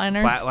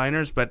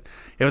flatliners, but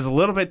it was a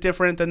little bit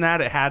different than that.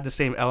 It had the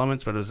same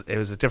elements, but it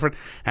was a different,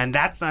 and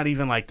that's not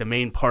even like the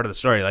main part of the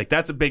story. Like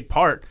that's a big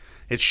part.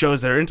 It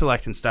shows their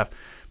intellect and stuff,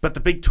 but the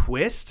big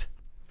twist,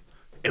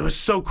 it was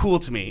so cool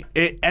to me.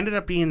 It ended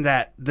up being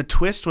that the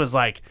twist was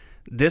like,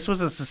 this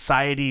was a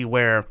society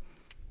where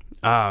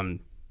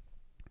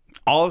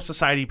all of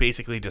society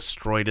basically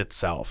destroyed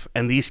itself,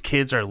 and these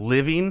kids are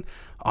living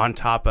on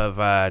top of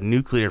a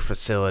nuclear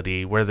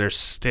facility where there's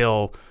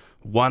still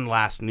one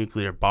last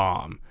nuclear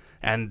bomb,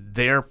 and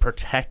they're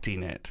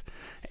protecting it,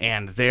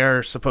 and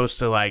they're supposed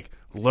to like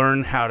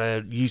learn how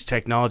to use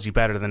technology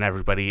better than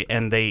everybody,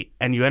 and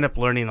you end up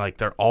learning like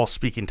they're all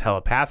speaking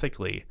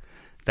telepathically,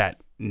 that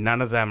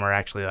none of them are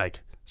actually like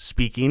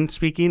speaking,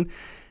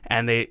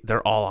 and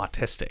they're all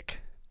autistic.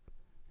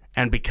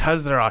 And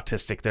because they're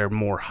autistic, they're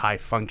more high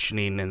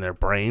functioning in their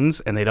brains,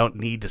 and they don't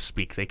need to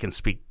speak. They can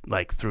speak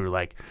like through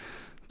like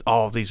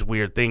all these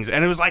weird things.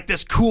 And it was like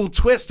this cool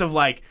twist of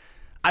like,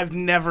 I've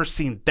never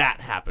seen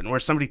that happen, where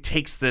somebody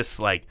takes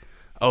this like,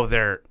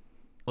 they're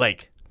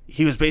like,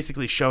 he was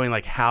basically showing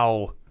like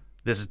how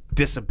this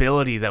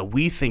disability that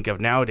we think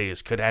of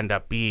nowadays could end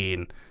up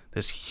being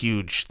this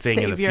huge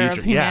thing in the future.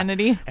 Savior of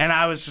humanity. Yeah. And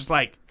I was just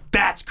like,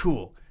 that's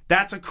cool.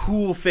 That's a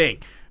cool thing.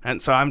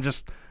 And so I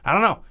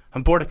don't know.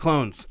 I'm bored of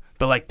clones.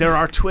 But like there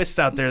are twists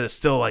out there that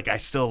still like I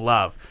still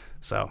love.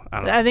 So I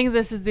don't know. I think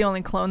this is the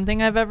only clone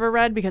thing I've ever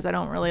read because I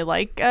don't really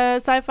like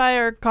sci-fi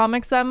or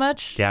comics that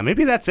much. Yeah,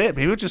 maybe that's it.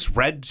 Maybe we just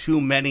read too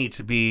many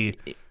to be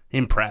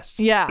impressed.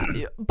 Yeah,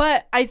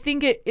 but I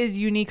think it is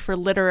unique for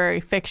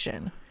literary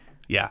fiction.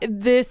 Yeah.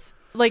 That's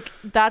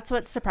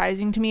what's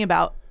surprising to me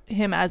about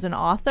him as an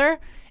author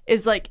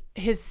is like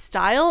his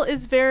style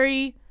is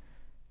very,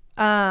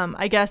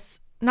 I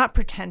guess, not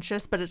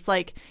pretentious, but it's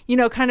like,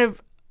 kind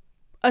of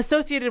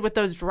associated with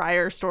those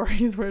drier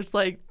stories where it's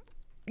like,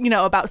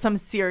 about some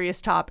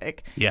serious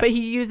topic. Yeah. But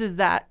he uses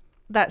that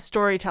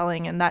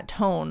storytelling and that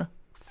tone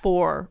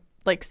for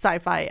like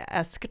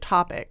sci-fi-esque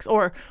topics.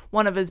 Or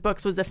one of his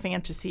books was a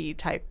fantasy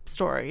type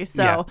story.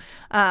 So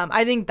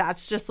I think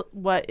that's just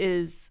what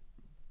is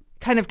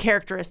kind of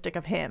characteristic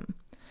of him.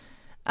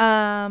 So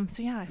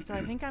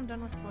I think I'm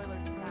done with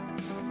spoilers for that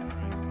one.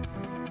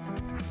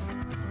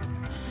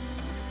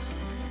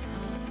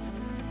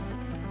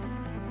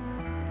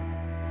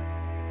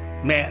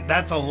 Man,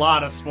 that's a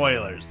lot of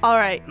spoilers. All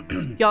right,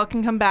 y'all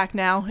can come back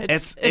now.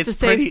 It's a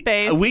safe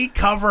space. We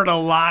covered a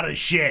lot of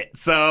shit,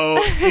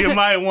 so you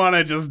might want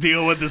to just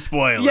deal with the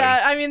spoilers.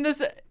 Yeah, I mean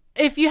this.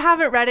 If you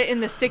haven't read it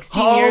in the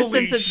 16 years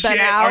since it's been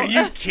out, are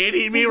you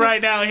kidding me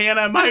right now,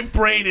 Hannah? My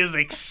brain is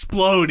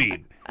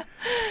exploding.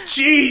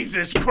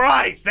 Jesus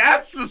Christ,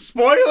 that's the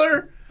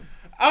spoiler.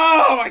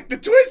 Oh, the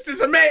twist is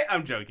amazing.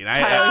 I'm joking.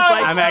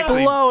 I'm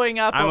actually blowing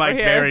up. I'm over like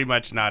here. very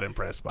much not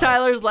impressed by it.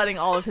 Tyler's letting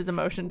all of his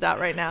emotions out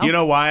right now. You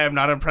know why I'm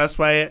not impressed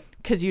by it?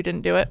 Because you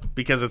didn't do it.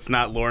 Because it's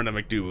not Lorna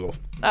McDougall.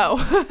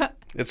 Oh.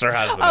 It's her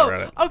husband that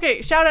wrote it.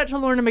 Okay. Shout out to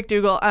Lorna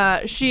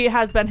McDougall. She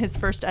has been his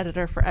first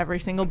editor for every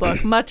single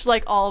book, much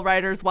like all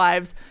writers'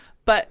 wives.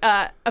 But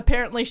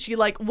apparently she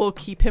will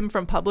keep him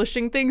from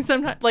publishing things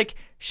sometimes. Like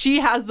she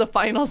has the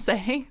final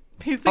say.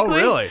 Basically. Oh,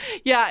 really?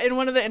 Yeah, in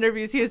one of the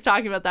interviews, he was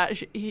talking about that.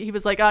 He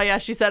was like, oh, yeah,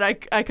 she said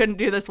I couldn't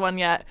do this one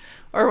yet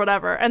or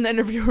whatever. And the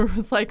interviewer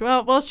was like,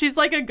 well, she's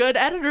like a good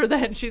editor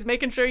then. She's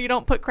making sure you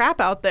don't put crap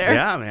out there.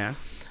 Yeah,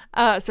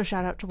 man. So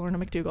shout out to Lorna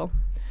McDougall.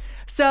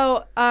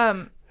 So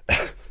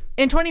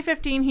in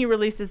 2015, he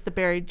releases The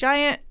Buried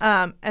Giant,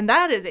 and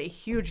that is a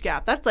huge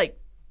gap. That's like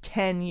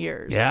 10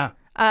 years. Yeah.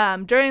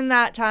 During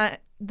that time,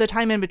 the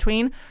time in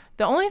between,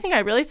 the only thing I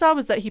really saw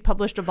was that he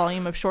published a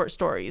volume of short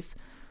stories.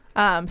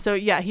 So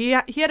yeah, he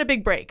had a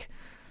big break.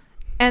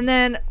 And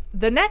then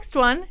the next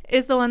one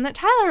is the one that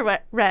Tyler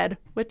read,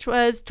 which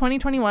was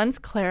 2021's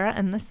Clara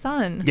and the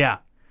Sun. Yeah.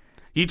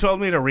 You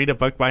told me to read a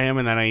book by him,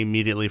 and then I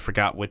immediately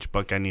forgot which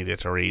book I needed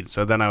to read.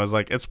 So then I was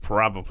like, it's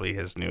probably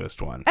his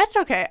newest one. That's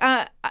okay.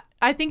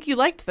 I think you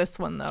liked this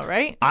one, though,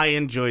 right? I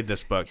enjoyed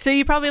this book. So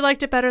you probably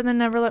liked it better than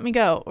Never Let Me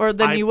Go, or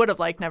than you would have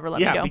liked Never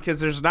Let Me Go. Yeah,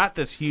 because there's not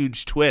this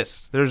huge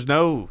twist. There's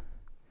no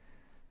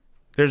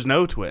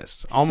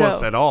twist,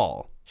 almost at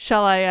all.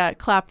 Shall I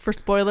clap for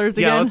spoilers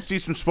again? Yeah, let's do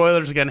some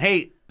spoilers again.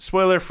 Hey,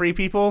 spoiler-free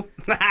people.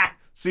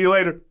 See you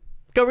later.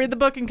 Go read the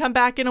book and come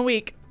back in a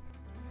week.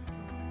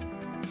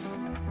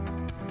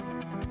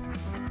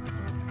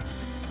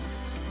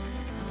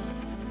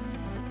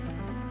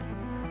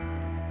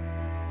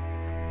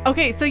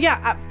 Okay, so yeah,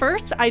 at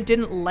first I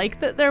didn't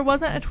like that there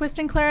wasn't a twist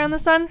in Clara and the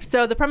Sun.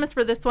 So the premise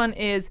for this one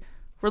is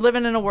we're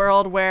living in a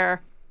world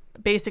where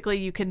basically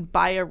you can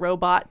buy a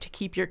robot to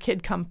keep your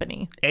kid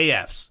company.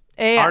 AFs.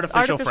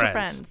 Artificial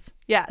friends.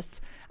 Yes.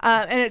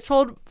 And it's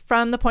told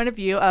from the point of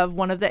view of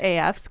one of the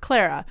AFs,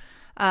 Clara.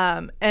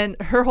 And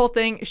her whole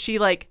thing, she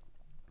like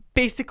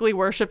basically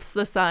worships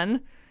the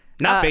sun.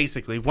 Not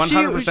basically,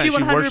 100% she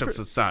worships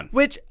the sun.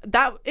 Which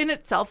that in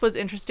itself was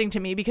interesting to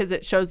me because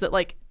it shows that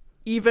like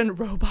even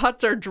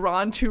robots are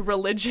drawn to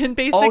religion,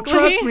 basically. Oh,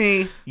 trust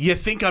me. You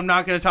think I'm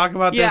not going to talk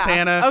about this,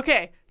 Hannah?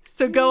 Okay,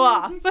 so go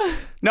off.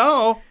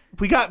 No,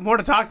 we got more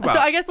to talk about.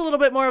 So I guess a little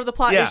bit more of the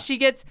plot is she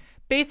gets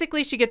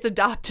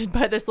adopted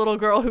by this little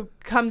girl who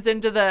comes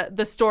into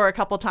the store a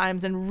couple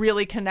times and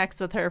really connects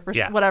with her for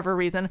whatever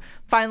reason.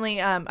 Finally,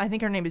 I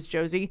think her name is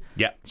Josie.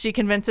 Yeah. She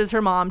convinces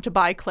her mom to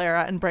buy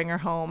Clara and bring her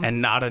home.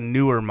 And not a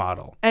newer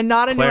model. And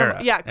not a Clara,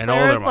 newer. Yeah,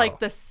 Clara's like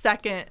the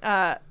second,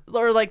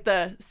 or like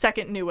the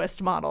second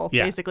newest model,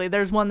 basically.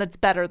 There's one that's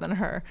better than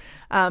her.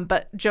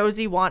 But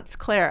Josie wants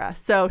Clara.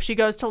 So she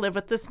goes to live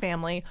with this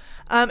family.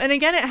 And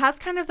again, it has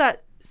kind of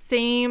that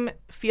same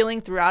feeling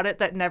throughout it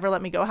that Never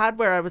Let Me Go had,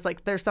 where I was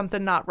like, there's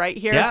something not right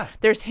here. Yeah.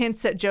 There's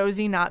hints at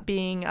Josie not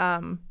being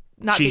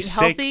She's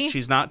healthy. Sick.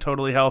 She's not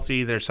totally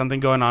healthy. There's something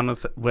going on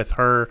with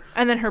her.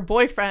 And then her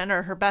boyfriend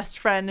or her best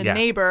friend and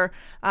neighbor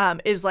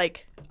is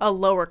like a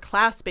lower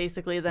class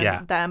basically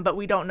than them, but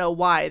we don't know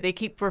why. They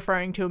keep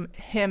referring to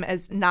him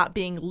as not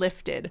being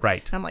lifted.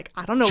 Right. And I'm like,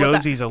 I don't know.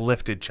 Josie's a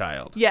lifted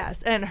child.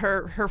 Yes, and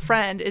her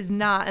friend is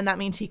not, and that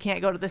means he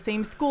can't go to the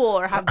same school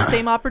or have the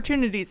same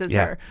opportunities as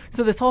her.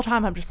 So this whole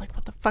time I'm just like,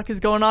 what the fuck is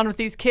going on with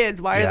these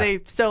kids? Why are they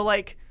so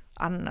like,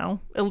 I don't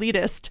know,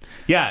 elitist?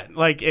 Yeah,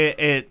 like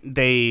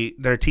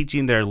they're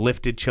teaching their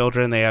lifted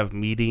children. They have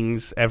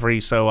meetings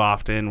every so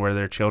often where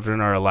their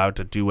children are allowed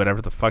to do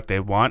whatever the fuck they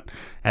want,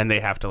 and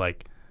they have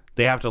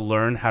to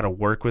learn how to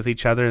work with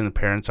each other, and the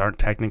parents aren't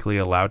technically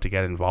allowed to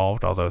get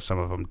involved, although some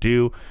of them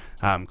do.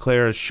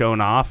 Claire is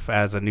shown off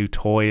as a new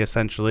toy,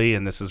 essentially,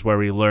 and this is where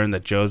we learn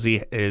that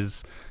Josie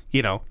is,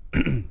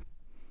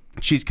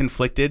 she's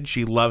conflicted.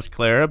 She loves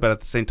Clara, but at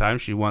the same time,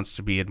 she wants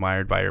to be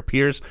admired by her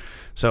peers.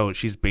 So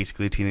she's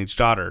basically a teenage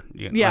daughter.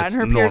 Yeah, and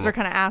her peers are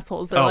kind of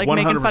assholes. They're like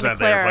making fun of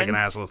Claire. They're fucking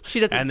assholes. She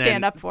doesn't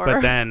stand up for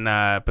her.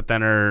 But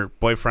then her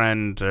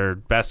boyfriend or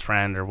best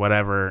friend or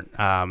whatever,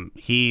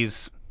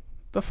 he's...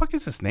 The fuck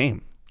is his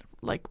name?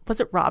 Like,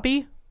 was it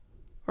Robbie?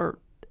 Or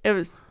it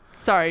was,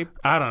 sorry.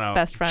 I don't know.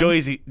 Best friend.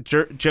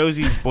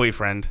 Josie's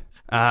boyfriend.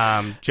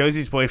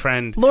 Josie's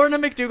boyfriend. Lorna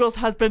McDougal's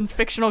husband's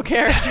fictional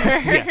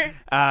character.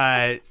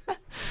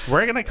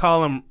 We're going to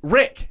call him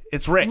Rick.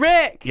 It's Rick.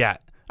 Rick. Yeah.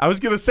 I was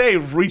going to say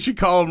we should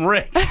call him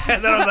Rick.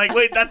 And then I was like,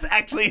 wait, that's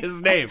actually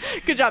his name.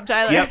 Good job,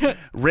 Tyler. Yep.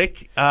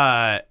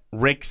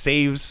 Rick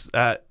saves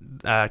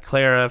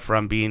Clara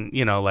from being,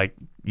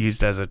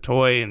 used as a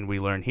toy, and we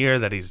learn here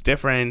that he's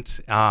different.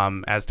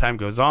 As time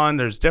goes on,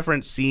 there's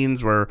different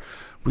scenes where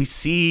we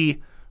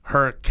see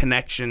her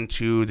connection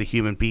to the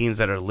human beings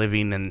that are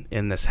living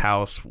in this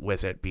house,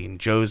 with it being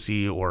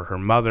Josie or her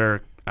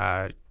mother,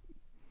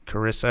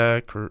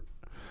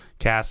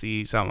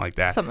 Cassie, something like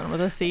that. Something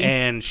with a C.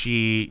 And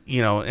she,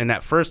 and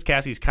at first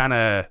Cassie's kind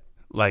of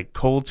like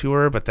cold to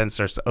her, but then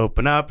starts to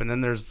open up, and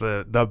then there's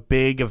the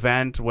big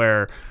event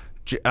where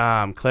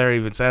Claire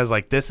even says,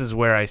 like, this is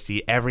where I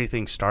see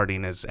everything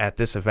starting, is at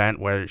this event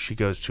where she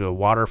goes to a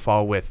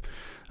waterfall with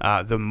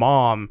the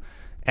mom,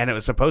 and it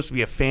was supposed to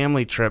be a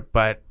family trip,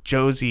 but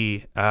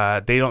Josie,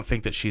 they don't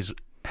think that she's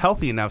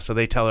healthy enough, so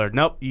they tell her,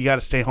 nope, you got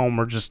to stay home.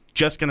 We're just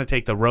going to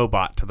take the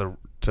robot to the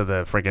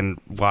friggin'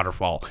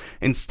 waterfall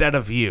instead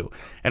of you.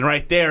 And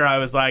right there, I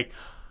was like,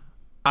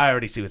 I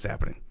already see what's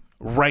happening.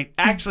 Right.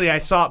 Actually, I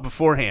saw it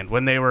beforehand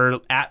when they were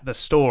at the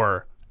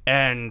store.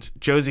 And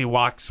Josie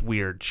walks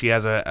weird. She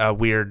has a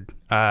weird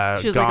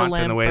gaunt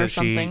like in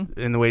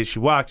the way she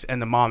walks. And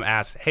the mom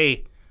asks,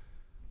 "Hey,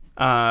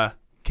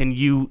 can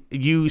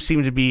you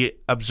seem to be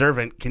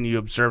observant? Can you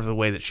observe the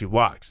way that she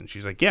walks?" And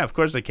she's like, "Yeah, of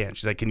course I can."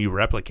 She's like, "Can you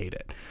replicate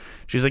it?"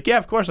 She's like, "Yeah,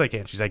 of course I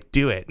can." She's like,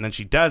 "Do it." And then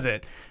she does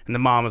it. And the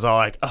mom is all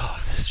like, "Oh,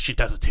 she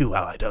does it too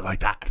well. I don't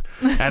like that."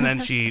 And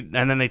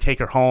then they take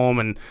her home,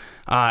 and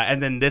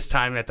then this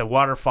time at the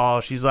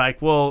waterfall, she's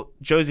like, "Well,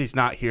 Josie's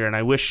not here, and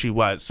I wish she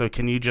was. So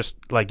can you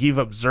just, like, you've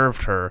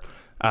observed her.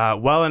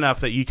 well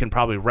enough that you can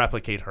probably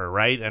replicate her,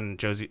 right? And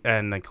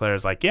then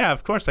Clara's like, yeah,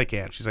 of course I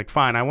can. She's like,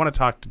 fine, I want to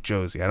talk to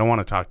Josie. I don't want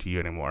to talk to you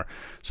anymore.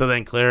 So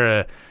then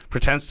Clara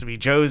pretends to be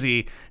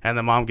Josie, and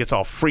the mom gets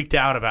all freaked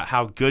out about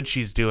how good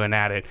she's doing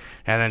at it.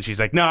 And then she's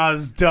like, no,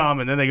 this is dumb.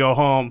 And then they go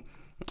home,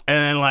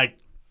 and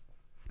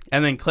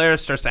then Clara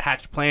starts to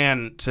hatch a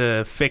plan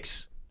to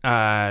fix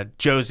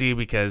Josie,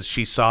 because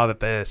she saw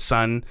that the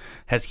sun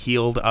has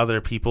healed other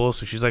people.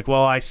 So she's like,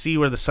 well, I see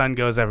where the sun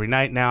goes every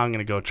night now. I'm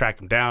going to go track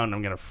him down.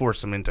 I'm going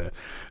to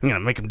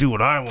make him do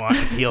what I want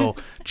and heal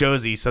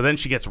Josie. So then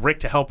she gets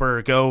Rick to help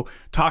her go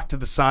talk to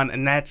the sun.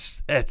 And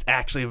it's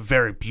actually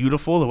very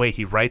beautiful the way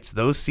he writes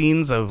those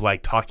scenes of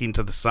like talking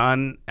to the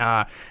sun.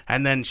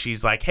 And then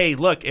she's like, hey,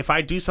 look, if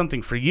I do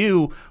something for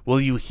you, will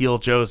you heal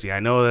Josie?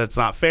 I know that's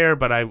not fair,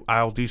 but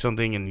I'll do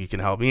something and you can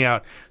help me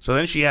out. So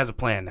then she has a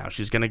plan now.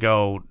 She's going to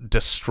go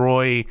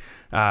destroy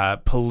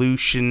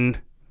pollution.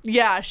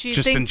 Yeah, she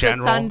just thinks in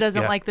general. The sun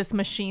doesn't like this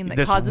machine that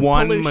causes pollution. This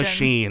one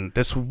machine that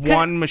causes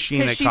pollution.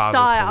 Because she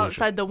saw it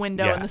outside the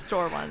window in the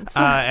store once.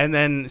 And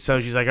then, so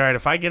she's like, all right,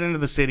 if I get into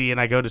the city and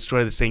I go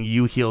destroy this thing,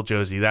 you heal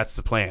Josie. That's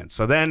the plan.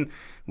 So then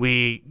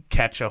we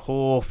catch a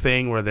whole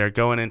thing where they're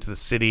going into the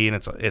city,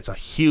 and it's a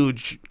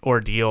huge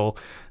ordeal,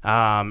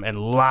 and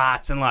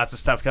lots of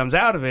stuff comes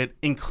out of it,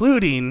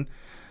 including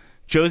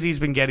Josie's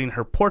been getting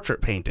her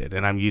portrait painted,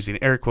 and I'm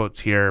using air quotes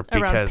here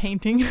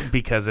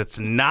because it's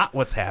not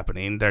what's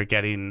happening. They're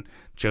getting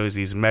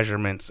Josie's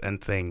measurements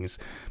and things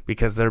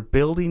because they're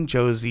building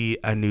Josie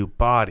a new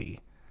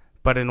body.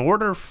 But in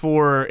order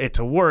for it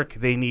to work,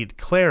 they need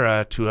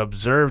Clara to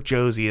observe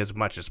Josie as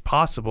much as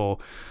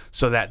possible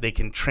so that they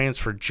can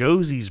transfer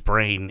Clara's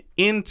brain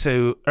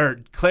into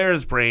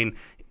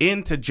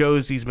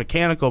Josie's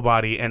mechanical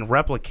body and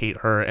replicate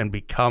her and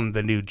become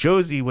the new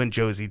Josie when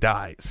Josie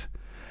dies.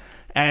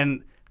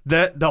 And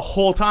the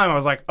whole time I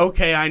was like,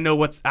 okay, I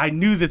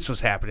knew this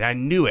was happening. I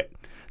knew it.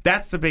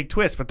 That's the big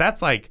twist. But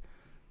that's like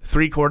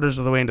 3/4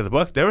 of the way into the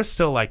book. There was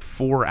still like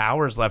 4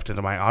 hours left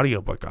into my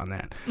audiobook on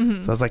that.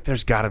 Mm-hmm. So I was like,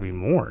 there's got to be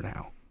more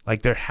now.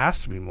 Like there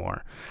has to be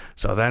more.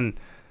 So then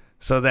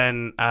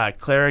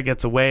Clara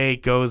gets away,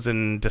 goes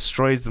and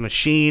destroys the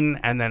machine,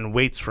 and then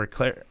waits for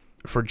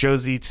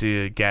Josie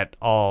to get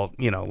all,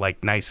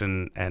 like nice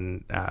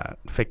and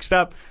fixed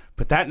up.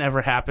 But that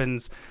never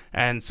happens.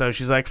 And so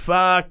she's like,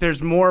 fuck,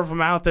 there's more of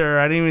them out there.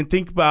 I didn't even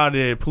think about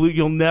it.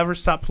 You'll never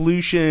stop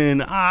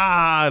pollution.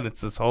 And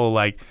it's this whole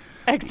like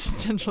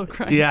existential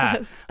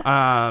crisis.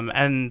 Yeah.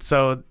 And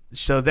so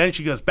then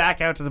she goes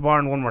back out to the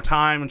barn one more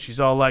time, and she's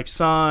all like,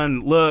 son,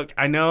 look,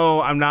 I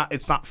know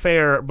it's not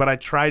fair, but I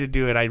tried to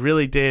do it. I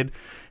really did.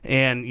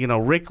 And,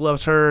 Rick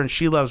loves her and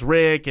she loves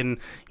Rick, and,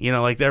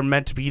 like they're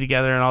meant to be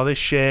together and all this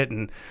shit.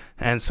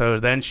 And so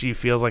then she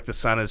feels like the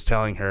sun is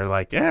telling her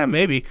like, yeah,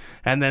 maybe.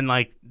 And then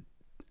like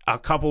a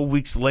couple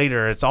weeks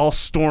later, it's all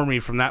stormy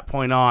from that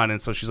point on.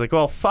 And so she's like,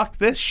 well, fuck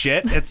this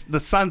shit. The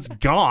sun's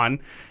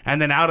gone.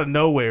 And then out of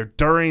nowhere,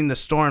 during the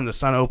storm, the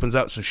sun opens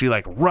up. So she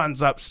like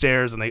runs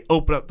upstairs, and they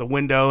open up the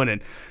window, and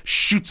it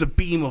shoots a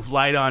beam of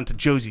light onto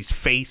Josie's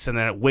face. And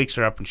then it wakes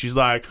her up, and she's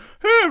like,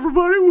 hey,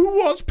 everybody, who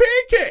wants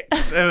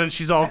pancakes? And then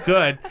she's all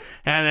good.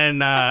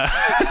 And then,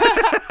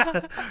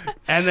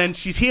 and then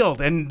she's healed,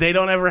 and they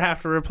don't ever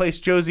have to replace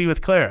Josie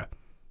with Clara.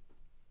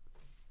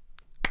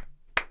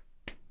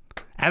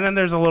 And then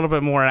there's a little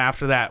bit more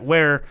after that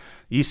where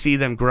you see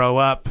them grow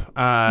up.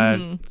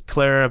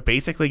 Clara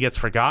basically gets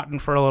forgotten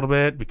for a little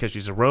bit because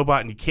she's a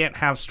robot, and you can't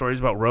have stories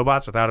about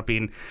robots without it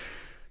being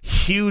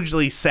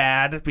hugely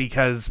sad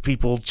because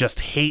people just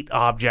hate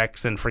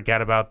objects and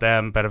forget about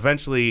them. But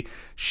eventually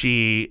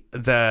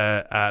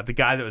the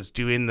guy that was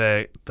doing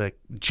the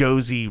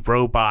Josie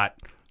robot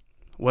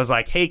was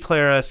like, hey,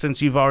 Clara,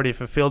 since you've already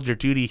fulfilled your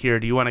duty here,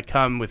 do you want to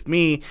come with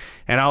me?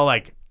 And I'll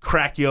like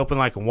crack you open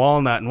like a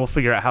walnut, and we'll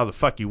figure out how the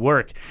fuck you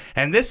work.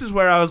 And this is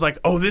where I was like,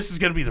 oh, this is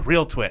going to be the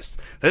real twist.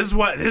 This is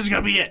going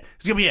to be it.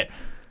 It's going to be it.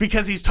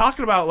 Because he's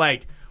talking about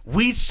like,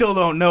 we still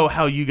don't know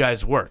how you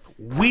guys work.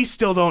 We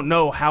still don't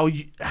know how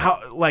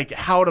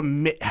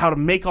to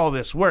make all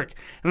this work.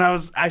 And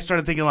I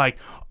started thinking like,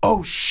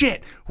 oh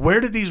shit,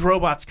 where did these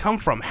robots come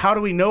from? How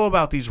do we know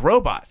about these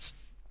robots?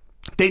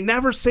 They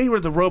never say where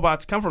the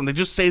robots come from. They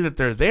just say that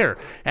they're there.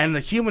 And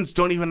the humans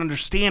don't even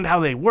understand how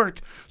they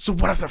work. So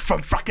what if they're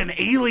from fucking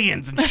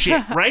aliens and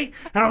shit, right?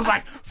 And I was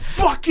like,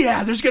 fuck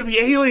yeah, there's going to be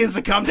aliens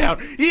that come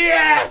down.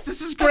 Yes, this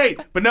is great.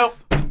 But nope.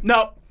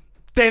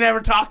 They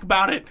never talk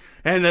about it.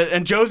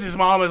 And Josie's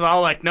mom is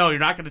all like, no, you're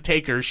not going to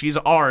take her. She's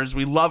ours.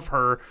 We love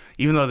her,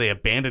 even though they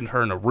abandoned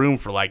her in a room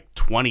for like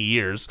 20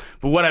 years.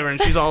 But whatever.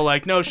 And she's all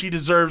like, no, she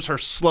deserves her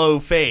slow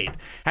fade.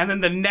 And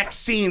then the next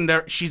scene,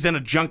 she's in a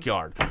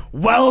junkyard.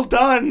 Well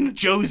done,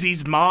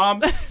 Josie's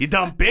mom. You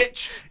dumb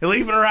bitch. You're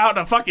leaving her out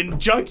in a fucking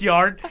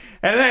junkyard.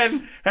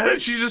 And then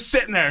she's just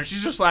sitting there.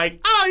 She's just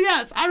like, oh,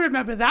 yes, I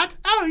remember that.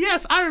 Oh,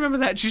 yes, I remember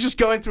that. And she's just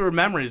going through her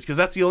memories because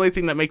that's the only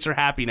thing that makes her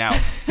happy now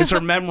is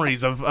her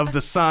memories of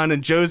the son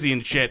and Josie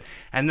and shit.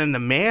 And then the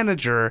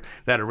manager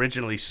that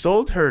originally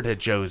sold her to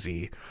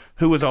Josie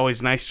who was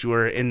always nice to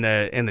her in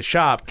the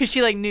shop. Because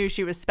she like knew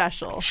she was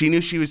special. She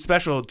knew she was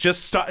special.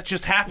 Just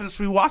happens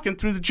to be walking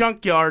through the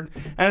junkyard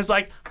and is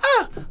like,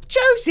 "Oh,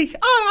 Josie,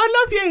 oh,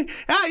 I love you.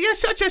 You're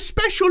such a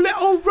special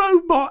little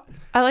robot."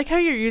 I like how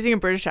you're using a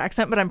British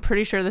accent, but I'm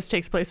pretty sure this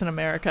takes place in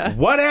America.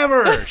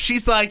 Whatever.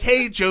 She's like,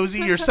 "Hey,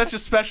 Josie, you're such a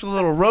special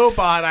little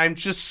robot. I'm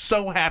just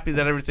so happy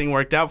that everything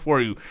worked out for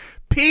you.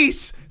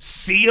 Peace.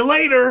 See you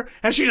later."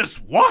 And she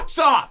just walks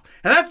off.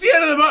 And that's the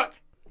end of the book.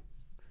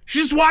 She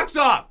just walks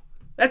off.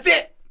 That's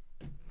it.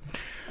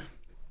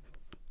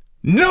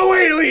 No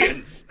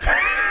aliens.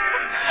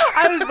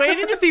 I was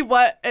waiting to see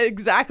what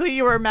exactly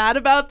you were mad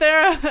about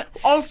there.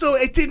 Also,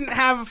 it didn't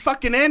have a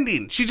fucking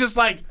ending. She just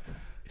like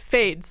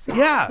fades.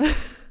 Yeah.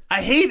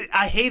 I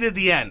hated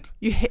the end.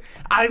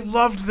 I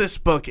loved this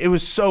book. It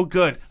was so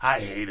good. I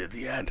hated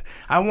the end.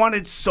 I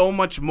wanted so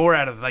much more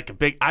out of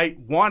I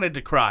wanted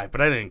to cry,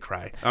 but I didn't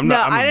cry. I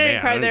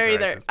didn't cry there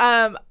either.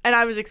 And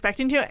I was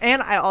expecting to,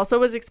 and I also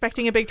was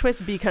expecting a big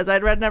twist because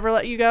I'd read Never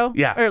Let You Go.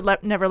 Yeah. Or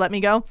Never Let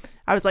Me Go.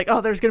 I was like, oh,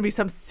 there's going to be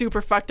some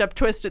super fucked up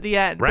twist at the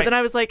end. Right. But then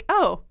I was like,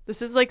 oh,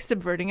 this is like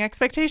subverting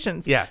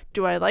expectations. Yeah.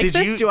 Do I like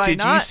this? Do I not?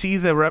 Did you see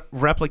the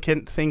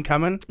replicant thing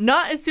coming?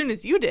 Not as soon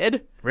as you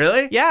did.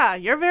 Really? Yeah,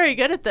 you're very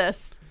good at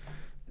this.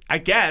 I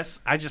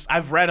guess.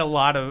 I've read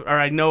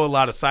I know a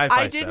lot of sci-fi stuff.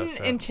 I didn't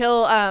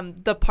until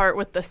the part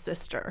with the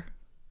sister.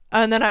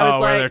 And then I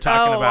was where they're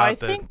talking about I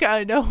think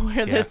I know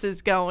where this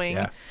is going.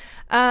 Yeah.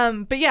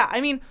 But yeah, I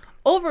mean,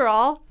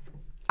 overall,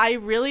 I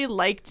really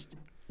liked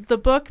the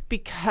book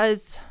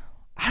because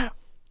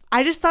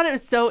I just thought it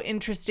was so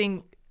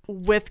interesting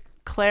with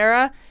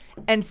Clara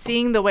and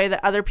seeing the way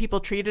that other people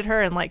treated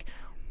her and like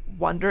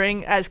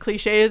wondering, as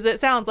cliche as it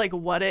sounds, like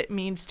what it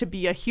means to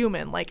be a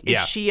human. Like, is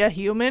she a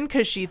human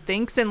because she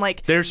thinks and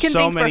like there's can so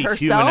think many for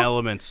human herself?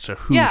 elements to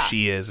who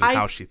she is and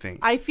how she thinks.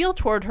 I feel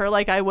toward her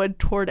like I would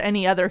toward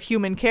any other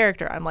human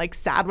character. I'm like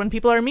sad when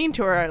people are mean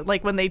to her,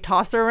 like when they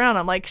toss her around.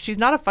 I'm like, she's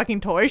not a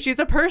fucking toy, she's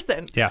a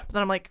person. Yeah. But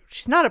then I'm like,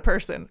 she's not a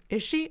person,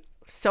 is she?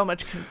 So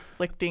much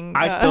conflicting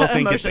I still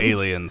think emotions. it's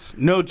aliens.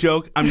 No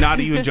joke. I'm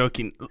not even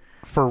joking.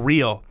 For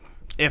real.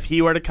 If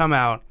he were to come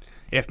out,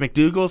 if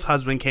McDougal's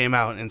husband came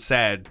out and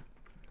said,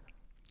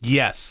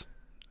 yes,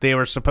 they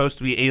were supposed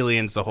to be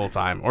aliens the whole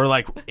time, or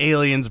like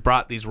aliens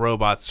brought these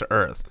robots to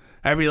Earth,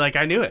 I'd be like,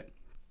 I knew it.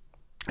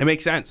 It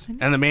makes sense.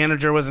 And the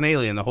manager was an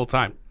alien the whole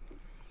time.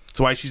 That's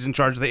why she's in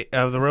charge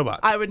of the robots.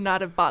 I would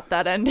not have bought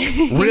that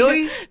ending.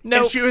 Really? No.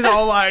 And she was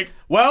all like,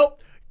 well,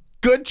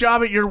 good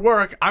job at your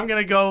work. I'm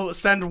going to go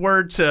send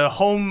word to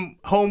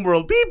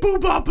homeworld. Beep,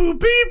 boop, bop, boop,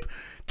 beep.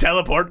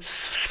 Teleport.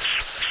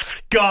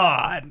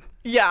 God.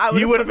 Yeah,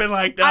 You would have been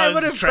like, I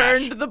would have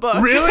burned the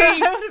book. Really?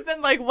 I would have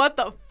been like, what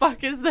the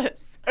fuck is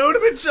this? It would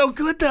have been so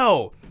good,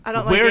 though. I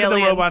don't like Where did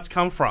aliens. the robots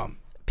come from?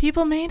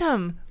 People made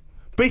them.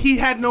 But he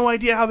had no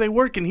idea how they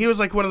work, and he was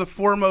like one of the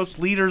foremost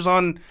leaders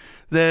on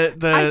the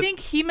I think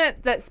he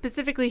meant that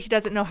specifically he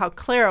doesn't know how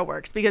Clara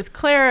works, because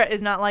Clara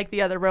is not like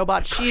the other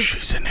robots.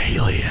 She's an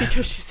alien.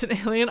 Because she's an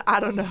alien? I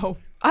don't know.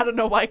 I don't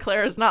know why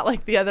Clara's not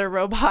like the other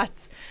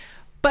robots.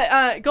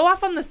 But go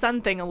off on the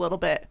sun thing a little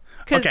bit.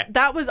 Because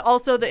that was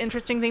also the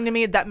interesting thing to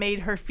me that made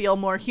her feel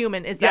more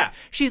human, is that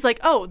she's like,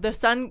 oh, the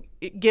sun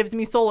gives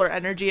me solar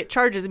energy. It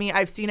charges me.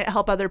 I've seen it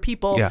help other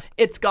people. Yeah.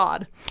 It's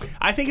God.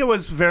 I think it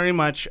was very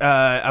much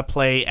a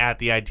play at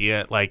the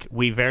idea, like,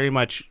 we very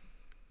much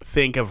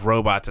think of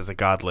robots as a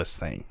godless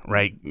thing,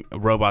 right?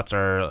 Robots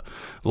are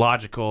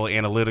logical,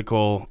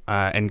 analytical,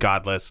 and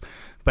godless.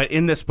 But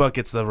in this book,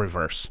 it's the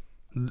reverse.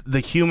 The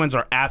humans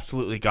are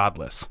absolutely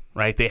godless,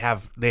 right? They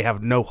have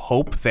no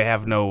hope. They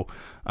have no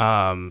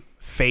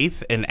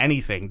faith in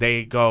anything.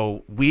 They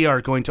go, we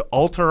are going to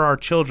alter our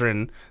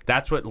children.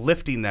 That's what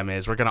lifting them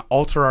is. We're going to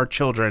alter our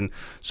children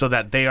so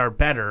that they are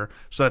better,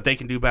 so that they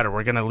can do better.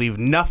 We're going to leave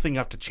nothing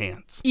up to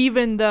chance.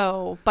 Even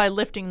though by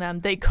lifting them,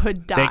 they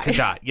could die. They could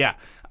die, yeah.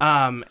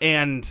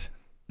 And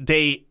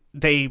they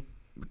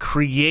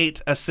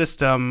create a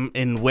system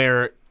in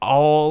where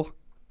all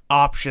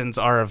options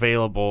are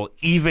available,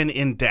 even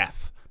in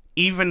death.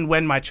 Even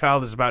when my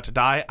child is about to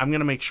die, I'm going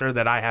to make sure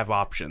that I have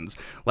options.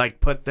 Like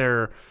put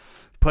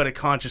a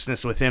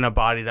consciousness within a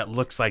body that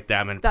looks like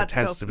them and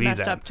pretends to be them.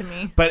 That's so messed up to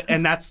me. But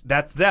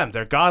that's them.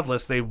 They're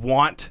godless. They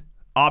want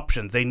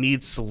options. They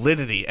need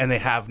solidity, and they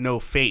have no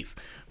faith.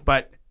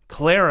 But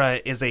Clara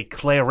is a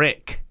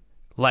cleric,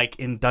 like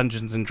in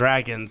Dungeons and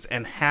Dragons,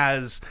 and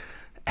has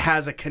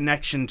a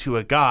connection to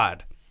a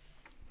god.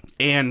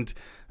 And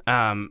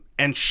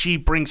she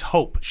brings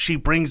hope. She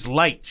brings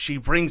light. She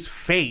brings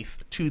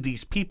faith to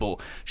these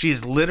people. She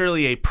is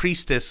literally a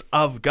priestess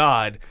of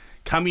God,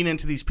 coming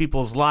into these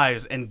people's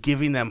lives and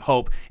giving them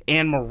hope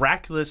and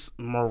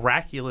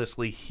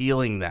miraculously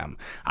healing them.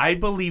 I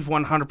believe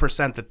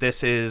 100% that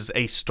this is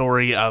a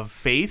story of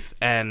faith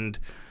and,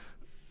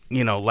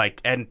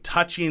 and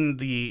touching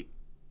the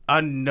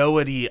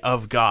unknowity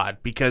of God,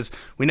 because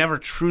we never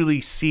truly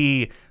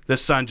see the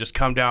sun just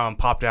come down and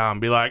pop down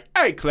and be like,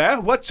 hey, Claire,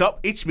 what's up?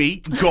 It's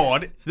me,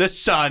 God, the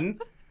sun,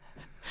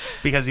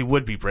 because he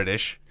would be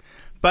British.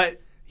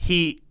 But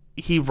he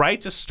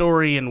writes a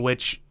story in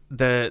which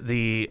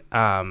the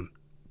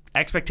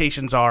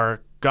expectations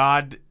are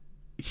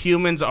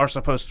humans are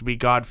supposed to be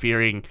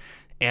God-fearing,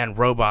 and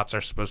robots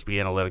are supposed to be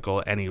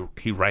analytical, and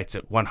he writes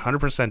it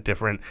 100%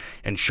 different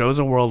and shows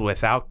a world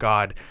without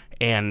God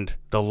and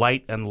the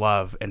light and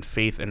love and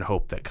faith and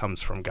hope that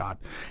comes from God.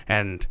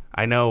 And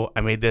I know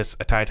I made this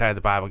a Ty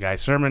the Bible Guy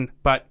sermon,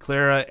 but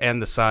Clara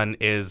and the Sun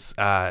is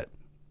a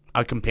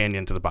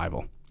companion to the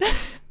Bible.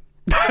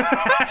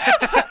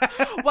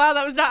 Wow,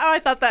 that was not how I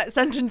thought that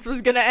sentence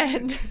was going to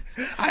end.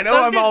 I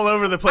know I'm all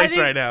over the place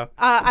right now.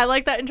 I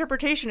like that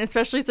interpretation,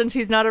 especially since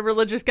he's not a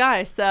religious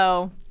guy.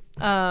 So,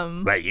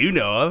 that you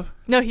know of.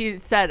 No, he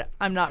said,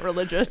 I'm not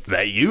religious.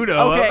 That you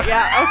know of. Okay,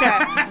 yeah,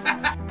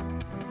 okay.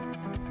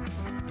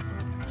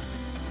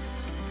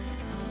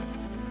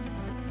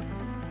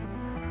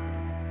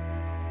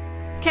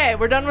 Okay,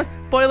 we're done with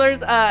spoilers.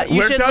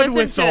 We're done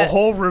with the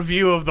whole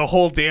review of the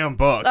whole damn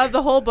book. Of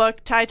the whole book.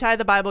 Ty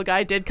the Bible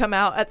Guy did come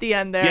out at the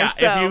end there. Yeah,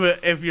 so.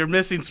 if you're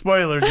missing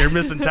spoilers, you're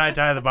missing Ty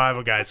the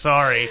Bible Guy.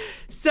 Sorry.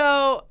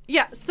 So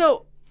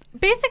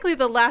basically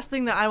the last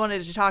thing that I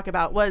wanted to talk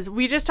about was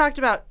we just talked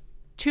about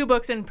two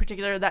books in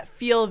particular that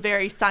feel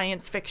very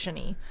science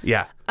fiction-y.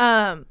 Yeah.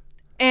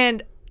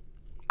 And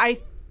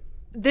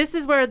this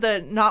is where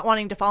the not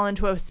wanting to fall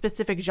into a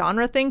specific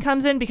genre thing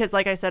comes in, because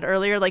like I said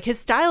earlier, like his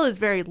style is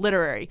very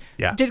literary.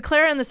 Yeah. Did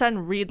Clara and the Sun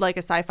read like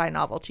a sci-fi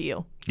novel to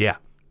you? Yeah.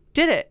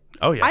 Did it?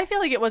 Oh, yeah. I feel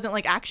like it wasn't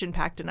like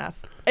action-packed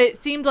enough. It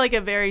seemed like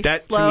a very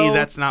slow... To me,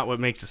 that's not what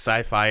makes a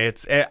sci-fi.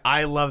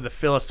 I love the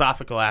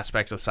philosophical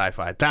aspects of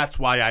sci-fi. That's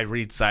why I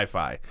read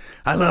sci-fi.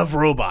 I love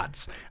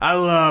robots. I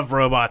love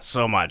robots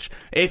so much.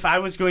 If I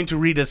was going to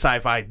read a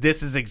sci-fi,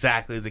 this is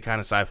exactly the kind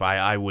of sci-fi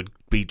I would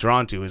be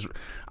drawn to.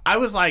 I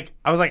was like,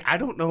 I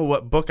don't know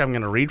what book I'm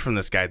going to read from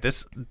this guy.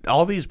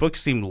 All these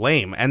books seem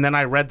lame. And then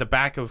I read the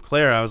back of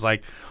Clara. I was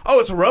like, oh,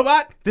 it's a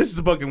robot? This is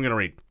the book I'm going to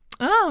read.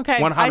 Oh, okay.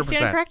 100%. I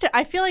stand corrected.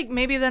 I feel like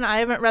maybe then I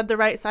haven't read the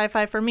right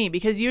sci-fi for me,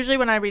 because usually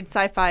when I read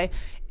sci-fi,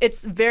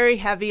 it's very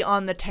heavy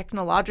on the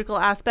technological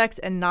aspects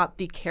and not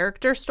the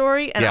character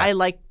story. And I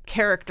like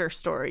character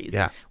stories,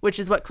 which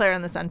is what Clara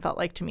and the Sun felt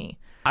like to me.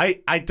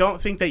 I don't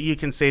think that you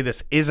can say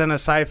this isn't a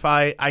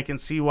sci-fi. I can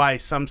see why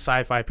some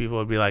sci-fi people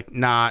would be like,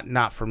 nah,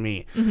 not for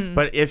me. Mm-hmm.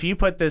 But if you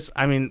put this,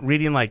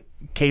 reading like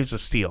Caves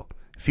of Steel,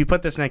 if you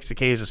put this next to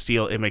Caves of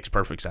Steel, it makes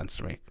perfect sense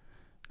to me.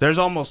 There's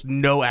almost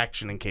no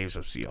action in Caves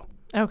of Steel.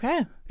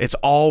 Okay. It's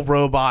all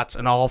robots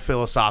and all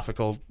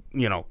philosophical,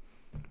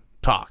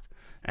 talk.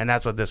 And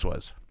that's what this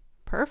was.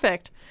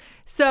 Perfect.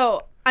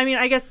 So,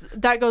 I guess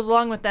that goes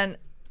along with then,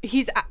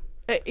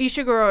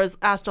 Ishiguro has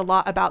asked a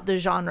lot about the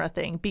genre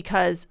thing,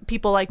 because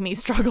people like me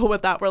struggle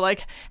with that. We're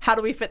like, how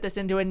do we fit this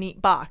into a neat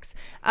box?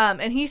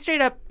 And he straight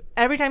up,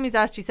 every time he's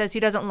asked, he says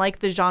he doesn't like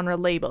the genre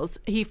labels.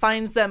 He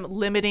finds them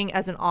limiting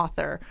as an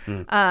author.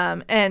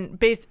 And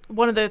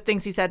one of the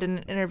things he said in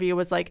an interview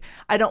was like,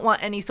 I don't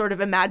want any sort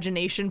of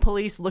imagination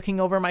police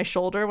looking over my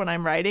shoulder when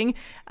I'm writing.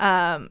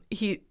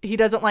 He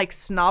doesn't like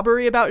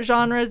snobbery about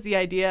genres, the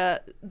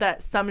idea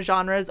that some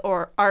genres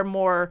are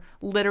more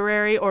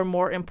literary or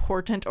more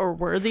important or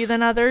worthy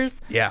than others.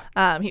 Yeah.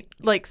 He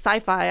like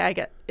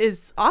sci-fi,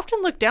 is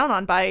often looked down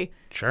on by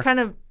kind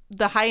of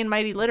the high and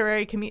mighty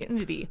literary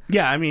community.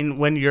 Yeah,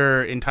 when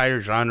your entire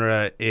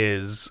genre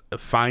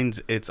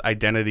finds its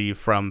identity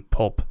from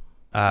pulp,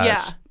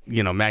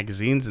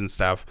 magazines and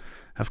stuff,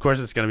 of course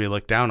it's going to be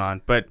looked down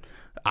on. But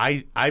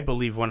I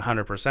believe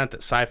 100%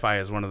 that sci-fi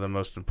is one of the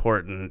most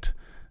important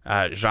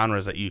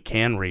genres that you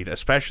can read,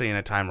 especially in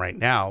a time right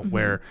now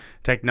where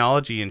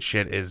technology and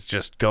shit is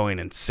just going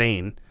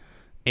insane,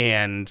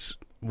 and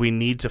we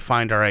need to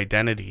find our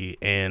identity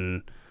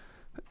in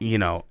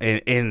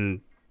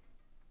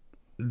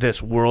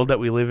this world that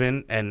we live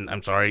in. And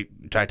I'm sorry,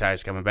 Tai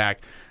is coming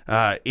back,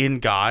 in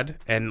God,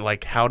 and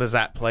like, how does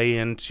that play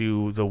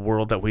into the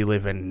world that we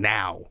live in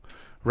now,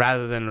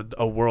 rather than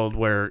a world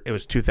where it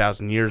was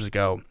 2,000 years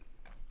ago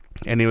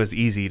and it was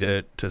easy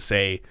to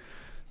say,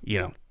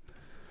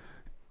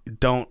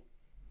 don't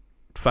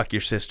fuck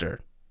your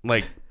sister.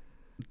 Like,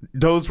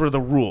 those were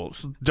the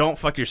rules. Don't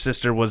fuck your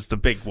sister was the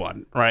big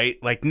one, right?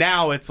 Like,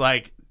 now it's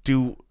like,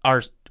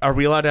 are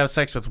we allowed to have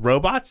sex with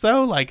robots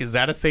though? Like, is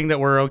that a thing that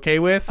we're okay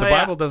with? The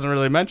Bible doesn't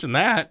really mention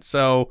that,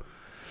 so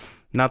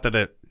not that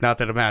it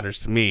matters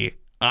to me.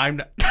 I'm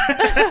not.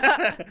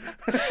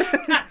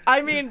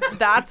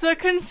 That's a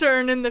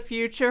concern in the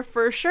future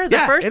for sure. The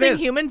first thing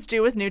humans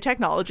do with new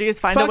technology is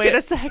find a way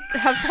to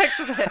have sex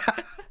with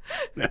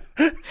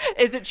it.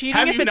 Is it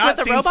cheating if it's with a robot?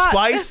 Have you not seen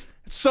Splice?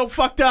 It's so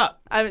fucked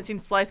up. I haven't seen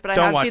Splice, but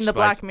I have seen the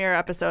Black Mirror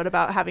episode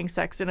about having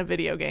sex in a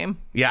video game.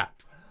 Yeah.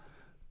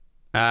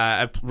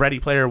 Ready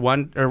Player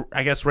 1, or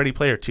I guess Ready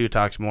Player 2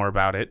 talks more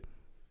about it.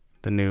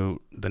 The new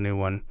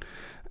one.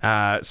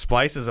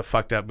 Splice is a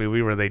fucked up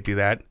movie where they do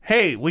that.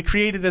 Hey, we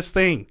created this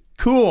thing.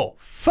 Cool.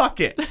 Fuck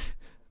it.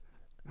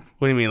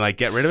 What do you mean, like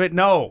get rid of it?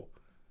 No.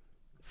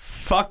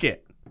 Fuck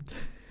it.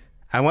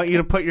 I want you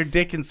to put your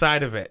dick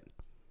inside of it.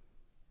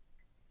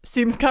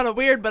 Seems kind of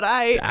weird, but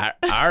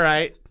all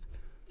right.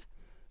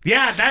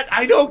 Yeah, that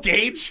I know,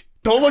 Gage.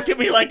 Don't look at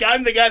me like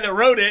I'm the guy that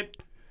wrote it.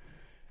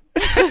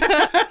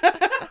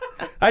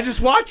 I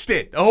just watched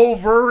it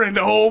over and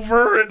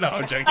over. No,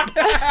 I'm joking.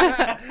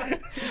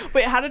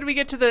 Wait, how did we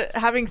get to the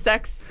having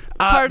sex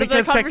part of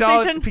the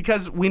conversation?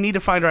 Because we need to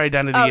find our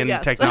identity in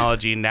yes.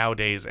 technology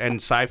nowadays, and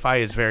sci-fi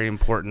is very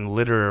important,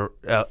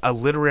 a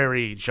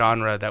literary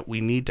genre that we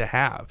need to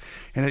have,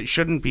 and it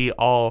shouldn't be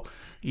all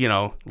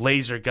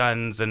laser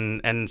guns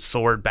and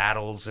sword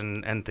battles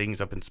and things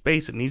up in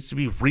space. It needs to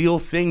be real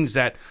things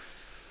that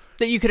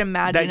you could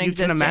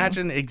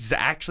imagine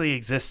actually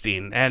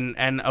existing,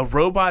 and a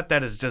robot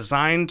that is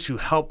designed to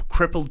help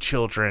crippled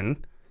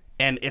children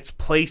and its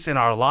place in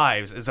our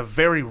lives is a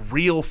very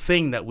real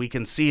thing that we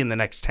can see in the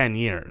next 10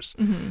 years.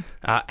 Mm-hmm.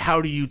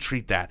 How do you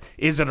treat that?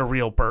 Is it a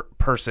real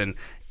person?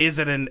 Is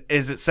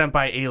it sent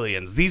by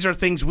aliens? These are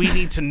things we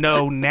need to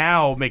know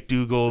now,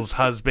 McDougal's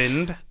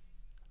husband.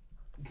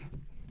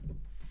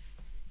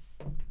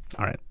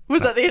 All right.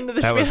 Was that the end of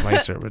the That spiel? was my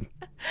sermon.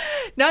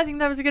 No, I think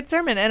that was a good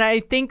sermon. And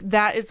I think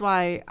that is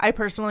why I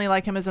personally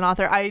like him as an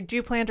author. I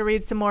do plan to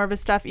read some more of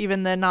his stuff,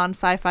 even the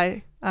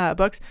non-sci-fi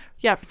books.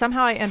 Yeah,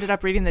 somehow I ended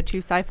up reading the 2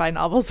 sci-fi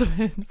novels of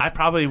his. I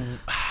probably...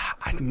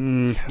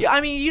 Yeah,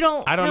 I mean, you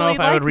don't I don't really know if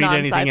I would read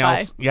non-sci-fi. anything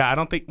else. Yeah, I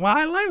don't think... Well,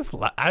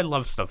 I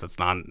love stuff that's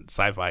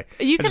non-sci-fi.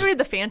 You can read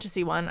the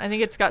fantasy one. I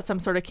think it's got some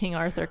sort of King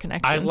Arthur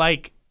connection.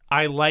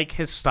 I like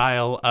his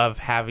style of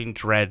having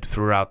dread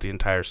throughout the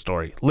entire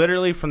story.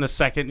 Literally, from the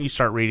second you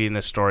start reading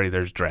this story,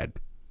 there's dread.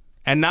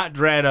 And not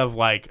dread of,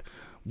 like,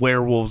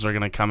 werewolves are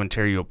going to come and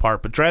tear you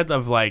apart, but dread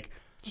of, like...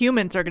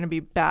 humans are going to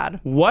be bad.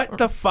 What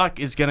the fuck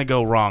is going to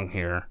go wrong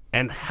here?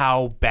 And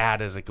how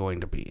bad is it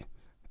going to be?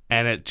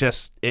 And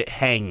it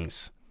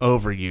hangs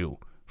over you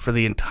for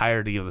the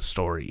entirety of the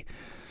story.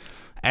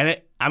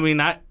 And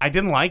I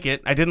didn't like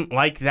it. I didn't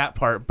like that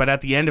part, but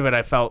at the end of it,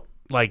 I felt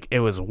like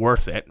it was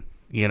worth it,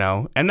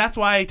 And that's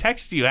why I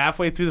texted you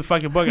halfway through the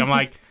fucking book. I'm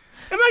like,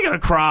 am I going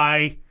to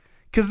cry?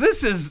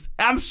 Because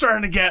I'm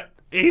starting to get...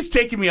 He's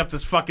taking me up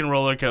this fucking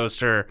roller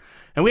coaster,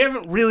 and we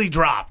haven't really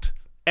dropped,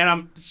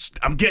 and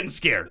I'm getting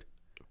scared.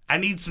 I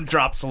need some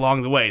drops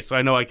along the way so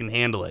I know I can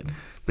handle it.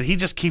 But he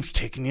just keeps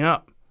taking you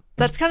up.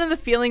 That's kind of the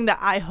feeling that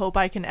I hope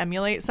I can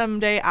emulate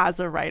someday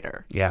as a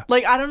writer. Yeah.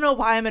 Like, I don't know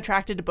why I'm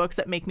attracted to books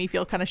that make me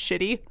feel kind of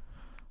shitty.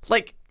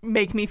 Like,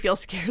 make me feel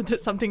scared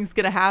that something's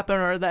going to happen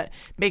or that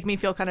make me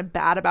feel kind of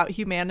bad about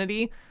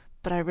humanity.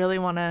 But I really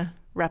want to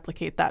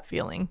replicate that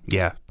feeling.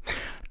 Yeah.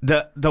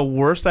 The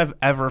worst I've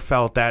ever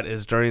felt that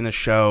is during the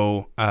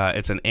show.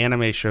 It's an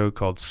anime show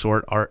called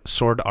Sword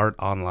Art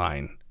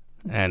Online,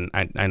 and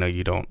I know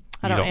you don't.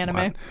 I don't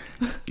anime.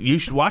 You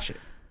should watch it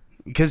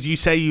because you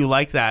say you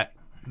like that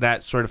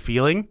sort of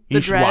feeling.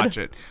 You should dread. watch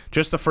it.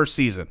 Just the first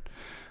season.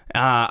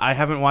 I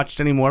haven't watched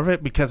any more of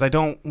it because I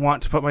don't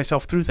want to put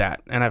myself through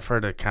that, and I've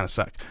heard it kind of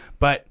suck.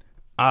 But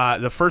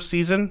the first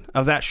season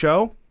of that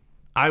show,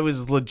 I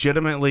was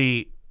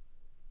legitimately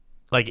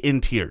like in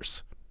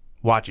tears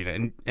watching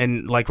it,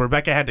 and like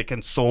Rebecca had to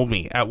console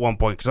me at one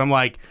point because I'm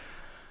like,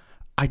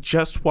 I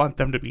just want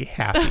them to be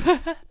happy.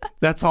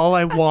 That's all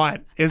I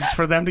want is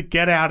for them to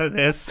get out of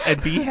this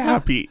and be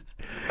happy.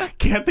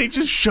 Can't they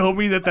just show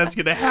me that that's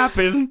gonna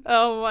happen?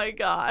 Oh my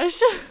gosh.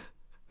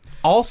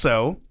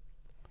 Also,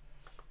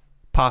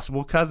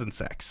 possible cousin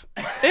sex.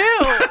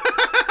 Ew.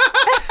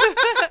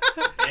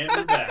 And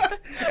we're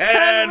back.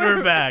 And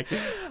we're back.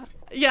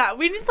 Yeah,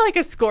 we need like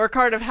a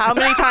scorecard of how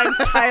many times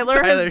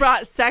Tyler has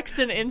brought sex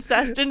and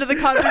incest into the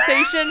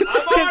conversation.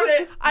 on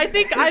it. I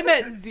think I'm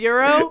at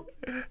 0,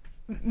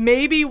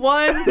 maybe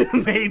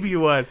 1. Maybe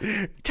one.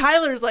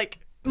 Tyler's like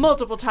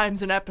multiple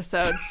times an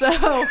episode,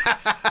 so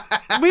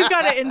we've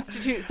got to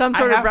institute some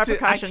sort of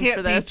repercussions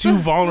for this. I can't be too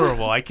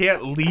vulnerable. I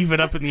can't leave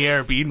it up in the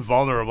air being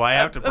vulnerable. I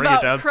have to bring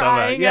About it down somehow.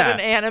 crying at an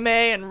anime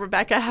and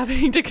Rebecca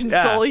having to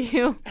console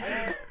you.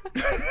 I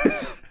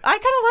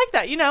kind of like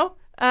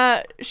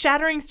that,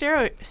 shattering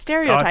stereotypes.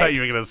 Oh, I thought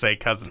you were going to say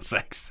cousin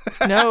sex.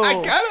 No. I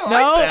kind of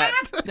like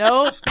that.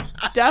 Nope.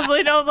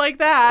 Definitely don't like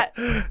that.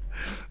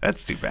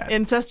 That's too bad.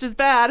 Incest is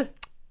bad.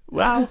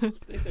 Wow.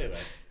 They say that.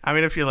 I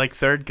mean, if you're like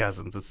third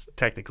cousins, it's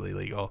technically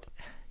legal.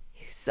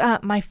 He's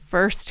my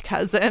first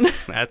cousin.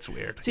 That's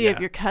weird. So you have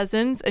your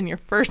cousins and your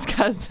first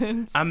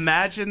cousins.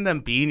 Imagine them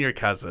being your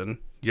cousin.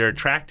 You're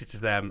attracted to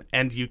them,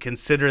 and you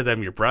consider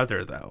them your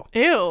brother, though.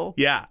 Ew.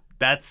 Yeah,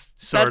 that's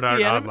Sword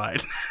Art Online.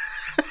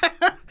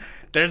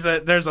 There's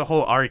a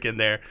whole arc in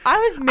there. I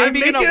was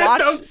maybe I'm gonna making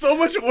watch. it sound so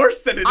much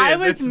worse than it is. I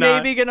was It's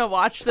maybe not. gonna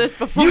watch this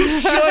before. You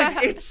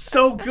should. It's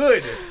so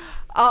good.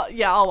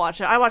 I'll watch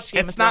it. I watched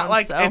Game It's of not Thrones,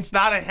 like so. it's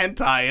not a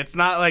hentai. It's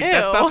not like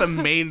that's Ew. not the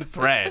main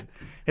thread.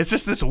 It's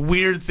just this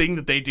weird thing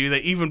that they do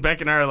that even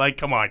Beck and I are like,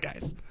 come on,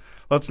 guys,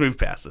 let's move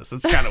past this.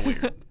 It's kind of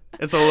weird.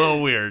 It's a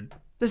little weird.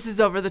 This is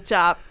over the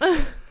top.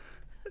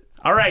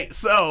 All right,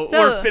 so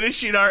we're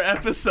finishing our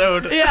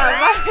episode.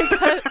 Yeah,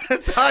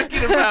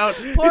 talking about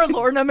poor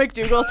Lorna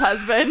McDougal's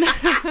husband.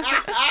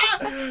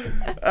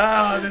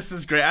 Oh, this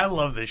is great. I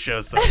love this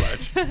show so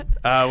much.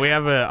 We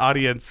have an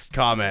audience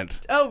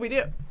comment. Oh, we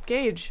do.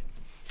 Gage,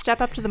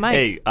 step up to the mic.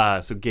 Hey,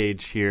 so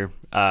Gage here.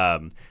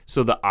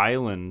 So The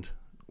Island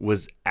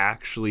was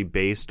actually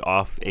based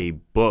off a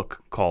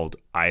book called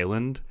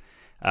Island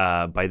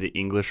by the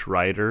English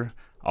writer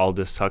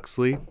Aldous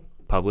Huxley,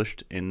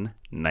 published in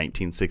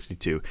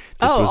 1962.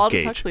 This was Aldous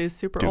Gage. Huxley is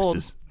super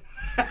Deuces.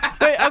 old.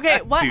 Wait, okay,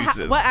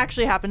 Deuces. what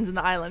actually happens in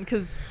the island?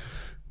 Because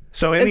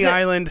So in Is the it-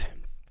 island,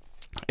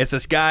 it's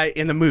this guy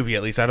in the movie,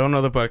 at least. I don't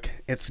know the book.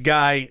 It's a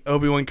guy,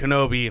 Obi-Wan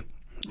Kenobi,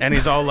 and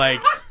he's all like,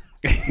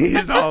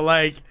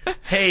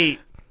 hey,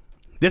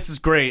 this is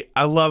great.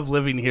 I love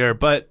living here,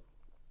 but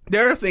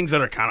there are things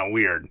that are kind of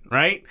weird,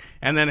 right?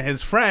 And then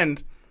his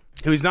friend,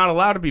 who he's not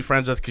allowed to be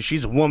friends with because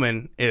she's a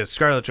woman, is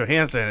Scarlett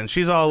Johansson, and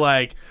she's all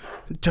like,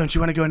 don't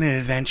you want to go on an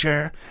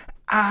adventure?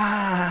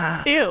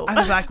 Ew. I'm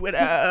the Black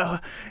Widow.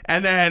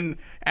 And then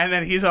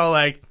he's all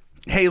like,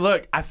 hey,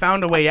 look, I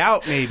found a way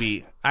out,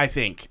 maybe. I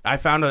think. I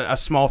found a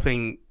small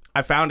thing.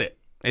 I found it.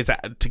 It's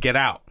to get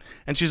out.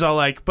 And she's all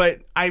like,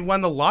 but I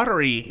won the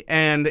lottery,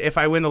 and if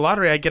I win the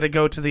lottery, I get to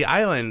go to the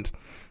island.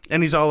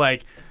 And he's all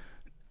like,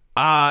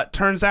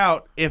 turns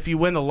out if you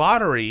win the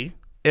lottery,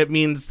 it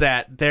means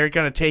that they're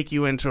going to take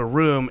you into a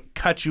room,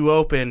 cut you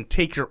open,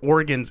 take your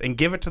organs, and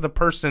give it to the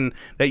person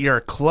that you're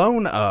a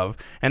clone of,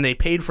 and they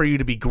paid for you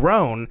to be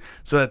grown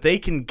so that they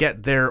can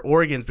get their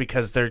organs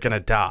because they're going to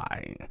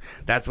die.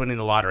 That's winning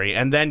the lottery.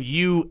 And then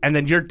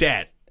you're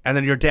dead. And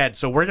then you're dead.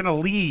 So we're going to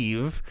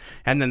leave.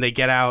 And then they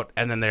get out,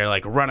 and then they're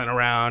like running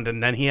around,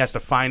 and then he has to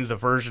find the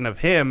version of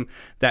him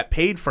that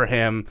paid for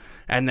him,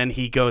 and then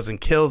he goes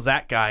and kills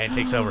that guy and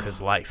takes over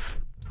his life.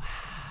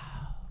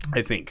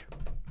 I think.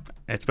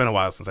 It's been a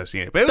while since I've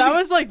seen it. But that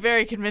was like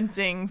very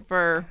convincing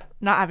for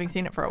not having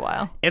seen it for a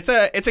while. It's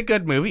a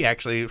good movie,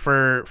 actually.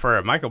 For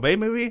a Michael Bay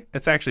movie,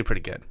 it's actually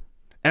pretty good.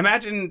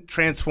 Imagine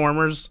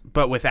Transformers,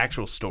 but with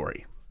actual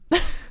story.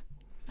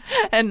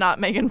 And not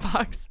Megan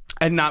Fox.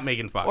 And not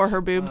Megan Fox. Or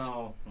her boobs.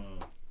 Oh.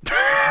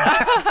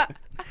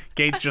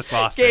 Gage just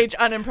lost Gage, it.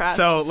 unimpressed.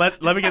 So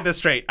let me get this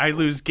straight. I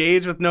lose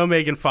Gage with no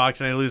Megan Fox,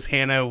 and I lose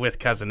Hannah with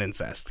cousin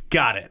incest.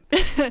 Got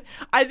it.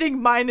 I think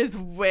mine is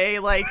way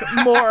like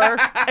more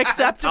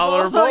acceptable.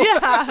 Tolerable?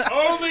 Yeah.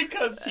 Only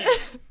because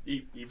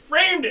he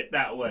framed it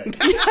that way.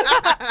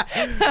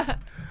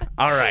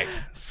 All right.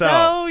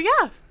 So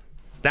yeah.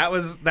 that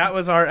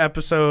was our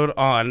episode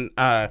on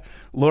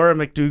Laura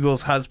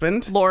McDougal's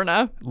husband.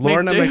 Lorna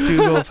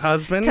McDougal's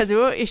husband.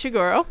 Kazuo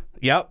Ishiguro.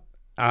 Yep.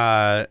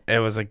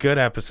 It was a good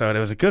episode. It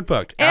was a good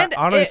book. And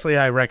honestly,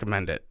 I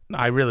recommend it.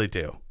 I really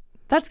do.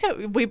 That's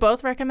good. We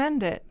both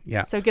recommend it.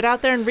 Yeah. So get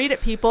out there and read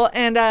it, people.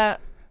 And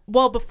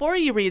before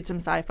you read some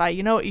sci-fi,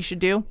 you know what you should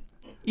do?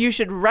 You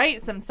should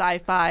write some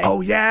sci-fi.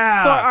 Oh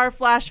yeah. For our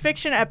Flash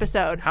Fiction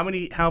episode. How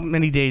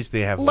many days do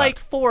you have Like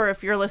left? 4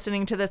 if you're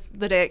listening to this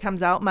the day it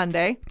comes out,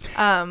 Monday.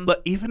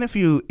 Look,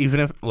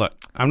 look,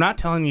 I'm not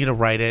telling you to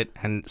write it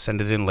and send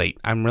it in late.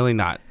 I'm really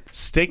not.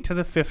 Stick to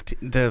the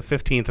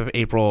 15th of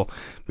April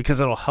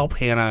because it'll help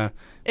Hannah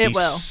It be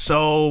will.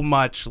 so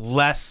much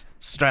less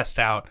stressed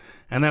out,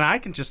 and then I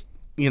can just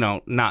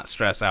not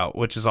stress out,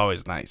 which is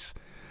always nice.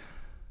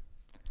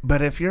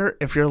 But if you're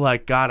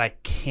like, God, I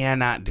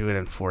cannot do it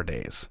in 4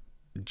 days,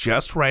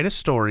 just write a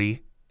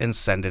story and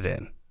send it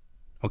in.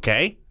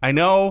 Okay? I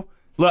know.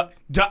 Look,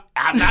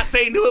 I'm not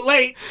saying do it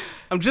late.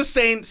 I'm just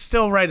saying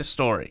still write a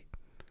story.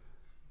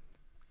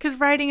 Because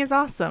writing is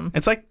awesome.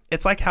 It's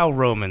like how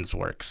Romans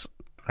works,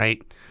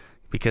 right?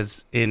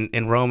 Because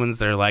in Romans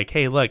they're like,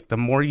 hey, look, the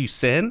more you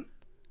sin,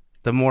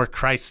 the more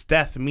Christ's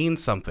death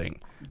means something.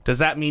 Does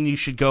that mean you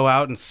should go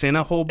out and sin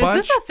a whole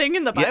bunch? Is this a thing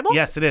in the Bible?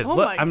 Yes, it is. Oh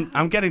Look, my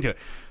I'm getting to it.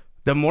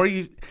 The more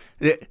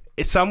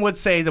some would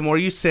say the more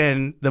you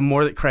sin, the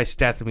more that Christ's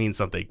death means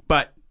something.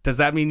 But does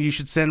that mean you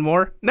should sin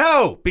more?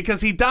 No,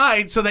 because he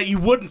died so that you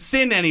wouldn't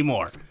sin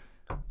anymore.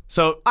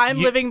 So I'm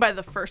living by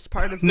the first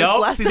part of this No,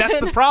 lesson. see, that's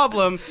the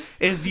problem,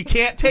 is you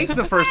can't take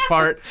the first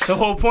part. The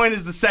whole point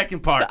is the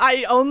second part.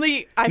 I No,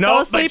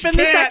 fell but asleep you in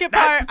the can't. second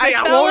That's part. the thing.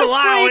 I I fell won't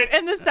allow asleep it.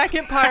 in the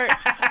second part.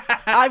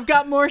 I've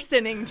got more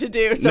sinning to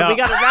do, so No. we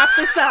got to wrap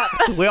this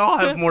up. We all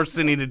have more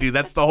sinning to do.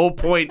 That's the whole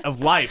point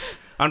of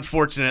life,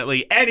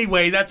 unfortunately.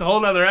 Anyway, that's a whole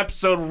nother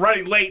episode. We're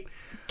running late.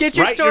 Get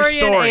your Write story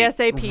in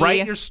ASAP.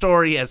 Write your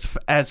story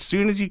as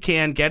soon as you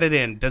can. Get it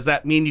in. Does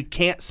that mean you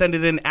can't send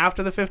it in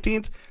after the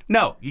 15th?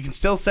 No, you can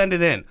still send it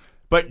in.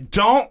 But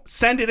don't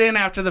send it in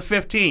after the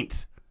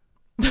 15th.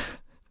 Does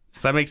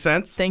that make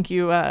sense? Thank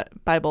you,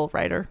 Bible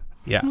writer.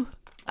 Yeah.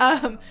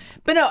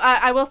 But no,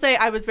 I will say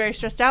I was very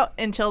stressed out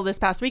until this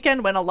past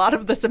weekend when a lot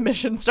of the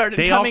submissions started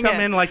They all coming come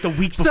in like the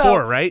week So,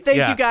 before, right? Thank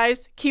Yeah. you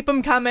guys. Keep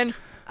them coming.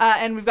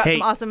 And we've got Hey,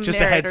 some awesome just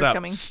a narrators heads up.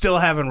 coming. Still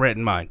haven't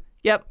written mine.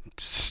 Yep,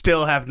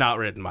 Still have not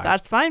written mine.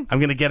 that's fine. I'm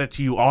going to get it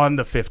to you on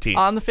the 15th.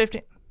 On the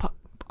 15th.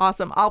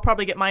 Awesome. I'll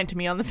probably get mine to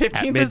me on the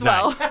 15th as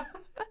well.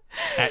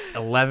 At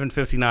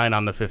 11:59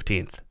 on the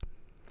 15th.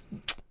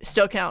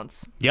 Still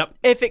counts. Yep.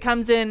 If it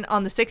comes in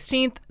on the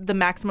 16th, the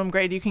maximum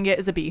grade you can get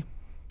is a B.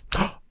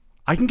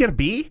 I can get a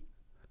B?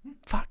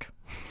 Fuck.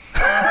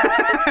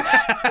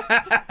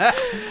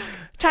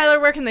 Tyler,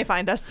 where can they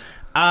find us?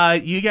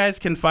 You guys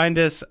can find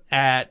us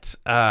at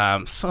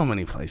so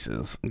many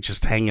places.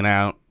 Just hanging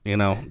out,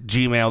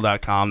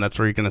 gmail.com. That's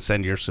where you're going to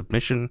send your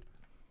submission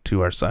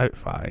to our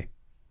sci-fi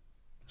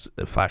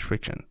Flash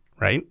Fiction,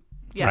 right?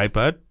 Yes. Right,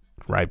 bud?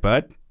 Right,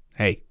 bud?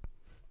 Hey,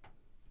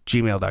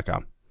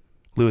 gmail.com.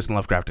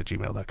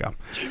 lewisandlovecraft@gmail.com.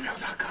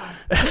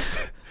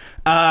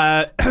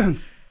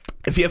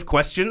 If you have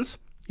questions,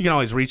 you can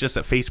always reach us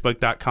at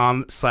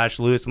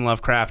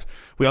facebook.com/lewisandlovecraft.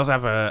 We also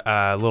have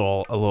a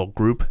little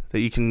group that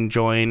you can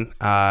join.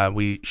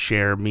 We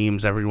share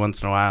memes every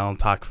once in a while and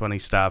talk funny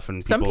stuff.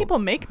 And some people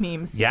make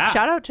memes. Yeah.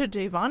 Shout out to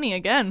Davani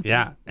again.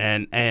 Yeah,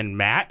 and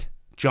Matt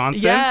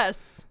Johnson.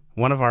 Yes.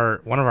 One of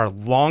our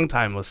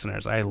longtime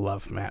listeners. I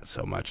love Matt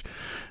so much.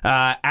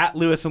 At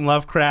Lewis and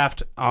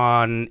Lovecraft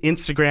on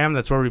Instagram.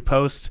 That's where we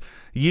post.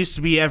 Used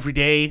to be every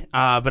day,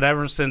 but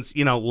ever since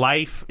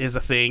life is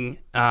a thing,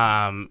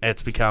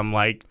 it's become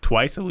like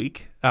twice a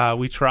week.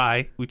 We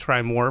try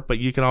more, but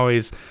you can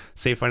always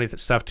say funny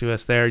stuff to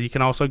us there. You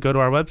can also go to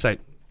our website,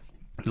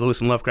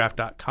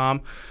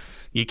 lewisandlovecraft.com.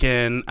 You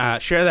can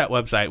share that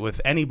website with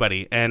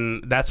anybody,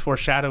 and that's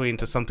foreshadowing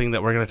to something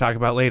that we're going to talk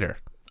about later.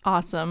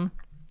 Awesome.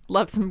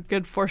 Love some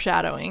good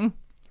foreshadowing.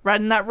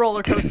 Riding that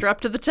roller coaster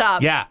up to the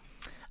top. Yeah.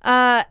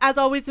 As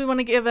always, we want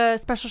to give a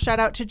special shout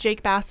out to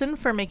Jake Basson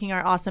for making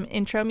our awesome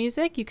intro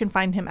music. You can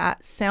find him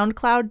at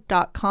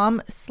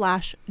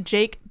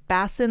soundcloud.com/Jake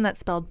Basson. That's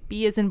spelled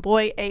B as in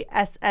boy,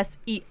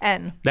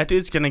 ASSEN. That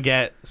dude's going to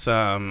get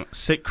some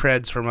sick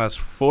creds from us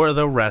for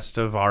the rest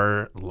of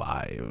our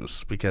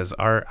lives because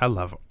I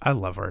love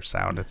our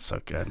sound. It's so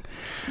good.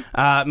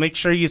 Make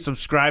sure you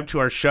subscribe to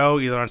our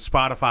show either on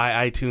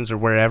Spotify, iTunes, or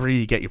wherever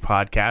you get your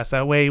podcasts.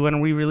 That way,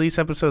 when we release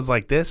episodes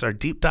like this, our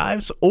deep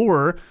dives,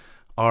 or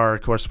our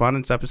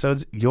correspondence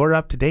episodes, you're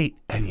up to date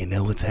and you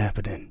know what's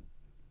happening.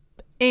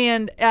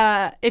 And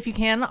if you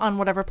can, on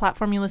whatever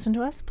platform you listen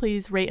to us,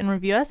 please rate and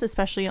review us,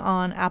 especially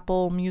on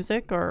Apple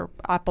Music or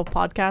Apple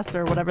Podcasts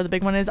or whatever the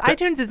big one is.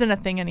 iTunes isn't a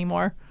thing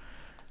anymore.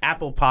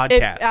 Apple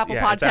Podcasts. It's Apple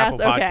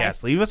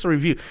Podcasts. Leave us a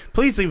review.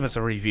 Please leave us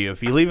a review.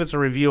 If you leave us a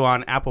review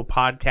on Apple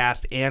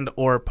Podcast and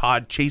or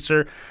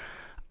Podchaser,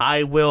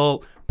 I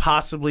will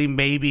possibly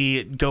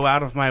maybe go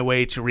out of my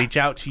way to reach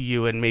out to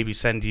you and maybe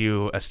send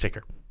you a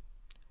sticker.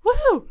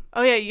 Woohoo!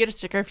 Oh yeah, you get a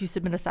sticker if you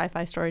submit a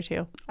sci-fi story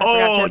too.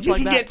 You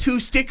can get 2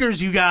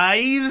 stickers, you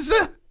guys.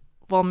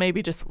 Well,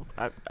 maybe just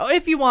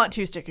if you want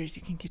 2 stickers,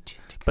 you can get 2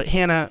 stickers. But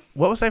Hannah,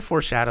 what was I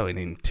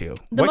foreshadowing to?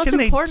 The what most can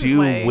they important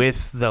do way.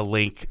 with the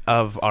link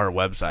of our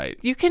website?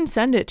 You can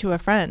send it to a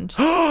friend.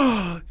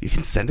 You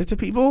can send it to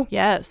people?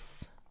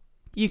 Yes.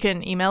 You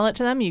can email it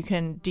to them. You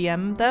can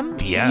DM them.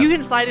 DM. You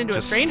can slide into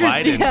Just a stranger's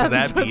slide DMs. into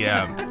that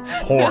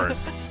DM. Horn.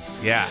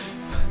 Yeah.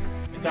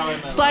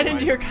 Slide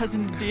into your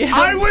cousin's DMs.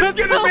 I was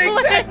going to make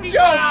that joke.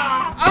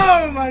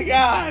 Oh, my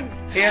God.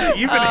 Hannah,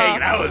 you've been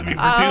hanging out with me for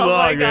too long,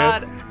 my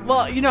man. God.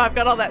 Well, I've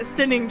got all that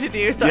sinning to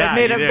do, so Yeah, I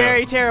made you a do.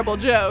 very terrible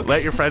joke.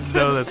 Let your friends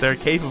know that they're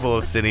capable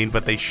of sinning,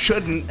 but they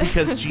shouldn't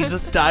because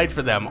Jesus died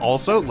for them.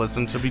 Also,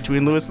 listen to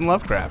Between Lewis and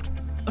Lovecraft.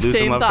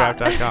 Same thought.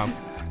 LewisandLovecraft.com.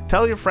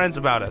 Tell your friends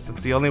about us. It's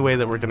the only way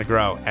that we're going to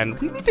grow. And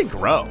we need to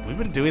grow. We've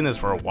been doing this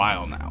for a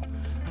while now.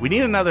 We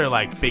need another,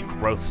 big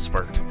growth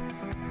spurt.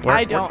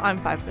 I don't. I'm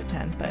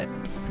 5'10", but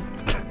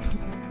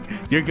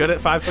You're good at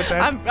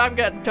 5'10"? I'm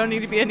good. Don't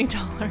need to be any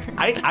taller.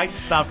 I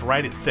stopped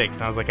right at 6,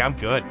 and I was like, I'm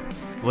good.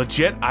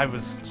 Legit, I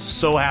was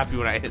so happy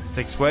when I hit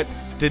 6 foot.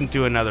 Didn't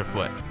do another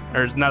foot.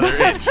 Or another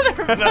inch.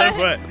 Another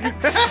foot.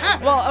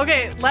 Well,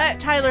 okay, let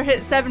Tyler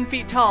hit 7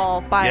 feet tall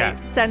by Yeah.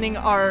 sending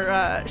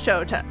our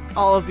show to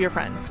all of your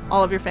friends,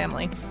 all of your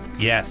family.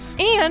 Yes.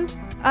 And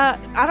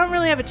I don't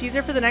really have a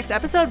teaser for the next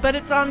episode, but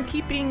it's on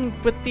keeping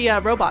with the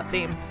robot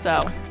theme,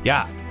 so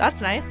Yeah.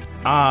 that's nice.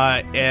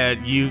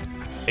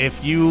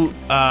 If you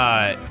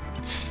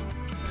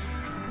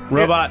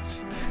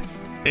robots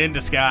in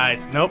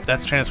disguise. Nope,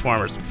 that's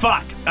Transformers.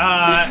 Fuck.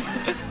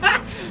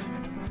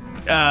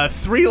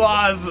 3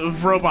 laws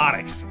of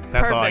robotics.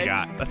 That's all I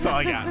Perfect. got. That's all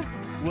I got.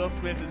 Will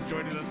Smith is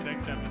joining us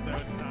next episode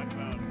to talk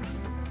about.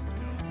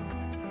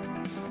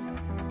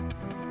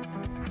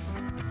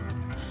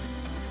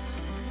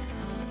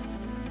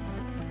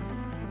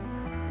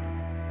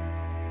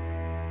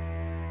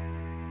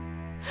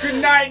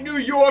 Good night, New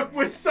York.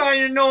 We're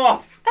signing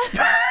off.